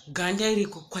yakandichinjira ganda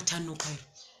iriko kwatanuka iri.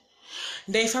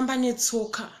 Ndaifamba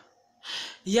netsoka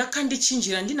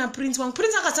yakandichinjira ndina prince wangu.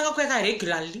 Prince akasanga kweka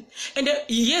regularly, and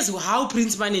here's how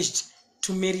Prince managed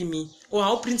to marry me, or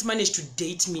how Prince managed to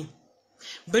date me.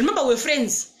 But remember, we're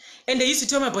friends. And they used to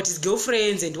tell me about his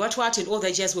girlfriends and what and all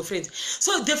that jazz were friends.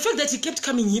 So the fact that he kept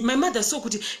coming here, my mother so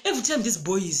good. Every time this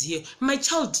boy is here, my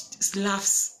child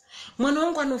laughs. They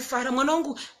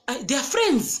are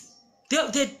friends. They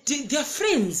are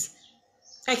friends.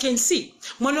 I can see.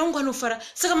 So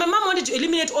my mom wanted to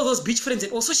eliminate all those beach friends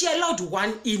and also she allowed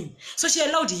one in. So she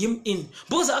allowed him in.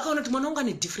 Because I can't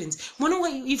a difference. Manonga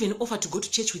even offered to go to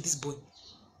church with this boy.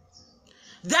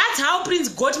 That's how Prince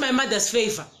got my mother's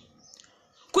favor.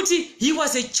 Kuti, he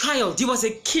was a child, he was a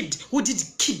kid who did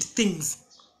kid things.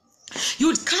 He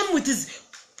would come with his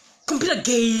computer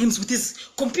games, with his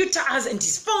computers and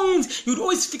his phones. He would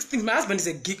always fix things. My husband is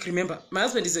a geek, remember? My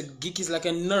husband is a geek, he's like a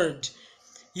nerd.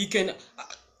 He can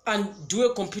undo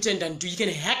a computer and undo. You can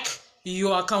hack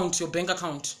your account, your bank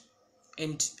account,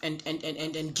 and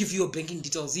give you your banking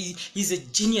details. He's a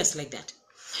genius like that.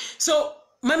 So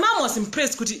my mom was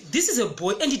impressed. This is a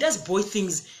boy and he does boy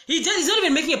things. He's not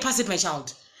even making a pass at my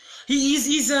child.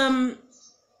 He's a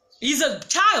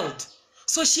child.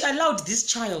 So she allowed this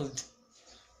child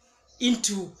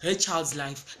into her child's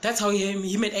life. That's how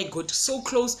him and I got so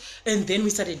close, and then we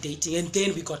started dating, and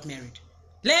then we got married.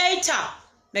 Later,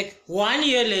 like 1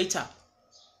 year later,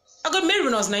 I got married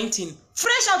when I was 19.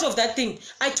 Fresh out of that thing,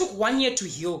 I took 1 year to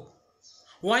heal.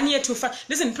 1 year to find.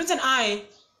 Listen, Prince and I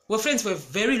were friends for a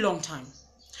very long time,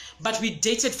 but we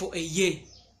dated for a year.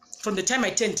 From the time I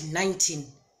turned 19,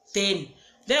 then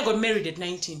I got married at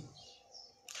 19.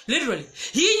 Literally,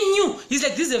 he knew. He's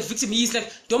like, this is a victim. He's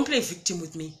like, don't play victim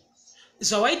with me.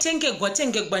 So I think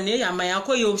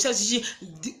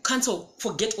cancel,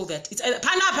 forget all that. It's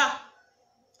panapa.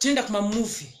 Tunda kuma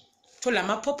movie. Tola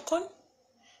ma popcorn.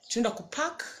 Tunda ku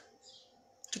park.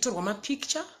 Tutorwa ma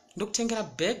picture. Ndokutengera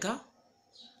burger.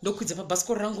 Ndokwidza pa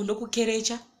basikoro rangu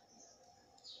ndokukerecha.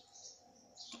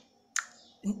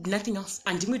 Nothing else.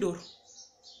 Andimidoro.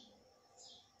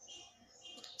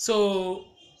 So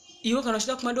you can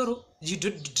shida kumadoro. You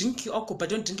don't drink your alcohol, but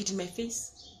don't drink it in my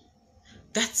face.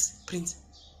 That's Prince.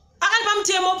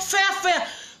 Fair.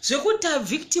 Zvekuta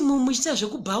victim muchita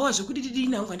zvekubawa zvekudididi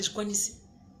nangu handizvikwanisi.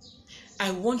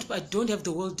 I don't have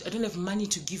the world. I don't have money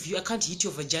to give you. I can't hit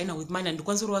your vagina with money. And I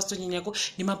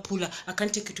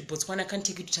can't take you to Botswana. I can't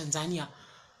take you to Tanzania.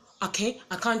 Okay?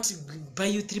 I can't buy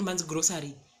you 3 months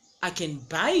grocery. I can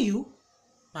buy you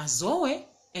mazoe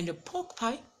and a pork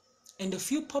pie and a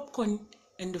few popcorn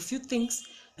and a few things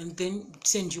and then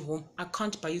send you home. I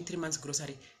can't buy you 3 months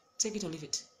grocery. Take it or leave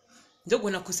it.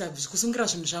 Ndogona kusungira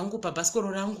zvinhu zvangu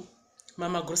pabasikoro rangu.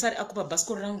 Mama grocery akupa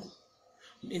basikoro rangu.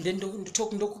 And then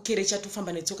ndokukerecha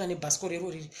tofamba netsoka nebasikoro ero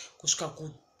riri kusvika ku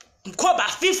Mkoba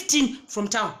 15 from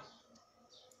town.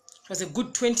 It was a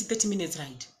good 20-30 minutes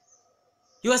ride.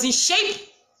 He was in shape.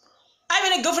 I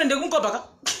have a girlfriend.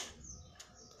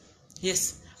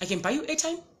 Yes, I can buy you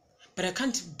airtime, but I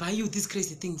can't buy you these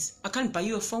crazy things. I can't buy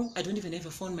you a phone. I don't even have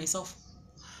a phone myself.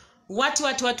 What?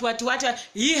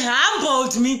 He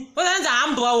humbled me. What does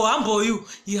humble you?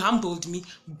 He humbled me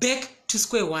back to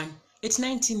square one. At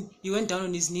 19, he went down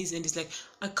on his knees and he's like,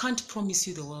 I can't promise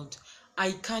you the world.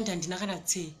 I can't, and I cannot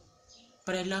say,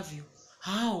 but I love you.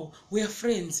 How? We are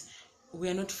friends. We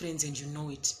are not friends, and you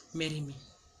know it. Marry me.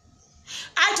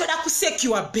 I told her to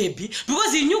secure baby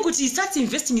because he knew he starts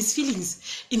investing his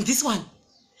feelings in this one.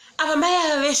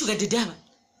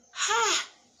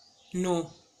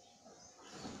 No.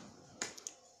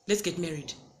 Let's get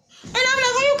married. And I'm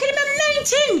like, are you kidding me?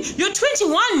 I'm 19. You're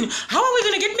 21. How are we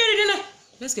going to get married?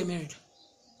 Let's get married.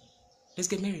 Let's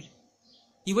get married.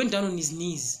 He went down on his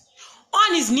knees.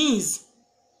 On his knees.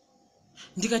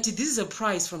 Ndikati, this is a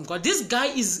prize from God. This guy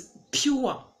is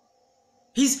pure.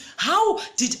 How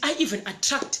did I even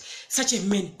attract such a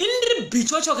man? In the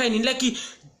beach, what in like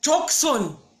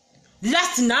Jackson,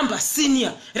 last number,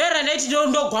 senior.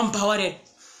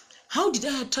 How did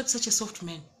I attract such a soft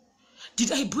man?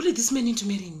 Did I bully this man into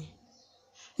marrying me?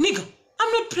 Nigga,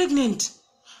 I'm not pregnant.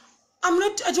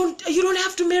 You don't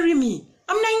have to marry me.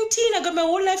 I'm 19, I got my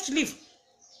whole life to live.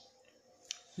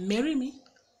 Marry me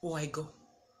or I go.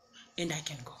 And I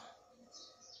can go.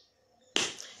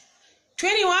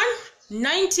 21,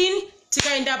 19,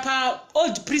 tikaenda pa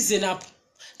old prison up.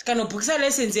 Tikanobhukisa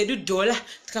license yedu $,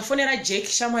 tikafonera Jake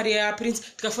shamwari ya Prince,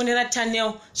 tikafonera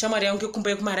Tanel shamwari yangu kumba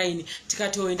yekumaraini,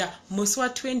 tikatoenda musi wa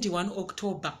 21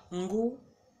 October ngu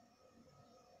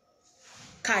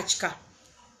kachka.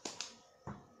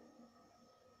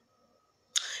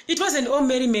 It wasn't all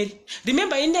Mary.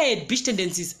 Remember, India had beach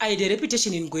tendencies. I had a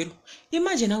reputation in Gweru.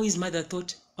 Imagine how his mother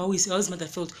thought, how his mother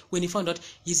felt when he found out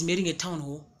he's marrying a town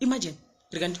hall. Imagine.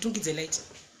 The light.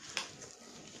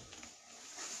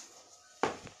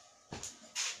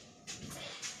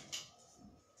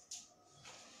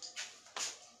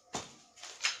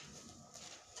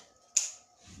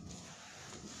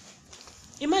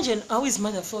 Imagine how his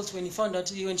mother felt when she found out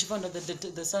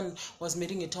that the son was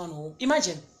marrying a town hall.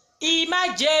 Imagine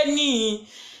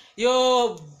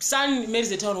your son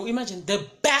marries a town hall. Imagine the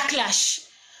backlash.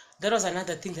 That was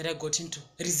another thing that I got into.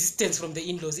 Resistance from the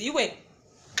in-laws.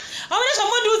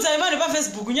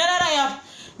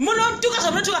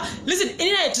 Listen,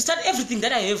 to start everything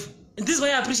that I have. And this is why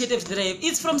I appreciate everything that I have.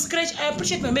 It's from scratch. I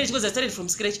appreciate my marriage because I started from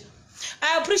scratch.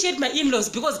 I appreciate my in-laws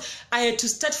because I had to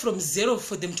start from zero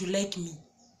for them to like me.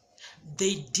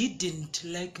 They didn't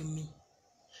like me.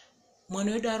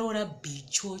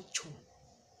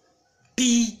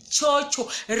 Bichocho.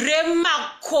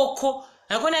 Remakoko.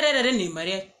 Hakuna rere ni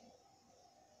Maria.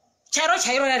 Chairo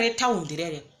rere town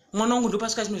direre. Mwanangu ndo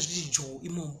pasika chino jo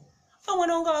imomo. Fa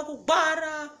mwanangu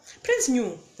wakubara. Prince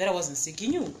knew that I wasn't sick. He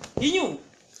knew.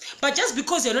 But just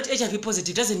because you're not HIV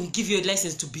positive doesn't give you a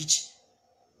license to bitch.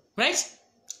 Right?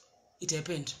 It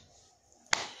happened.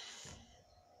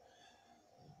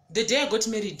 The day I got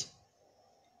married,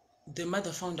 the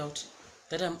mother found out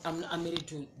that I'm married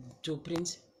to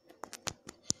Prince.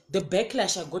 The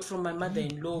backlash I got from my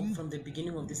mother-in-law from the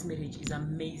beginning of this marriage is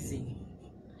amazing.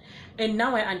 And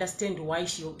now I understand why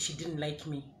she didn't like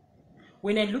me.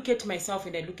 When I look at myself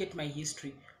and I look at my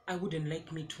history, I wouldn't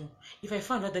like me too. If I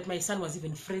found out that my son was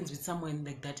even friends with someone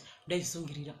like that,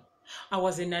 I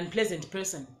was an unpleasant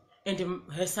person. And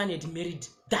her son had married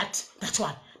that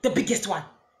one, the biggest one.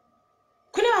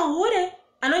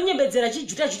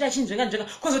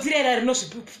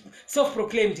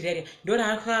 Self-proclaimed.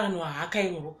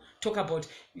 Talk about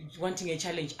wanting a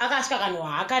challenge.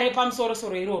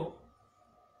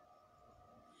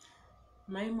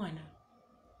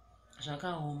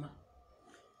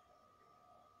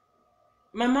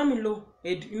 My mom-in-law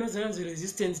had, the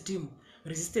resistance team,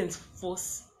 resistance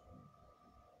force.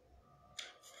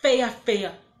 Fair.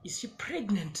 Is she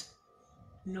pregnant?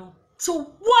 No.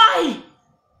 So why?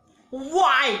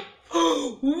 Why,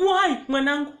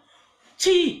 Manangu?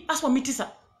 Chi, ask for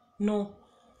mitisa. No.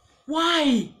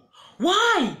 Why?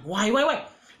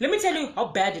 Let me tell you how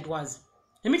bad it was.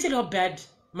 Let me tell you how bad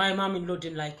my mom-in-law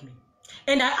didn't like me.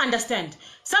 And I understand.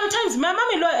 Sometimes my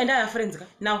mom-in-law and I are friends.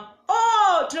 Now,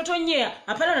 tunatonyea.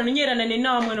 Apana na nyera na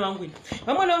nina wamwene wangu.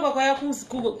 Wamwene wangu kwa ya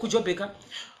kujobeka.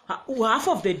 Half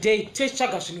of the day, the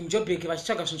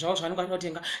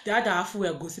other half we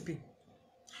are gossiping.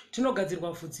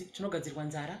 Tunogadzirwa futsi, tunogadzirwa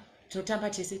nzara, tunotamba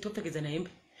chese, topfekedzana hembe.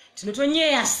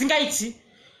 Tunotonyea singaiti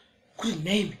kuti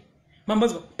name.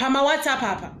 Mambozo pama WhatsApp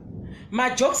apa. My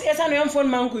jokes esano phone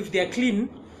mangu if they are clean,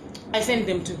 I send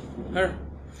them to her.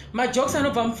 My jokes are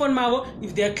not from phone mawo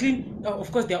if they are clean, of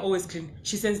course they are always clean.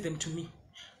 She sends them to me.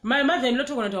 My mother-in-law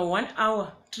took on 1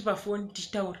 hour tripa phone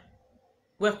tishtaura.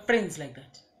 We're friends like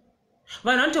that.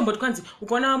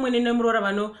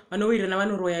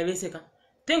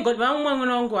 Thank God, my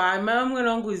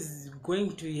mom is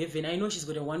going to heaven. I know she's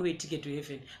got a one-way ticket to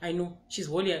heaven. I know she's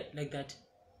holy like that.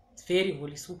 It's very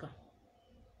holy, super.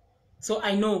 So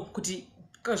I know,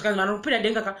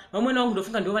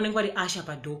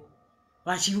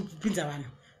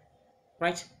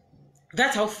 right?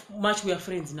 That's how much we are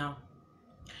friends now.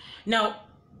 Now,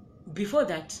 before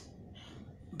that,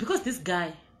 because this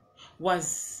guy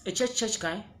was a church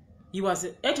guy, he was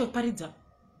at Paridza,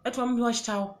 at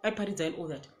Paridza and all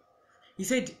that. He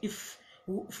said,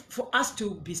 for us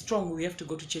to be strong, we have to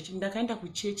go to church. In that kind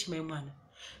of church, my man.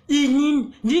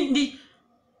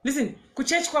 Listen, ku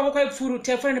church kwa furu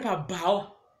tefrene pa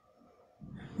bao.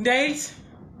 Ndait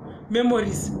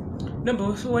memories. Number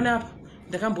one up.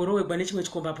 Ndakamborowe gbanechi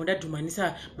mwechikomba ponda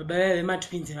dumanisa baba yawe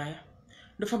matupinze vaya.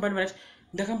 Ndofamba ndivati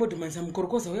ndakambodumanisa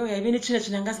mukorokoza wewe yaivene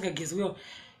china ngasingagezi wewe.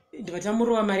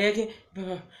 Ndivatamurwa mari yake.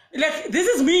 Like this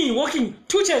is me walking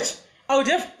to church. I would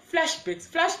have flashbacks.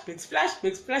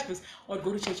 I would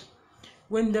go to church.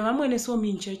 When the woman saw me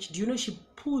in church, do you know she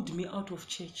pulled me out of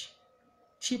church?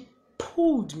 She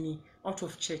pulled me out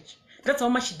of church. That's how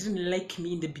much she didn't like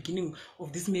me in the beginning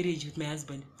of this marriage with my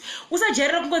husband.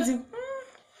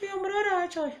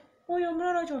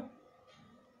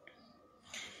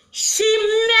 She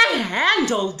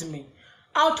handled me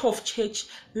out of church.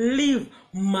 Leave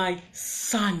my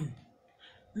son.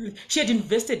 She had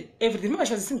invested everything. Remember,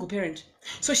 she was a single parent.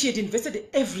 So she had invested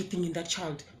everything in that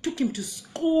child. Took him to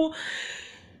school,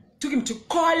 took him to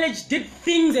college, did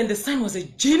things, and the son was a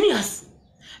genius.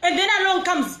 And then along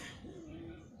comes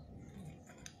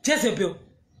Jezebel,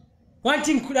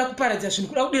 wanting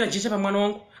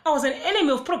I was an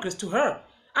enemy of progress to her.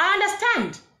 I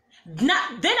understand. Then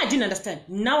I didn't understand.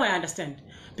 Now I understand.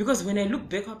 Because when I look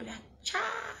back, I'll be like, child.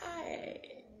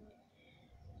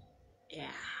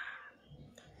 Yeah.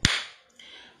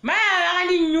 My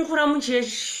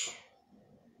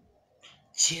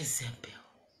Jezebel.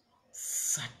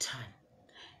 Satan,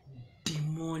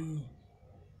 demon,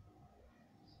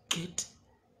 get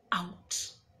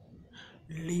out,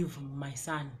 leave my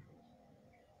son.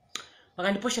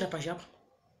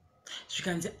 She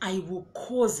can say, I will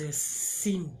cause a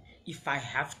sin if I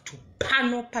have to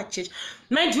pan up her church.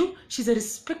 Mind you, she's a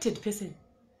respected person.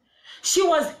 She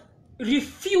was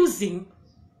refusing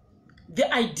the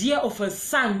idea of her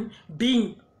son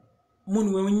being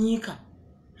Munwenyika.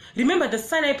 Remember, the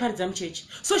son I part of church.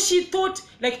 So she thought,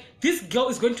 like, this girl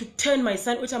is going to turn my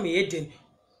son out of my head.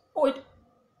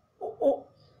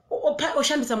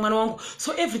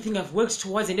 So everything I've worked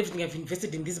towards and everything I've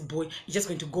invested in this boy is just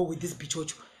going to go with this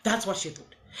bichocho. That's what she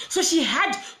thought. So she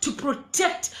had to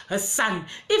protect her son,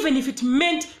 even if it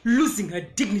meant losing her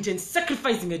dignity and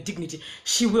sacrificing her dignity.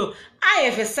 She will. I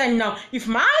have a son now. If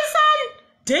my son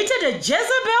dated a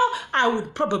Jezebel, I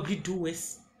would probably do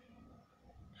worse.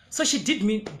 So she did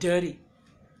me dirty.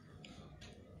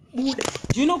 Do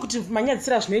you know kuti manya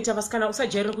tsira zvinoita vasikana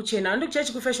usajairira kuchena andi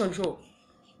kuchachi ku fashion show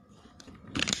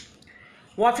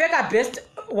wapfeka best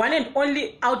one and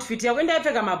only outfit yako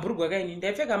ndaipfeka mabhurugwa kaini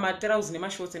ndaipfeka matrousers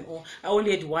nemashorts and all. I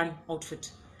only had one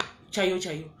outfit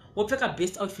chayo wapfeka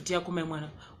best outfit yako mai mwana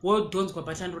wodonzwa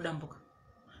batando dambuka.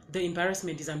 The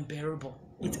embarrassment is unbearable.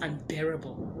 It's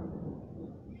unbearable.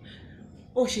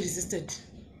 Oh, she resisted.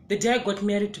 The day I got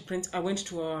married to Prince, I went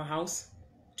to her house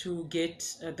to get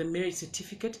the marriage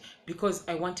certificate because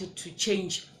I wanted to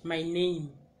change my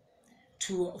name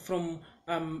from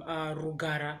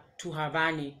Rugara to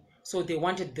Habane. So they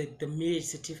wanted the marriage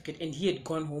certificate, and he had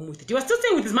gone home with it. He was still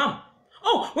staying with his mom.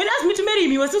 Oh, when he asked me to marry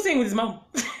him, he was still staying with his mom.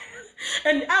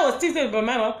 And I was still staying with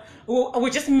my mom. We were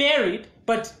just married,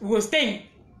 but we were still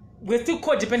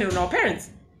codependent on our parents.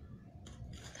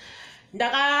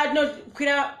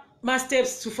 My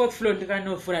steps to fourth floor,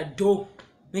 for a door.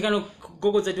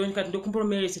 Go the door and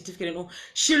marriage certificate and all.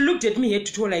 She looked at me head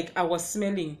to toe like I was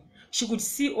smelling. She could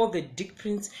see all the dick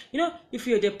prints. You know, if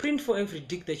you had a print for every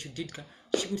dick that you did,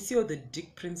 she could see all the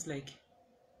dick prints like.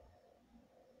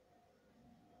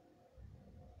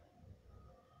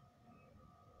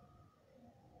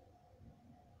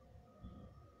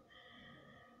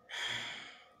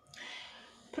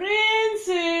 Prince!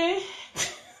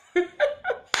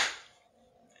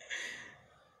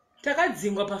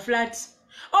 Takadzingwa pa flat.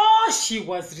 Oh, she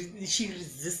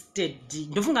resisted.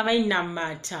 Ndofunga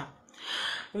vainamata.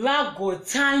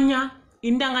 Vagotsanya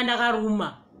indanga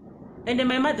ndakaruma. And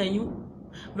my mother knew.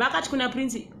 Vakati kuna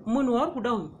Prince, munhu wauri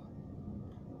kuda uyu.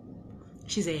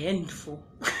 She's a handful.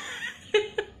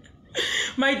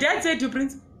 My dad said to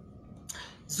Prince,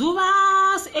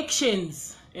 Zuva's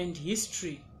actions and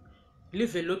history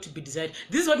leave a lot to be desired.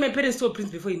 This is what my parents told Prince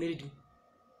before he married me.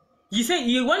 He said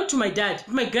he went to my dad,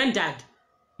 my grandparents,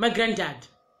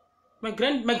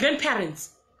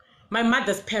 my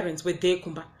mother's parents were there,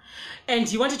 Kumba, and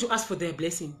he wanted to ask for their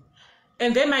blessing.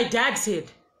 And then my dad said,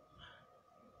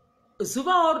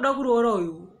 Zuva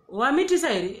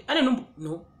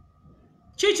no.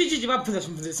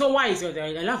 So why is it?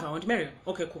 I love her, I want to marry her.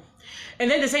 Okay, cool. And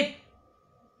then they said,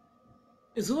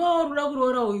 Zuva,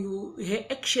 her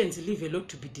actions leave a lot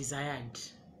to be desired.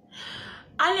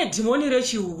 My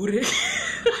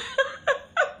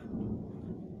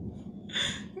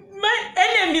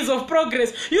enemies of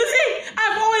progress. You see,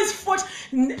 I've always fought.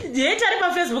 You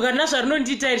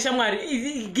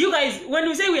guys, when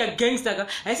we say we are gangster,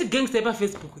 I say gangster on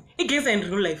Facebook. It's gangster in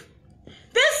real life.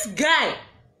 This guy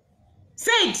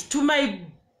said to my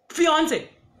fiance,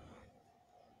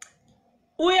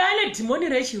 we are a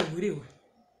demonic ratio.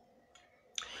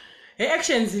 Her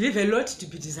actions leave a lot to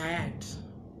be desired.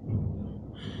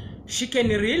 She can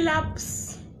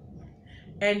relapse,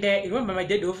 and remember my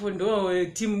dad often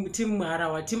team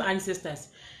Harawa, team ancestors,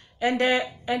 and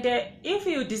if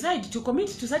you decide to commit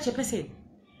to such a person,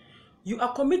 you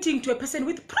are committing to a person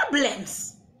with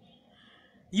problems.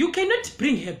 You cannot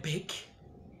bring her back.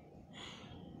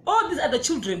 All these other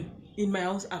children in my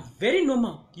house are very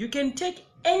normal. You can take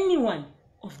any one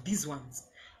of these ones,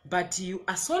 but you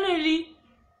are solely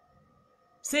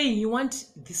saying you want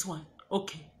this one.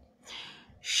 Okay.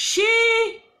 She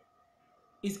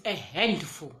is a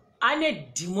handful.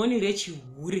 Ane demoni rechi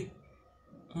wuri.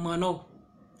 Mano.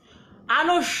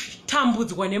 Ano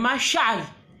tambudzwa nemashari.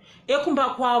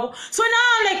 Ekumba kwavo. So now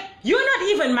I'm like, you're not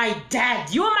even my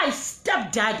dad. You're my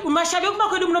stepdad. Umashari ekumba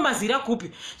kwedu mno mazira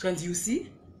kupi. So you see?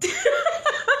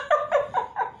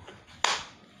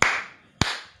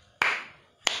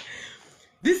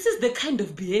 This is the kind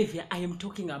of behavior I am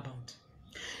talking about.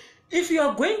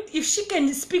 If she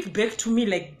can speak back to me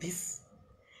like this,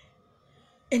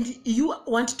 and you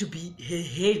want to be her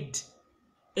head,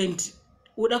 and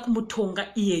udakumutonga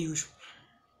iye yusho,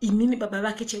 inini baba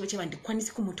vake chaivo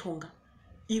handikwanisi kumutonga,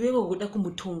 iwewe uda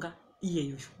kumutonga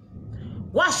iyeyoyo.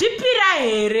 Wazvipira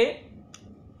here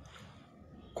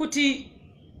kuti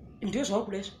ndiyo zvauri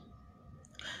kuda izvo?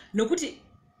 Nokuti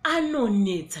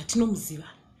anonetsa, tinomuziva.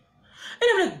 And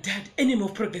I'm like, Dad, enemy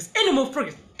of progress, enemy of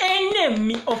progress,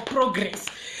 enemy of progress.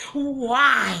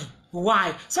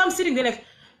 Why? So I'm sitting there like,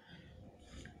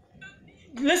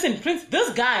 listen, Prince, this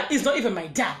guy is not even my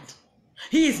dad.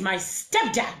 He is my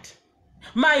stepdad.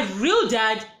 My real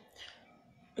dad.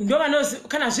 This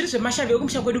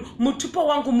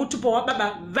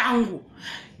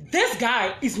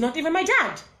guy is not even my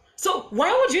dad. So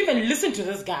why would you even listen to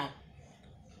this guy?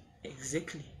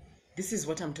 Exactly. This is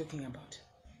what I'm talking about.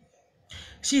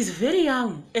 She's very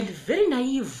young and very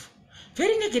naive,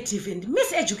 very negative and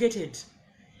miseducated.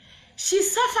 She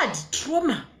suffered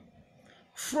trauma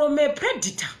from a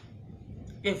predator,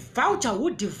 a vulture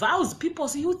who devours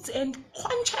people's youth and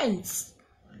conscience.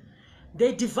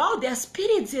 They devour their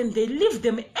spirits and they leave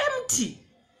them empty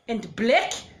and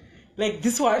black like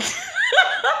this one.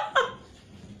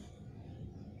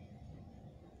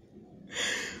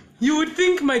 You would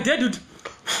think my dad would,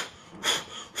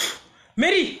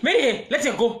 Mary, let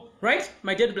her go, right?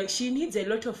 My dad would be like, she needs a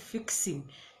lot of fixing,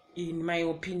 in my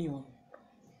opinion.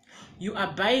 You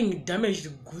are buying damaged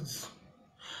goods.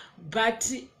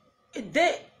 But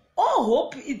there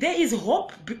is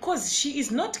hope because she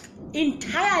is not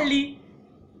entirely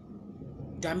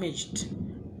damaged.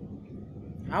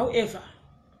 However,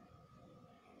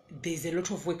 there's a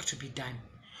lot of work to be done.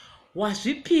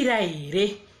 Wazvipira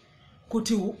here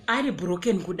kuti ari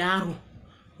broken kudaro.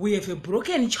 We have a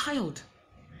broken child.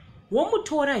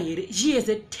 Womutora here, she has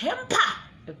a temper.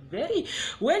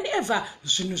 Whenever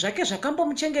zvinhu zvake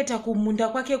zvakambomuchengeta kumunda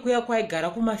kwake kuya kwaigara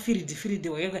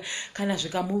kumafiridhi kana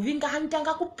zvikamuvinga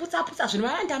anotanga kuputsa zvinhu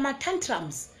vaenda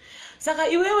matantrums. Saka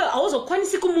iwewe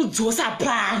hauzokwanisi kumudzosa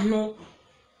pano.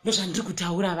 Ndozvandiri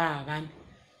kutaura vavana.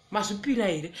 Mazvipira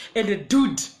here. And the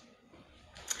dude,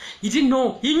 he didn't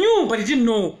know. He knew, but he didn't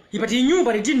know. But he knew,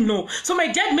 but he didn't know. So my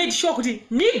dad made sure kuti,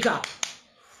 nigga,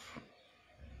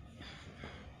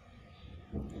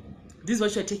 this is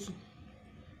what you're taking.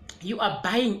 You are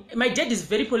buying. My dad is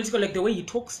very political, like the way he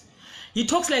talks. He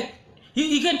talks like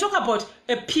he can talk about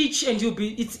a pitch and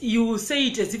you say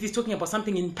it as if he's talking about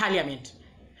something in parliament.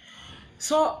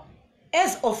 So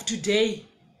as of today,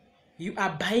 you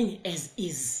are buying as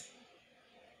is.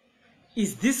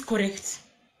 Is this correct?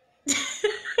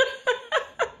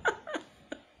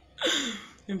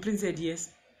 And Prince said yes.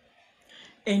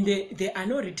 And there are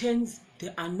no returns,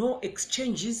 there are no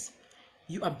exchanges.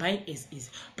 You are buying as is.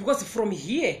 Because from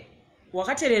here,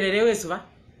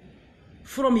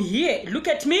 from here, look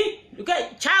at me,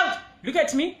 child, look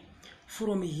at me.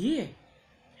 From here,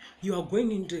 you are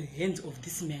going into the hands of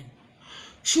this man.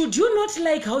 Should you not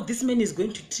like how this man is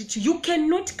going to treat you, you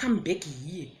cannot come back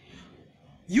here.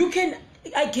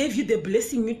 I gave you the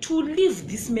blessing to leave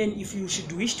this man if you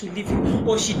should wish to leave him,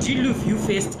 or should you leave you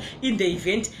first in the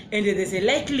event, and there's a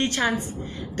likely chance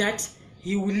that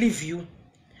he will leave you.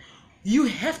 You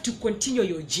have to continue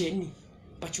your journey,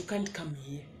 but you can't come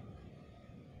here.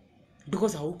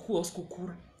 Because I'm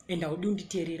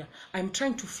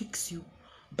trying to fix you,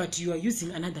 but you are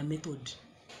using another method.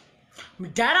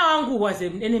 Mdara wangu was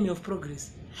an enemy of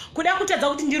progress. Kuda kutadza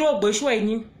kuti ndiro bweshwa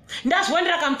inini.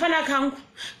 Ndazviwandira kamfana kangu.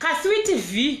 Ka sweet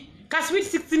V, ka sweet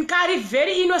 16 kari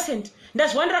very innocent.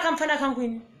 Ndazviwandira kamfana kangu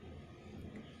ini.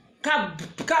 Ka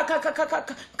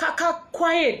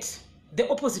quiet. The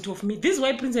opposite of me. This is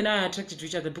why Prince and I are attracted to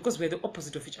each other, because we're the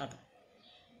opposite of each other.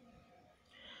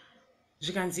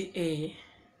 You can see,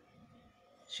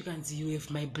 you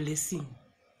have my blessing.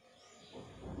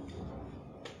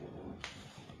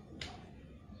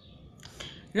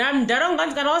 Na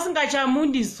mdaronga kana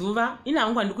wasingachamundi Zuva, ina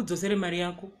wangu andikudzosere mari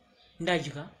yako.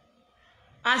 Ndadya.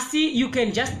 Asi you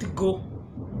can just go.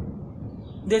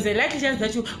 There's a likely chance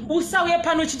that you usauye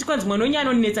pano chiti kwanzi mwana wenyu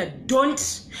anonetsa,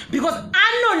 don't, because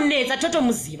anonetsa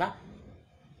totomuziva.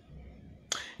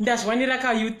 Ndazviwanira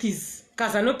ka youths,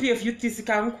 kazano PF youths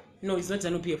kangu. No, he's not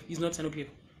ZANU-PF. He's not ZANU-PF.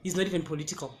 He's not even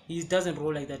political. He doesn't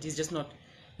roll like that. He's just not.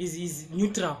 He's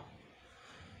neutral.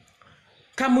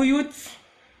 Kamu youth.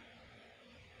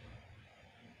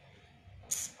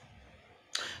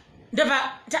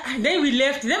 Then we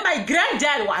left. Then my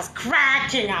granddad was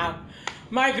cracking up.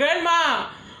 My grandma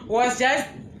was just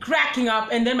cracking up.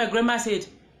 And then my grandma said,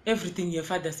 everything your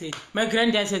father said. My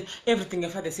granddad said, everything your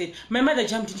father said. My mother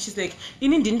jumped in. She's like,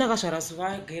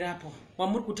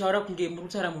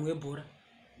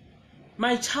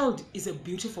 my child is a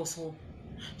beautiful soul.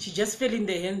 She just fell in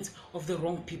the hands of the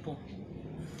wrong people.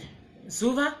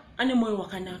 Zuva ane moyo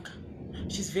wakanaka.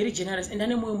 She's very generous and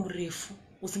ane moyo murefu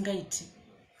usingaiti.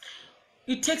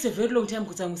 It takes a very long time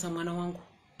kutsamwisa mwana wangu.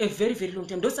 A very very long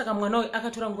time. Ndosaka mwana uyu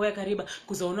akatora nguva yakareba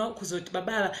kuzoti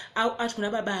baba ati kuna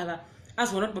baba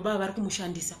azoona kuti baba vari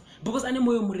kumushandisa because ane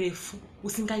moyo murefu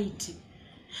usingaiti.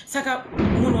 Saka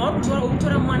munhu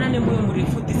wakutora mwana ane moyo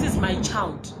murefu, this is my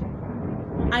child.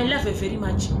 I love her very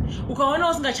much. Ukaona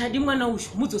usingachadi mwana uyu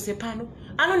mudzose pano.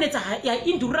 Anonetsa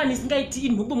indururani isingaiti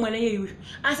inhubu mwana yeyu.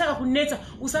 Asaka kunetsa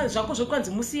zvako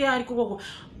zvokwanzi musiya ari kokoko.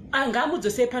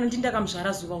 Ngamudzose pano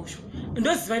ndindakamuzvara zuva uyu.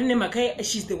 Ndoziva nemhaka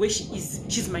she's the way she is.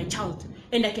 She's my child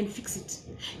and I can fix it.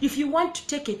 If you want to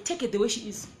take it the way she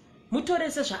is.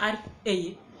 Mutorese zvaari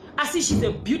eye. Asi she's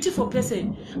a beautiful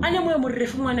person. Ane moyo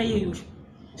murefu mwana yeyu.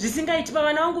 Zvisingaiti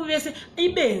vana vangu vese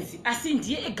ibenzi asi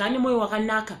ndiye egane moyo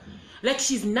wakanaka. Like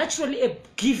she's naturally a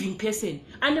giving person.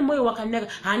 Ane moyo wakanaka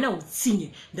hana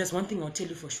utsinye. That's one thing I'll tell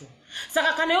you for sure.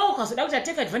 Saka kana iwe ukazoda kuti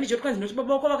take advantage yoti kwanzi noti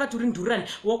baba wako vakatori ndururani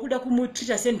wakuda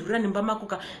kumutreata sendururani mumba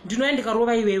makoka ndinoenda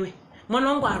ndikarova iwewe mwana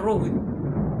wangu arohwe.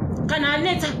 Kana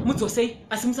anetsa mudzosei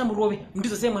asi musamurove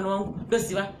mundidzosei mwana wangu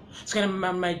ndoziva. Saka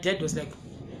my dad was like,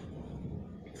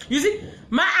 you see,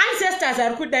 my ancestors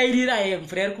are kudairira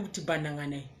mvura iri kutibhandanga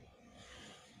naye.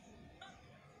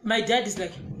 My dad is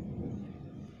like,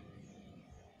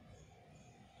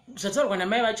 zvataurwa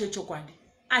namai vacho chokwadi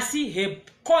asi her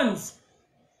cons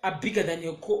are bigger than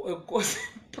your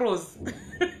pros.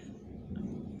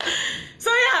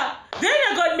 So yeah, then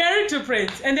I got married to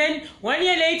Prince, and then 1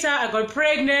 year later I got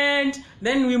pregnant.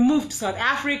 Then we moved to South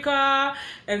Africa,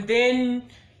 and then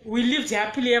we lived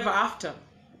happily ever after.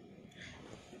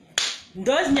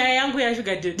 Those nyaya yangu ya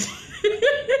sugar did.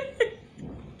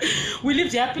 We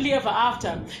lived happily ever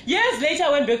after. Years later,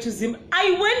 I went back to Zim.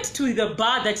 I went to the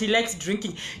bar that he likes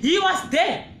drinking. He was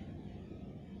there.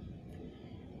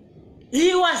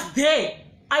 He was there.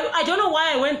 I don't know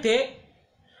why I went there.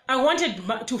 I wanted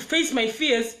to face my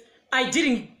fears. I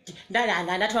didn't.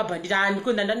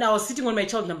 I was sitting on my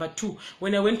child number 2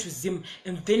 when I went to Zim.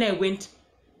 And then I went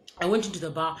into the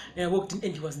bar and I walked in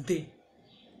and he was there.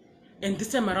 And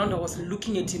this time around I was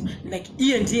looking at him like,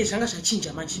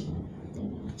 zvanga much.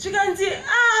 She can see,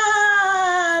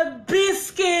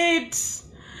 biscuit.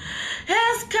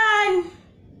 Heskan.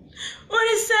 What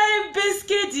is say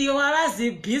biscuit? You are the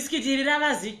biscuit, you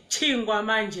have the chingwa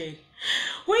manje.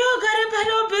 We all got a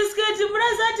pano biscuit,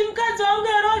 Mrazat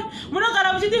Mkazonga,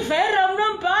 Munakarachi, Vera,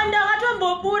 Mumpanda,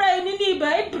 Hatambopura, and Nini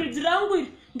by Brit language.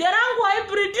 The Rangwai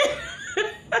Brit.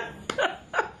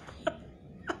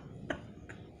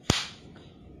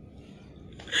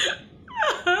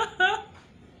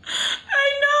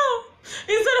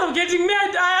 Instead of getting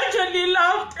mad, I actually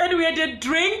laughed and we had a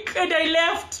drink and I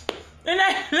left. And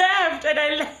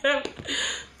I left.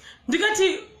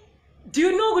 Dikati, do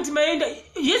you know what my end?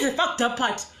 Here's the fucked up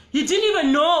part. He didn't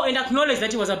even know and acknowledge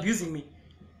that he was abusing me.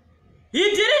 He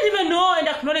didn't even know and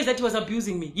acknowledge that he was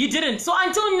abusing me. He didn't. So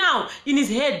until now, in his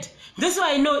head, that's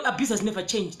why I know abuse has never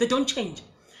changed. They don't change.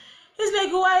 He's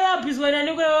like, why abuse when I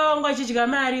go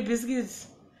marry biscuits?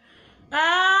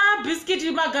 Biscuit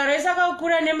magaresa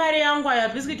kakura nemari yangu aya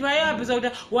biscuit waiabvisa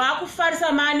kuti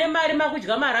waakufarisa mane mari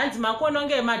makudya maranzi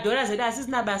makononge madollars edu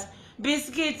asisina basa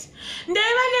biscuit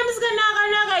ndeiva nemusikana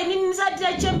akanaka inini ndisati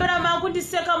yachembera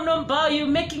makundiseka munomba. You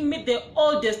making me the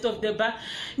oldest of the bar.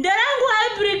 Nderangu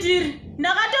hybrid iri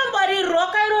ndakatombori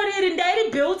roka iroriri ndairi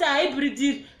built hybrid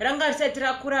iri ranga risati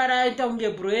rakura raita kunge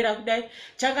broiler kudai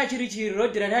changa chiri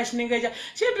chirodhira ndachinenge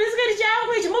chibiscuit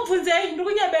changu ichi mubvunzei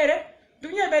ndikunyabere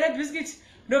biscuit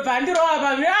ndobva ndirowa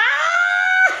pamwe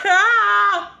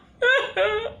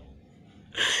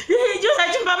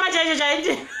chosachimba chacho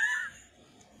chaiti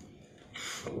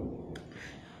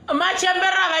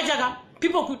machembera vachaka.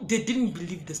 People they didn't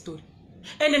believe the story.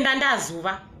 And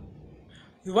ndandazuva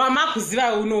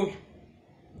wamakuziva unoyu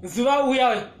zuva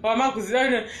uya wamakuziva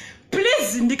unoyu.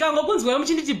 Please ndikangokunzwa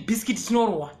muchinditi biscuit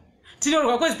tinorwa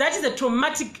because that is a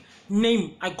traumatic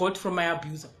name I got from my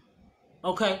abuser.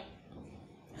 Okay,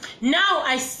 now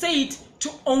I say it to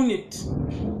own it.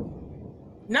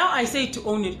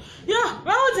 Yeah,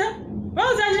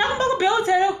 wauza ndinakumba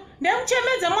kubeutero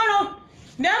ndamchemedza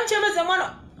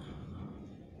mwana.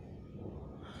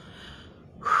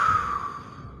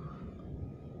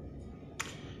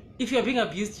 If you're being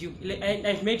abused,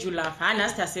 I've made you laugh.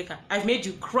 I've made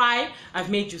you cry. I've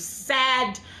made you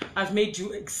sad. I've made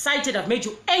you excited. I've made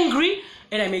you angry.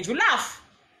 And I made you laugh.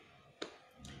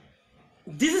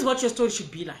 This is what your story should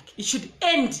be like. It should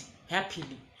end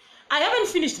happily. I haven't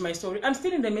finished my story. I'm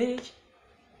still in the marriage.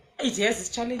 It has its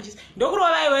challenges.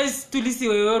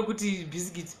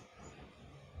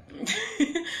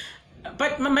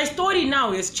 But my story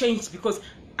now has changed because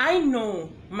I know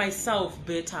myself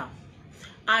better.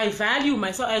 I value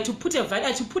myself. I had to put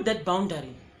that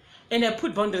boundary, and I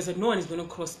put boundaries that no one is going to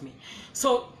cross me.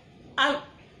 So I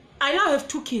now have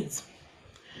 2 kids,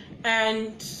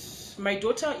 and my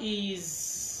daughter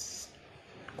is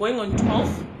going on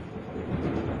 12.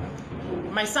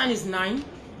 My son is 9,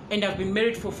 and I've been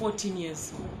married for 14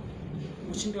 years.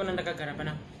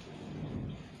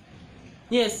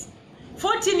 Yes,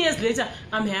 14 years later,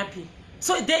 I'm happy.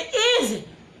 So there is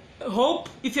hope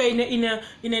if you're in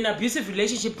an abusive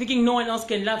relationship, thinking no one else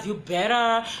can love you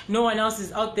better, no one else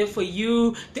is out there for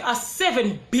you. There are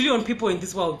 7 billion people in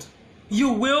this world.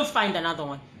 You will find another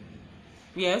one.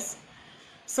 Yes.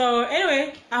 So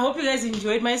anyway, I hope you guys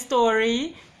enjoyed my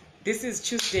story. This is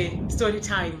Tuesday story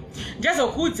time. Just a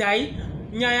good day.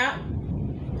 Nyaya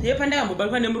yepanda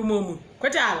mbobalwa nemurumomu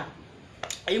kwetala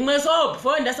imwe so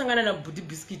before ndasangana na budi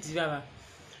biscuit baba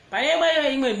pane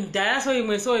imwe mdala so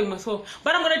imwe so.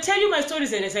 But I'm going to tell you my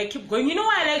stories, and as I keep going, you know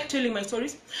why I like telling my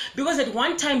stories? Because at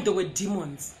one time there were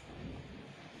demons,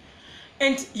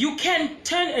 and you can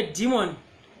turn a demon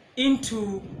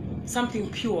into something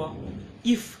pure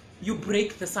if you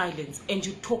break the silence and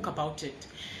you talk about it.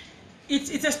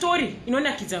 It's a story, you know,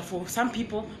 nakidza for some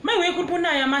people. My way could put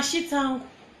ya mashitsangu.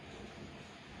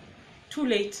 Too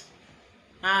late.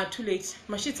 Too late.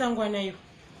 Mashitsangu anayo.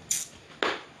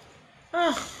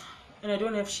 And I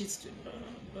don't have sheets to.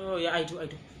 Oh yeah, I do.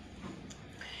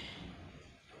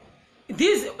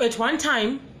 These at one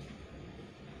time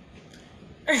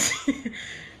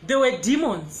there were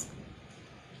demons.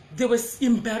 There were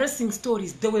embarrassing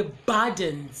stories. There were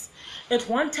burdens. At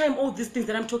one time, all these things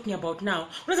that I'm talking about now.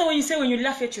 When you say when you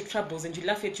laugh at your troubles and you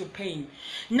laugh at your pain,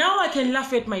 now I can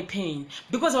laugh at my pain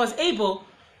because I was able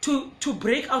to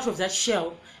break out of that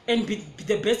shell and be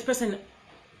the best person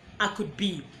I could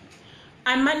be.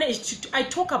 I managed to. I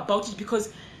talk about it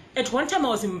because at one time I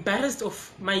was embarrassed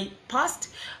of my past.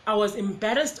 I was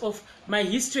embarrassed of my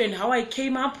history and how I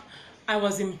came up. I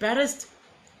was embarrassed.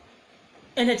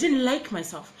 And I didn't like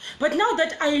myself. But now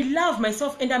that I love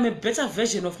myself and I'm a better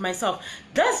version of myself,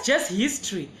 that's just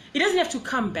history. It doesn't have to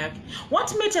come back.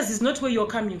 What matters is not where you're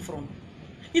coming from.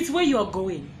 It's where you are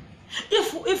going.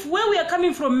 If where we are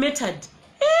coming from mattered,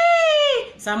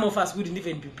 some of us wouldn't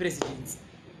even be presidents.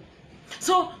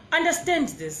 So understand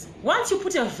this. Once you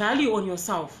put a value on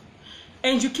yourself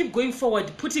and you keep going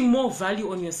forward, putting more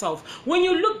value on yourself, when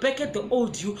you look back at the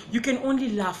old you can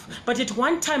only laugh. But at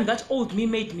one time, that old me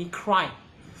made me cry.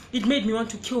 It made me want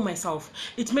to kill myself.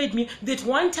 It made me, that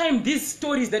one time these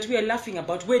stories that we are laughing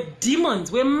about were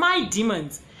demons, were my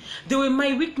demons. They were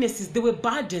my weaknesses, they were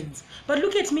burdens. But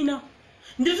look at me now.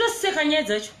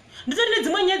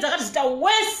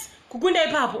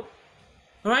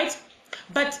 Right?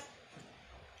 But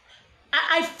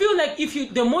I feel like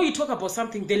the more you talk about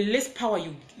something, the less power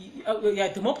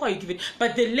the more power you give it,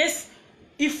 but the less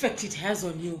effect it has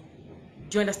on you.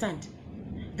 Do you understand?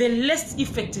 The less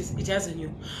effect it has on you.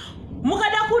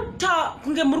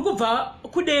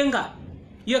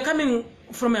 You're coming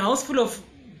from a house full of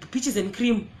peaches and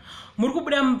cream.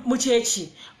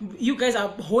 You guys are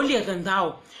holier than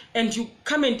thou, and you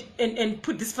come and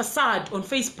put this facade on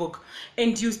Facebook,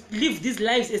 and you live these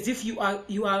lives as if you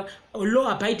are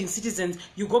law-abiding citizens.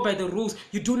 You go by the rules,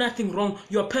 you do nothing wrong,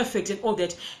 you are perfect and all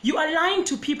that. You are lying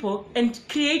to people and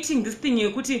creating this thing.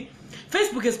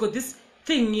 Facebook has got this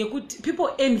thing.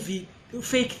 People envy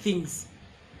fake things.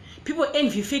 People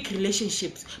envy fake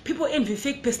relationships. People envy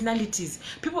fake personalities.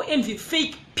 People envy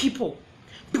fake people.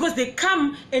 Because they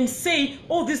come and say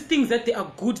all these things that they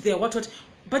are good, they are what.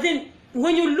 But then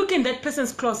when you look in that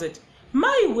person's closet,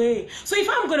 my way. So if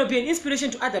I'm going to be an inspiration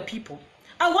to other people,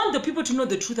 I want the people to know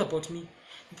the truth about me.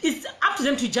 It's up to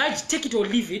them to judge, take it or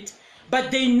leave it.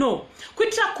 But they know.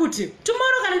 Tomorrow,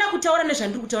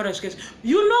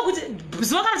 you know,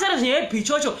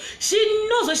 she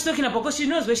knows what she's talking about because she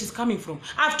knows where she's coming from.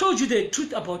 I've told you the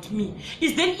truth about me.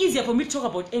 It's then easier for me to talk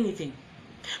about anything.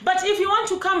 But if you want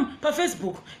to come by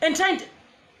Facebook and try and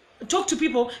talk to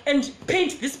people and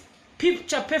paint this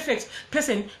picture perfect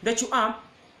person that you are,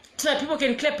 so that people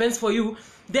can clap hands for you,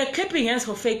 they're clapping hands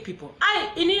for fake people.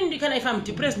 If I'm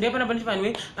depressed,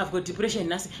 I've got depression,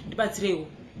 but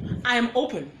I am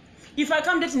open. If I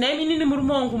come that name in the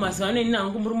Murmongu Masana in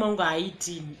Murmonga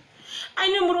 18, I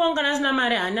know Murmonga as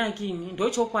Namare Anakin,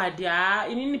 Docho Quadia,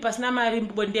 in Pasnamari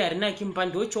Bondia, Nakim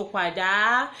Pandocho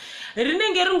Quada,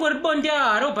 Renengerung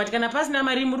Bondia, but can I pass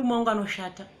Namari Murmonga no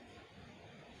shatter?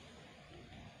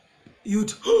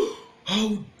 You'd,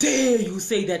 how dare you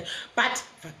say that? But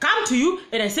if I come to you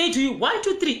and I say to you 1,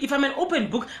 2, 3, if I'm an open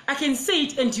book, I can say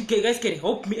it and you guys can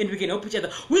help me and we can help each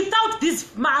other without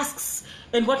these masks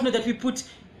and whatnot that we put.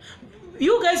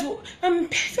 You guys, I'm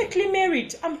perfectly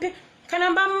married.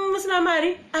 Kanamba musina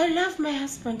mari, I love my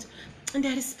husband and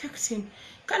I respect him.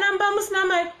 Kanamba musina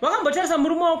mari, wakambotarisa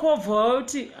murume wako wobva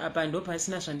uti apa ndo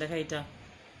pasina zvandakaita.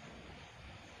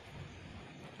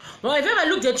 Well, if you ever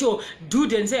looked at your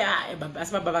dude and say, asi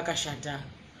baba vakashata.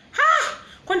 Ha!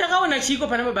 Kwandakaona chiko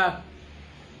pana baba.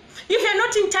 If you're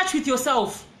not in touch with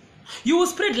yourself, you will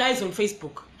spread lies on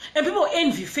Facebook. And people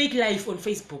envy fake life on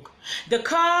Facebook. The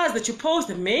cars that you post,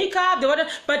 the makeup, the whatever.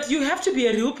 But you have to be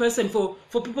a real person for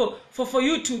people, for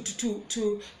you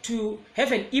to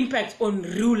have an impact on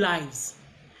real lives.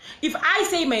 If I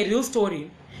say my real story,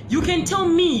 you can tell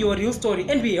me your real story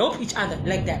and we help each other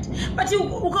like that. But you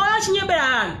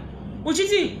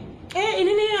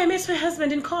I met my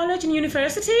husband in college and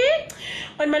university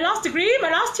on my last degree, my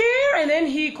last year, and then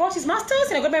he got his master's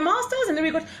and I got my master's, and then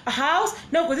we got a house.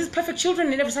 Now with these perfect children,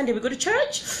 and every Sunday we go to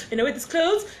church and I wear these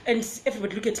clothes and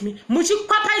everybody look at me. What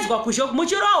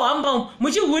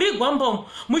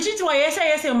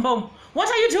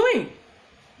are you doing?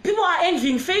 People are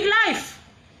envying fake life.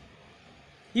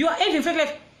 You are envying fake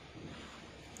life.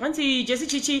 Auntie Jessie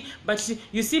Chichi, but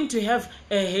you seem to have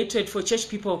a hatred for church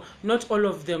people. Not all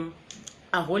of them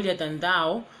are holier than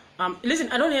thou.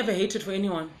 Listen, I don't have a hatred for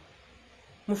anyone.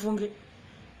 Mufunge.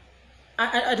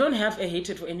 I don't have a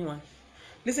hatred for anyone.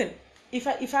 Listen, if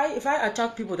I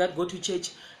attack people that go to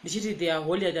church, they are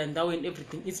holier than thou and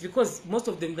everything, it's because most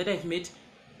of them that I've met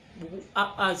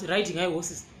are riding high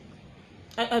horses.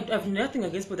 I have nothing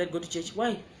against people that go to church.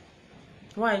 Why?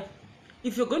 Why?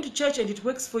 If you're going to church and it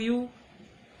works for you,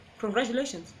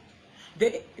 congratulations.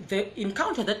 The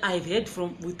encounter that I've had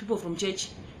with people from church,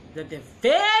 that they're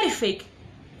very fake,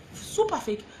 super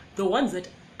fake. The ones that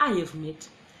I have met,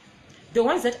 the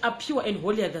ones that are pure and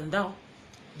holier than thou,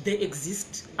 they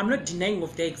exist. I'm not denying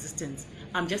of their existence.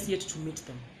 I'm just yet to meet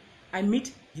them. I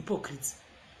meet hypocrites.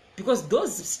 Because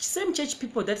those same church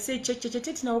people that say church,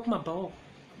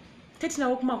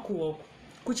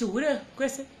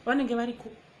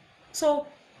 so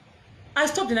I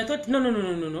stopped and I thought,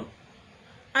 no.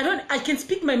 I can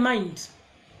speak my mind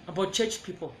about church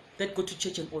people that go to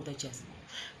church and all that jazz.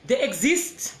 They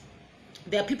exist.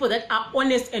 There are people that are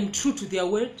honest and true to their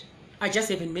word. I just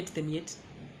haven't met them yet.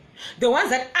 The ones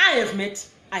that I have met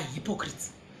are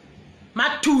hypocrites.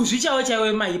 My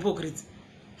hypocrites.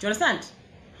 Do you understand?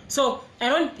 So I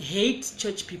don't hate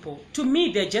church people. To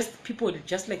me, they're just people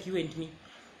just like you and me.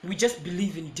 We just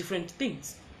believe in different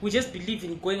things. We just believe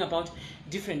in going about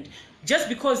different. Just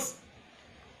because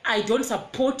I don't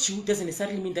support you doesn't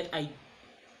necessarily mean that I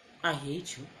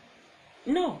hate you.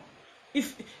 No.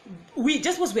 If we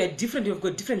just because we are different, we've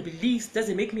got different beliefs,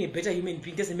 doesn't make me a better human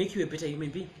being, doesn't make you a better human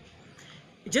being.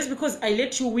 Just because I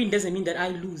let you win doesn't mean that I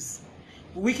lose.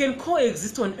 We can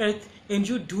coexist on earth, and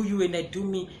you do you and I do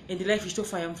me, and the life is still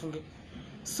fire.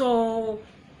 So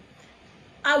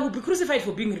I will be crucified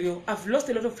for being real. I've lost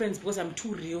a lot of friends because I'm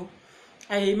too real.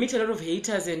 I meet a lot of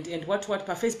haters and what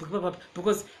per Facebook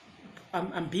because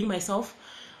I'm being myself.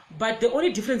 But the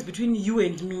only difference between you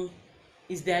and me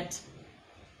is that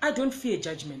I don't fear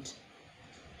judgment.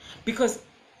 Because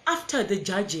after the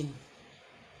judging,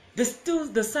 the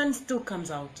sun still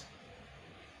comes out.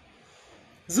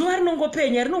 The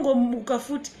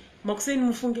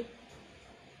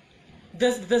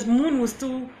moon will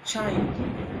still shine.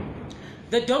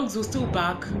 The dogs will still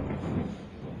bark.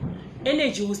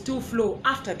 Energy will still flow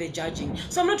after the judging.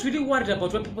 So I'm not really worried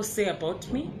about what people say about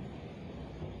me,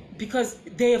 because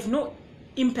they have no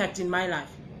impact in my life.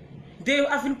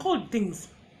 I've been called things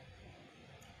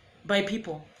by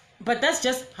people, but that's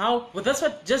just how. But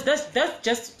that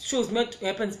just shows me what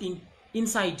happens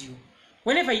inside you.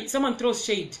 Whenever someone throws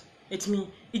shade at me,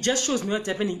 it just shows me what's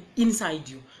happening inside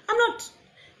you. I'm not.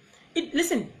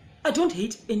 Listen, I don't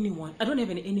hate anyone. I don't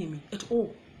have an enemy at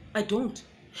all. I don't,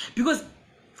 because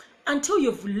until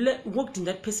you've walked in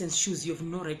that person's shoes, you have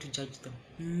no right to judge them.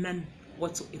 None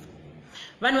whatsoever.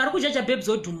 When you judge a babes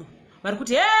odumo,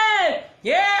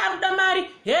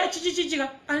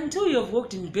 until you have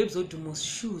walked in babes odumo's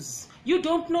shoes, you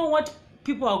don't know what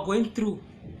people are going through.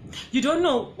 You don't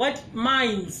know what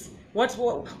minds, what's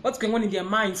going on in their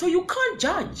minds. So you can't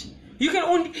judge. You can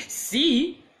only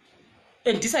see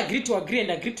and disagree to agree and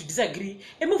agree to disagree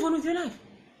and move on with your life.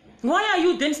 Why are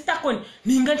you then stuck on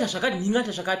ningata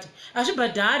shakati?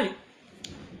 Ashibadari.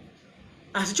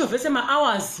 As you have my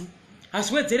hours,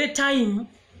 as well as time.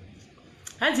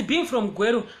 And being from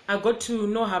Gweru, I got to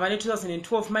know Habane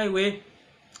 2012 my way.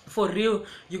 For real,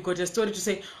 you got a story to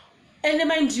say. And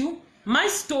mind you, my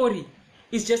story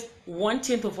is just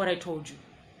 1/10 of what I told you.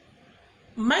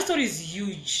 My story is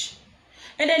huge.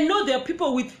 And I know there are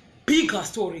people with bigger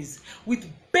stories, with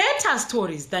better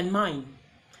stories than mine.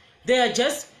 They are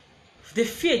just they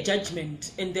fear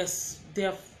judgment, and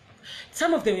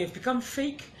some of them have become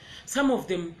fake. Some of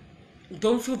them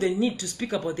don't feel the need to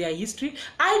speak about their history.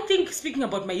 I think speaking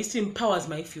about my history empowers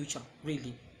my future.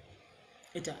 Really,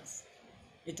 it does.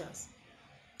 It does.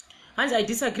 And I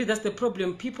disagree. That's the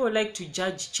problem. People like to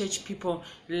judge church people,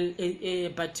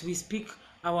 but we speak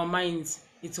our minds.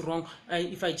 It's wrong.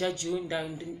 If I judge you,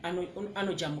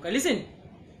 listen.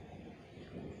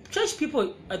 Church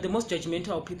people are the most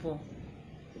judgmental people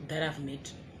that I've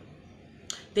met.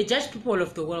 They judge people all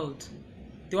of the world.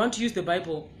 They want to use the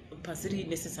Bible, pasiri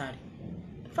necessary.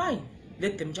 Fine,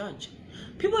 let them judge.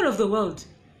 People of the world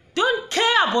don't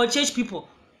care about church people.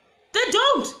 They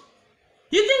don't.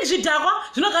 You think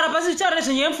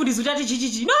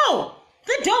no,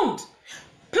 they don't.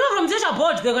 People from church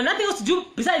abroad, they've got nothing else to do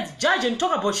besides judge and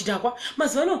talk about shidakwa.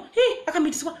 Maswano, hey, I can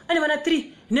meet this one,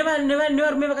 3. Never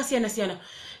remember Siana.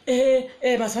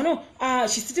 Maswano,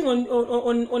 she's sitting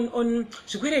on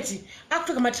security.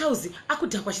 After Matauzi,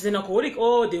 Akudakwa, she's an alcoholic.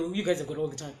 Oh, you guys have got all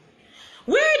the time.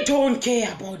 We don't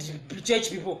care about church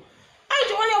people.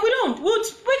 We don't. We'll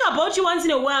speak about you once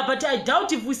in a while, but I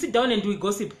doubt if we sit down and do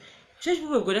gossip. Church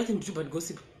people have got nothing to do but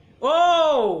gossip.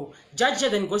 Oh, judge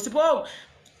and gossip. Oh,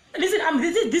 listen,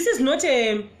 this is not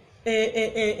a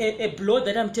blow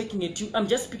that I'm taking at you. I'm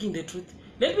just speaking the truth.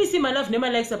 Let me see my love never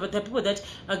likes about the people that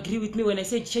agree with me when I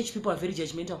say church people are very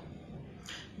judgmental.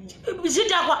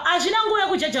 Zvidakwa azvina nguva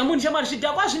yekujaja munhu shamwari.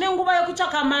 Zvidakwa zvine nguva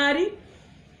yekutsvaka mari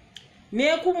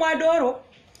nekumwa doro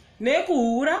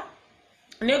nekuhura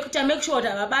nekuti make sure kuti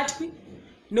havabatwi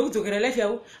nekudzokera life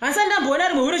yavo. Asi ndamboona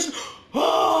rimwe hure chiti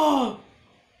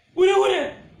uri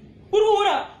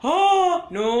kuhura.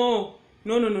 No.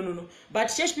 But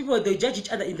church people, they judge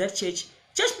each other in that church.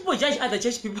 Church people judge other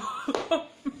church people.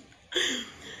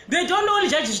 They don't only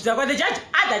judge each other, they judge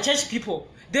other church people.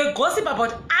 They gossip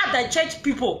about other church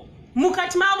people.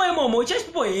 Church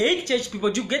people hate church people.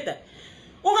 Do you get that?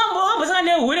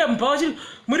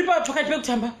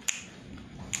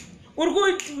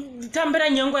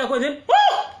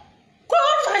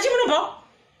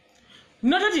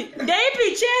 Not only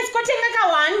they chairs,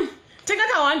 take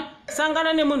a one.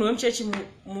 Sangana nemunhu wemuchechi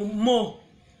more.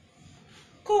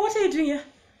 Cool, what are you doing here?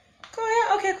 Cool,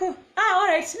 yeah, okay, cool. All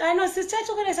right. I know, sister,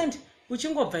 chocolate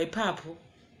uchingobva ipapo.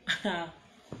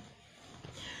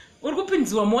 Uri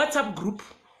kupinziwa mu WhatsApp group,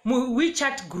 mu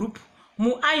WeChat group,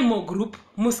 mu IMO group,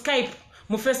 mu Skype,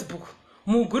 mu Facebook,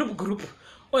 mu group,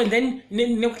 and then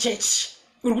nekuchechi.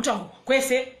 Uri kutaura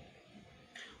kwese.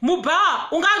 Muba,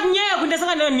 ungakunyaya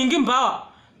kundasangana ningi mbawa.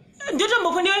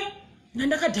 Ndotombopo niwe.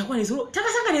 Did I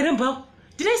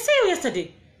say you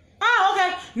yesterday?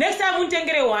 Okay. Next time we'll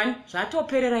take one.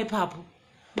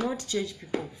 Not church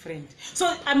people, friend.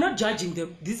 So I'm not judging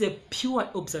them. This is a pure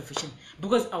observation.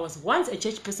 Because I was once a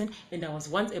church person and I was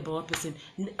once a Bawa person.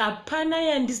 Apana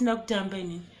ya ndisina kutamba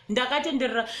ini.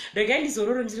 Ndakatendera ndakaenda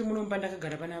zororo ndiri munomba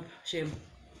ndakagara panapa. Shame.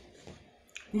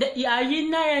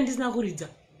 Ayina ya ndisina kuridza.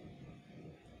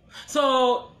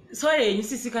 So sorry,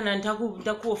 nisisi kana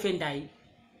ndakuofendai.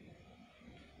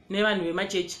 Nevanhu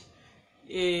vemachurch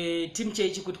team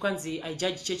church kuti kwanzi I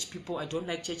judge church people, I don't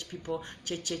like church people,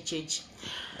 church.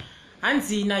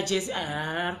 Hanzi na Jesse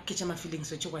kecha my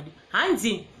feelings wechokwadi.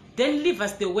 Hanzi, then leave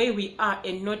us the way we are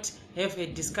and not have a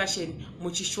discussion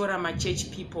muchishora my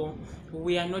church people.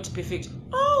 We are not perfect.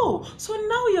 Oh, so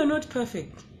now you're not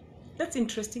perfect. That's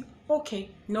interesting. Okay,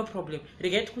 no problem.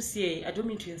 Regret kusie, I don't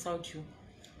mean to insult you.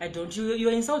 I don't.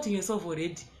 You're insulting yourself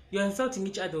already. You're insulting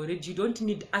each other already. You don't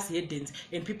need us heathens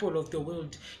and people of the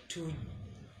world to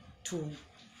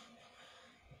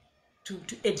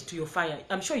add to your fire.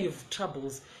 I'm sure you have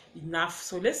troubles enough.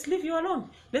 So let's leave you alone.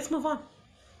 Let's move on.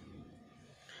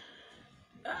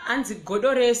 Anzi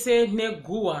godorese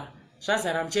negua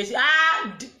zvazara mchechi.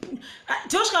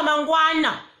 Toshka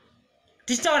mangwana.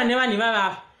 Tichitaura nevanhu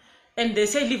ivava. And they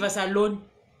say leave us alone.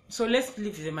 So let's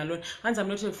leave them alone. Hans, I'm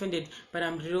not offended, but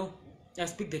I'm real. I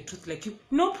speak the truth like you.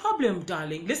 No problem,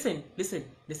 darling. Listen.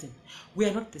 We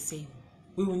are not the same.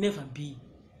 We will never be.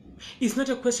 It's not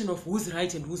a question of who's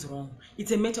right and who's wrong.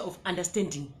 It's a matter of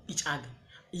understanding each other.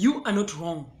 You are not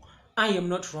wrong. I am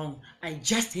not wrong. I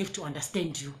just have to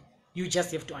understand you. You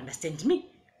just have to understand me.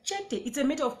 Chete. It's a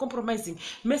matter of compromising.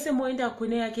 Mese moenda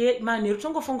kune yake mani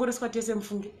rutongo fongoreswa tese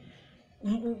mfunge.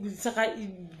 Saka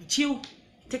chill.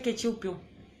 Take a chill pill.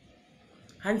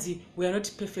 Hansi, we are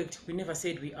not perfect. We never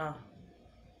said we are.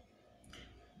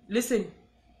 Listen,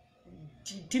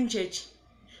 team church,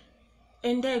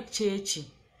 enda church,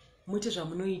 muteja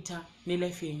munoita ne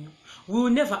life yenyu. We will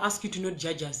never ask you to not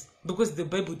judge us because the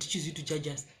Bible teaches you to judge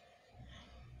us.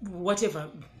 Whatever,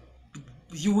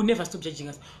 you will never stop judging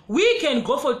us. We can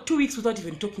go for 2 weeks without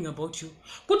even talking about you.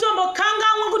 Kutombo kanga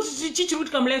kuti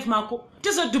chichiri kam life mako.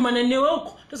 Tozodumana newe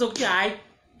uko. Tozokuti hai.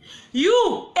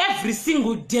 You every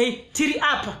single day tiri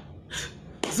apa.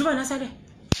 Zuva nasade.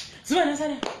 Zuva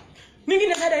nasade. Ningi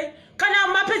nasade. Kana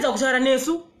mapedza kutaura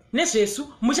nesu,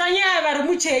 nezvesu, muchanyaya vari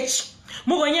muchechi.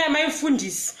 Mugonyaya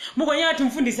maimfundisi. Mugonyaya kuti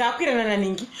mufundisi akwirana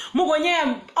naningi.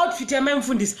 Mugonyaya outfit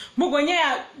yamaimfundisi.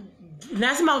 Mugonyaya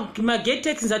nasi magate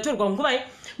tax nzatorwa nguva ye.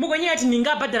 Mugonyaya kuti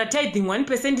ninga bhadhara tithing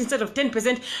 1% instead of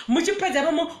 10%.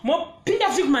 Muchipedza mopinda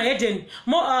futi kumaheden.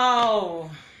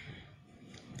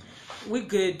 We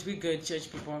good church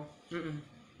people.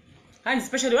 And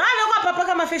especially vekwa papa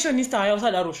kama fashionista aya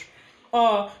usadarosho.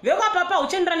 Vekwa papa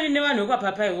uchenderana nevanhu vekwa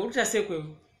papa iwo uta sekwe.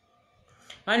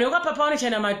 Vanhu vekwa papa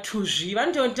vanochana matuzvi,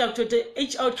 vanotoita kuti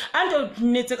each out,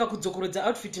 anotonetseka kudzokorodza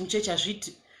outfit muchechi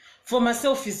azviti. For my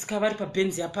selfies kavari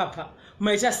pabenzi yapapa.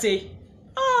 Maita sei?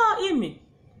 Imi.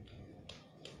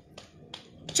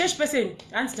 Church person,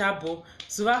 hands tabo.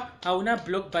 Zuva, hauna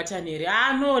block button here.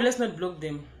 No, let's not block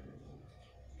them.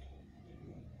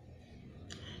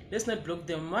 Let's not block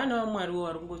them.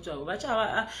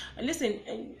 Listen,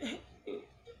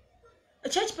 a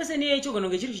church person here,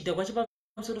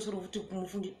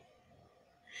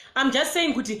 I'm just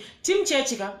saying, kuti, Team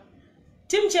Church,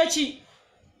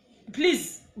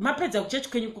 please, mapedza church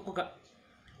kwenyu kukoka.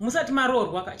 Musati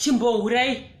maroro waka. Chimbo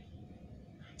urai.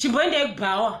 Chimbo ende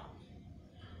ekbawa.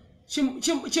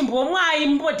 Chimbo mwai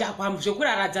mboda kwa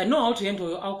mzvokuraradza know how to handle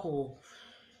your alcohol.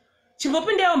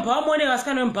 Chimbopinde mbawa mone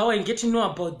vasikana mbawa and get to know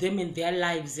about them and their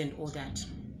lives and all that.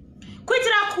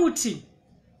 Kuitira kuti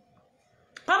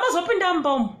pamazopinda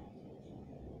mbawa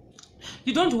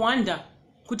you don't wonder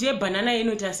kuti ye banana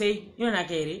inoita sei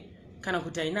inonaka here kana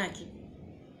kuti hainaki.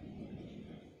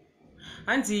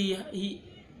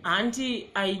 Auntie,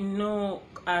 I know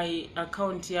I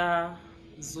account ya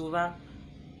Zuva.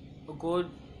 Go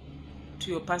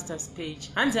to your pastor's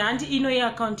page. Auntie, you know your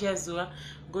account ya Zuva.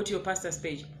 Go to your pastor's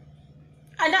page.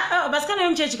 And basikana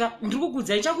yomchechika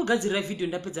ndikukudza ichakugadzirira video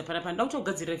ndapedza panapa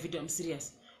ndakutogadzirira video. I'm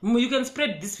serious. You can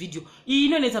spread this video.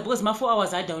 Inonetsa because my 4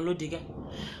 hours I downloaded it.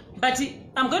 But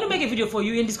I'm going to make a video for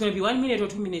you and it's going to be 1 minute or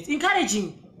 2 minutes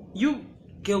encouraging you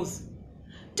girls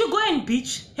to go and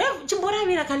beach. Have chimbora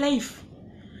vira ka life.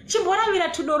 Chimbora vira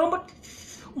tudorombo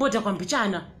mboda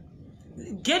kwambichana.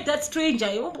 Get that stranger.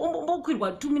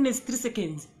 Mbokwirwa 2 minutes 3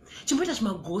 seconds. Chimbota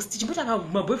chima ghost. Chimbota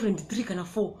my boyfriend 3 kana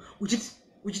 4. Uchiti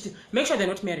make sure they're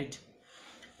not married.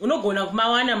 Unogona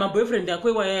kumawana my boyfriend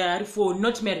akwewa ari 4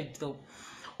 not married though.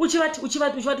 Uchivati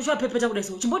pepeta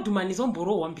kudaso. Chimbodumanizo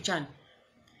mboro wambichana.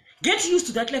 Get used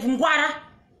to that life. Ngwara.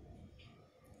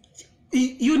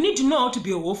 You need to know how to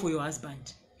be a whore for your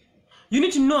husband. You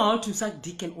need to know how to suck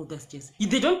dick and all that jazz.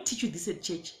 They don't teach you this at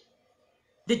church.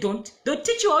 They don't. They'll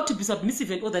teach you how to be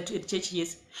submissive and all that at church,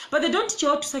 yes. But they don't teach you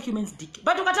how to suck your man's dick.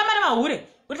 But what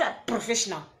a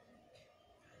professional.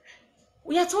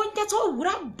 That's all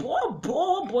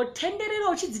bo tenderera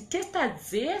uchizitesta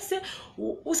dzese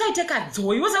usaiteka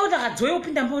dzoyi usautaka dzoyi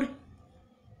upinda mbori.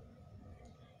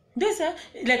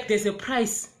 There's a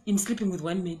price in sleeping with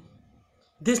one man.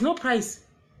 There's no price.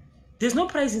 There's no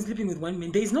price in sleeping with one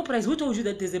man. There is no price. Who told you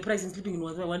that there's a price in sleeping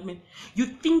with one man? You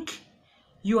think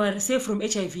you are safe from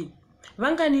HIV.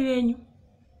 Vangani venyu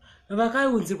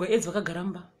vakaunzirwa AIDS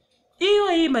vakagaramba.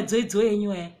 Iyo madzoidzo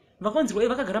yenyu aya vakaunzirwa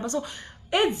vakagaramba. So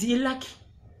AIDS ilaki.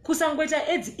 Kusangweta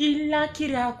AIDS ilaki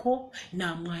rako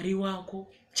na mwari wako.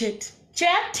 Chete.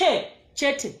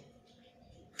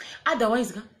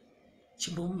 Otherwise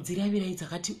chimbomudzira virai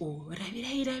dzakati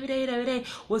ravirai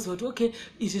wozwa kuti okay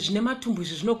izvi zvine matumbu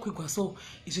izvi zvinokwigwa so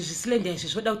izvi zvisilenda izvi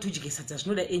zvoda kuti udye sadza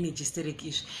zvinoda energy sterek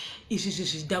izvi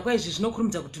zvidhakwa izvi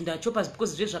zvinokurumidza kutunda choppers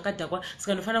because zve zvakadhakwa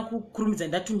saka ndofana kukurumidza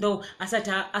ndatundawo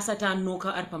asati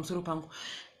anoka ari pamusoro pangu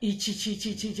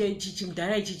ichi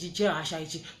mudhara ichi chehasha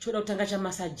ichi choda kutanga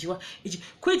chamasajiwa ichi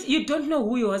quit. You don't know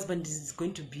who your husband is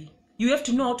going to be. You have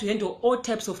to know how to handle all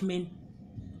types of men.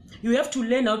 You have to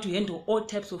learn how to handle all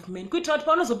types of men.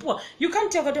 You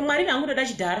can't tell that Marina anguda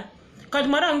chidara. Because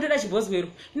Mara anguda chiboswero.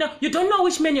 You don't know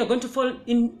which man you're going to fall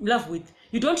in love with.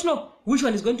 You don't know which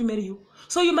one is going to marry you.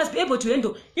 So you must be able to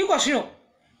handle.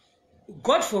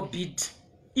 God forbid,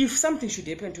 if something should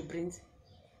happen to Prince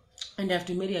and I have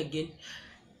to marry again,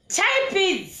 type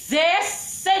it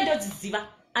send out Ziva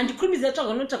and Krimiza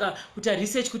talk not to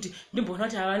research kuti ndimbona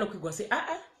kuti avana kwigwa say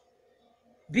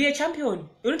be a champion.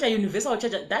 You're not a universal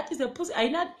charger. That is a pussy. I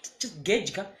not just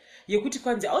gauge ka. Yekuti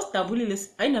kwanzi austabuliless.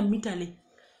 Aina mitale.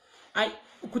 I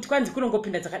kuti kwanzi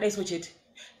kunongopinda dzakadai so chete.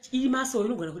 Imaso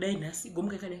inogona kudai nasi.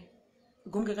 Gomke kadai.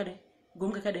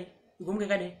 igomuka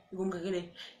kade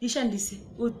ishandise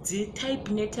udzi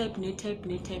type ne type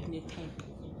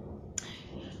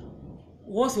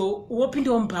wozo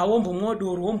wopinda mubhawa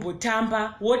wombomodoro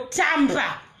wombotamba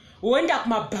wotamba woenda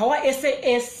kumabhawa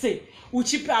ese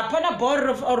uchipa hapana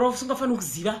bhawa rofungafanira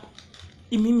kuziva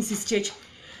imi Mrs. Church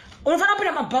unofanira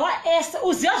kupinda mabhawa ese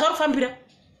uziva zvarikufambira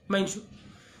mind you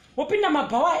wopinda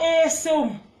mabhawa ese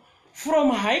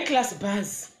from high class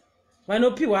bars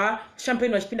vanopiwa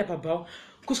champagne vachipinda pabhawa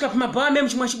kusvika pamabhawa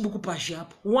memuchimwa chibuku pashi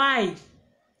apo. Why?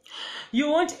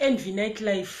 You won't envy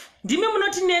nightlife. Ndime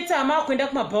munotinetsa ama kuenda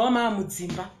kumabhawa maa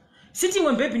mudzimba sitting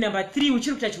on baby number 3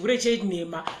 uchiri kuita chigure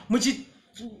chenhema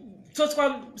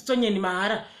muchitsotswa stonyeni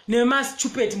mahara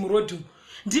nemachupeti murodhu.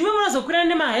 Ndime munozokwira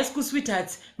nemahigh school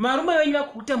sweethearts marume venyu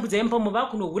vakutambudzai pamo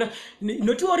vakunohura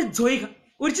noti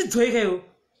urichidzoika iwo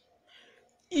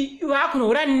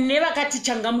vakunohura nevakati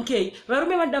changamukei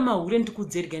varume vanoda mahure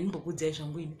ndikudzerga ndimbokudzai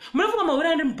zvangu ine munofunga mahure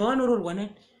andi mubhawa anororwa nani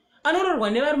anororwa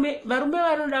nevarume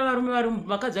vanoda varume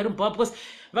vakadzi vari mubhawa because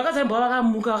vakadzi vari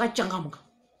mubhawa vakamuka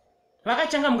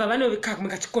vakachangamuka vane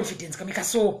kachiconfidence kamika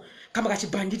so kama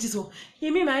kachibhanditi so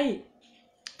imi mai.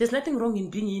 There's nothing wrong in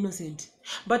being innocent,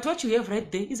 but what you have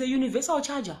right there is a universal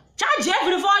charger. Charge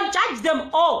every phone, charge them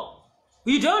all.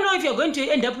 You don't know if you're going to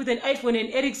end up with an iPhone,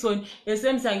 an Ericsson, a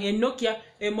Samsung, a Nokia,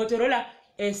 a Motorola,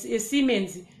 a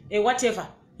Siemens, a whatever.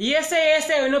 Yes,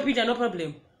 no Peter, no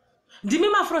problem. Ndimi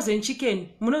ma frozen chicken.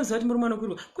 Munoziva kuti muri mwana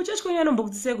kurwa. Kuchechi kwenyu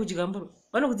anombokudzisai kujigamburo.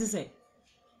 Vanokudzisai.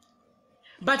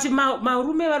 But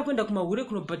marume vari kuenda kumahure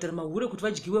kunobhadhara mahure kuti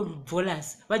vadyiwe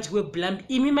bolas, vadyiwe blambi.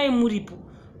 Imi mai muripo.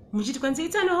 Muchiti kwanzi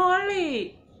it's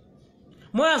unholy.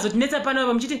 Moyo azotinetsa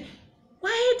pano muchiti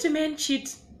why do men cheat?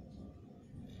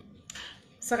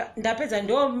 Saka ndapedza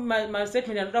ndo ma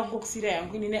statement anoda kungokusira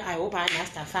yangu inini I hope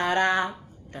anastafara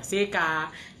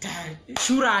taseka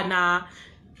tashurana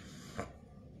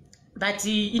but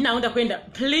inaunda kwenda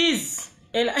please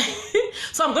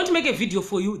so I'm going to make a video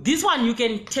for you. This one you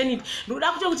can turn it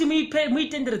ndoda kuti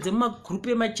muitenderedze mumagroup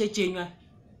emachechi enyu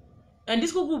and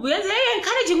this could be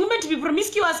encouraging women to be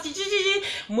promiscuous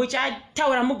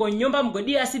muchataura mugonyomba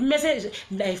mugodi asi message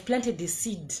I've planted the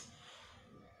seed.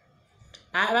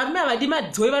 Varume avadi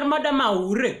madzoi vari mada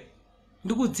mahure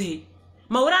ndikudzei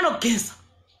mahure anogeza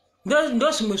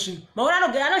ndo zvimwe zvinhu mahure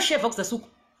anosheva kuzasuku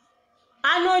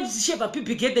anosheva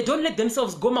people get they don't let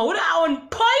themselves go mahure are on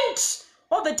point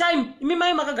all the time. Imi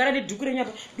mai makagara nedhuku renyu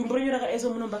apa dumbu renyu rakaeso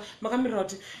munomba makamirira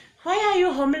kuti why are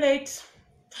you home late?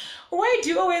 Why do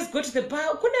you always go to the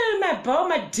bar? Kuna mabhawa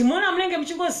madhimoni amunenge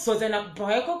muchingozodzana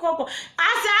kubhawa ikokoko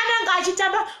asi anenge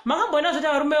achitamba. Makambona zoti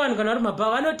varume vanhu kana vari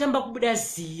mabhawa vanotamba kubuda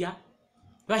ziya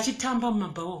vachitamba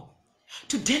mumabhawa.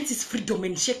 To dance is freedom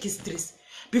and shake his dress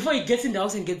before he gets in the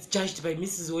house and gets judged by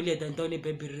Mrs. Holier than down a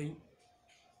baby ring.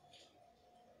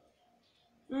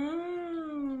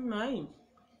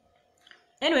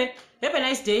 Anyway, have a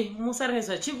nice day.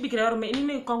 Musaranezwa chibikira varume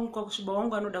inini kwangu kwakusviba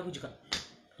wangu anoda kudya.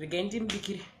 Regai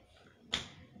ndimbikire.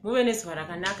 Muve nezuva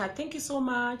rakanaka. Thank you so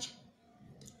much.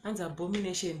 Hands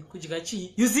abomination kudya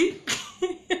chii. You see?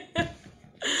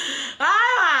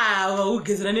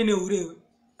 Ugezerane neurewe.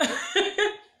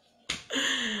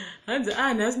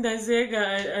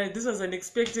 This was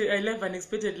unexpected. I love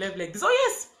unexpected life like this. Oh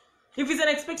yes, if it's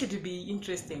unexpected to be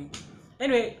interesting.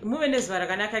 Anyway, move in this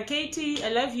varakanaka. Katie, I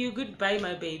love you. Goodbye,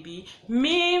 my baby.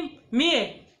 Me,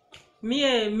 my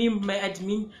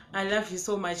admin. I love you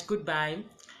so much. Goodbye,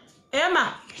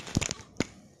 Emma.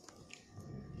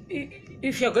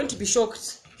 If you're going to be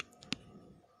shocked,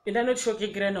 and I'm not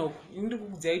shocking right now.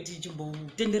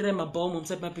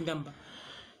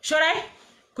 Should I?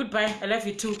 Goodbye. I love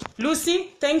you too.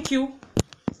 Lucy, thank you.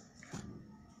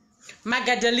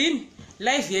 Magdalene,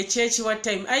 live here church what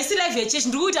time? I see live here church.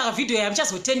 Ndugu ta video ya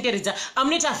mchaso tendereza.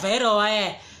 Amuneta viral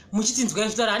wae. Muchiti nzukwa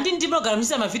mfutara. Andi ndimogara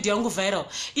mchisa ma video yangu viral.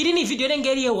 Ili ni video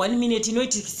nengeri ya 1 minute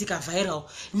inoitikisika viral.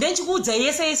 Ndenchi kuudza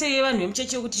yese yevanhu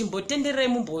mchechi yokuti chimbotendere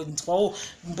mumbo nzwawo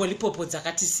mbolipopo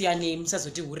dzakati siyane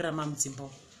musazoti hurira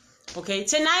mamudzimbo. Okay,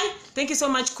 Chennai, thank you so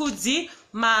much. Kudzi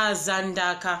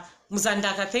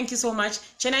Muzandaka, thank you so much.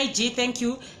 Chennai G, thank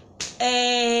you.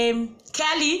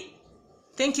 Kelly,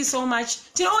 thank you so much.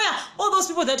 Oh yeah, all those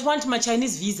people that want my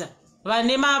Chinese visa.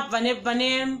 Vane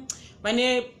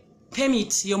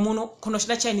permit yomuno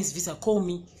konoshida Chinese visa. Call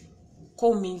me.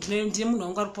 Ndine munhu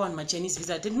wanga rupa my Chinese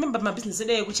visa. Remember my business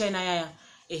today ku China yaya.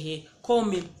 Call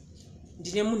me.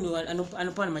 Ndine munhu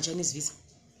anopa my Chinese visa.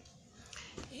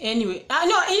 Anyway,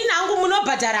 no, ini nangu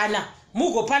munobhadharana.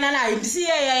 Mugopana naye ndisi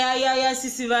ya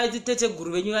sisi vatete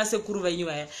guru venyu vasekuru venyu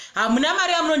vaya. Hamuna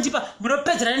mari yamunondipa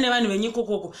munopedzerana nevanhu venyu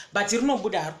kokoko but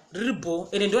rinobuda riribo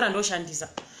ende ndora ndoshandisa.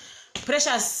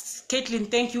 Precious Caitlin,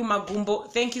 thank you. Magumbo,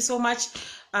 thank you so much.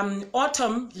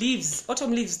 Autumn leaves,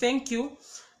 thank you.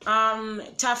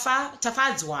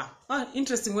 Tafadzwa, oh,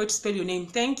 interesting way to spell your name,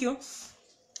 thank you.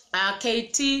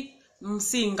 KT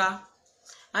Msinga,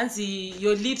 Anzi,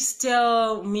 your lips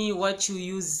tell me what you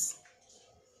use.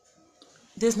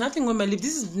 There's nothing on my lips.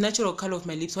 This is the natural color of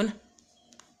my lips.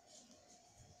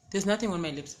 There's nothing on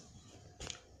my lips.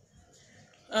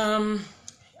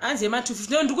 Anzi ma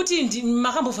 250 no ndikuti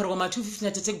makambofarwa ma 250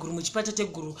 na tete guru muchipata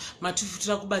tete guru ma 250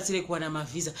 rakubatsira kuwana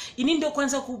mavisa. Ini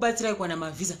ndokwanisa kubatsira kuwana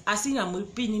mavisa asi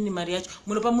ngamupini ni mari yacho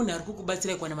munopa munhu ari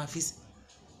kukubatsira kuwana mavisa.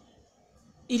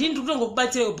 It didn't go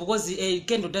because a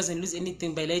candle doesn't lose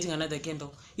anything by lighting another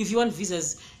candle. If you want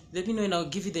visas, let me know and I'll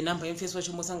give you the number. In face, watch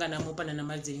Mosanga na mo pana na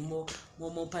madzi mo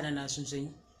pana na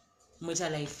sunzweni. Mota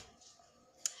life.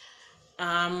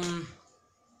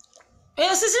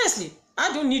 Seriously,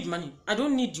 I don't need money. I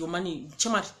don't need your money.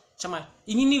 Chamar.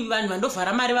 Inini vanhu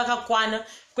vandovhara mari vakakwana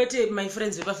kwete my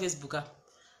friends vepa Facebook.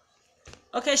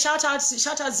 Okay, shout out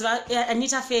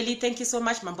Anita Feli, thank you so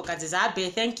much. Mambokadzi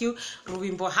Zabe, thank you.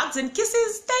 Ruvimbo, hugs and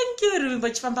kisses, thank you. Ruvimbo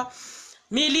Chifamba.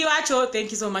 Mili Wacho, thank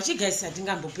you so much. You guys,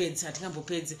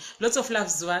 atingambopedzi. Lots of love,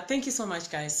 Zuva. Thank you so much,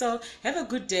 guys. So, have a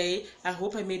good day. I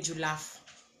hope I made you laugh.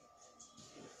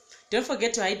 Don't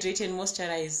forget to hydrate and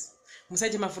moisturize.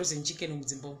 Musaje ma frozen chicken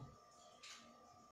umdzimbo.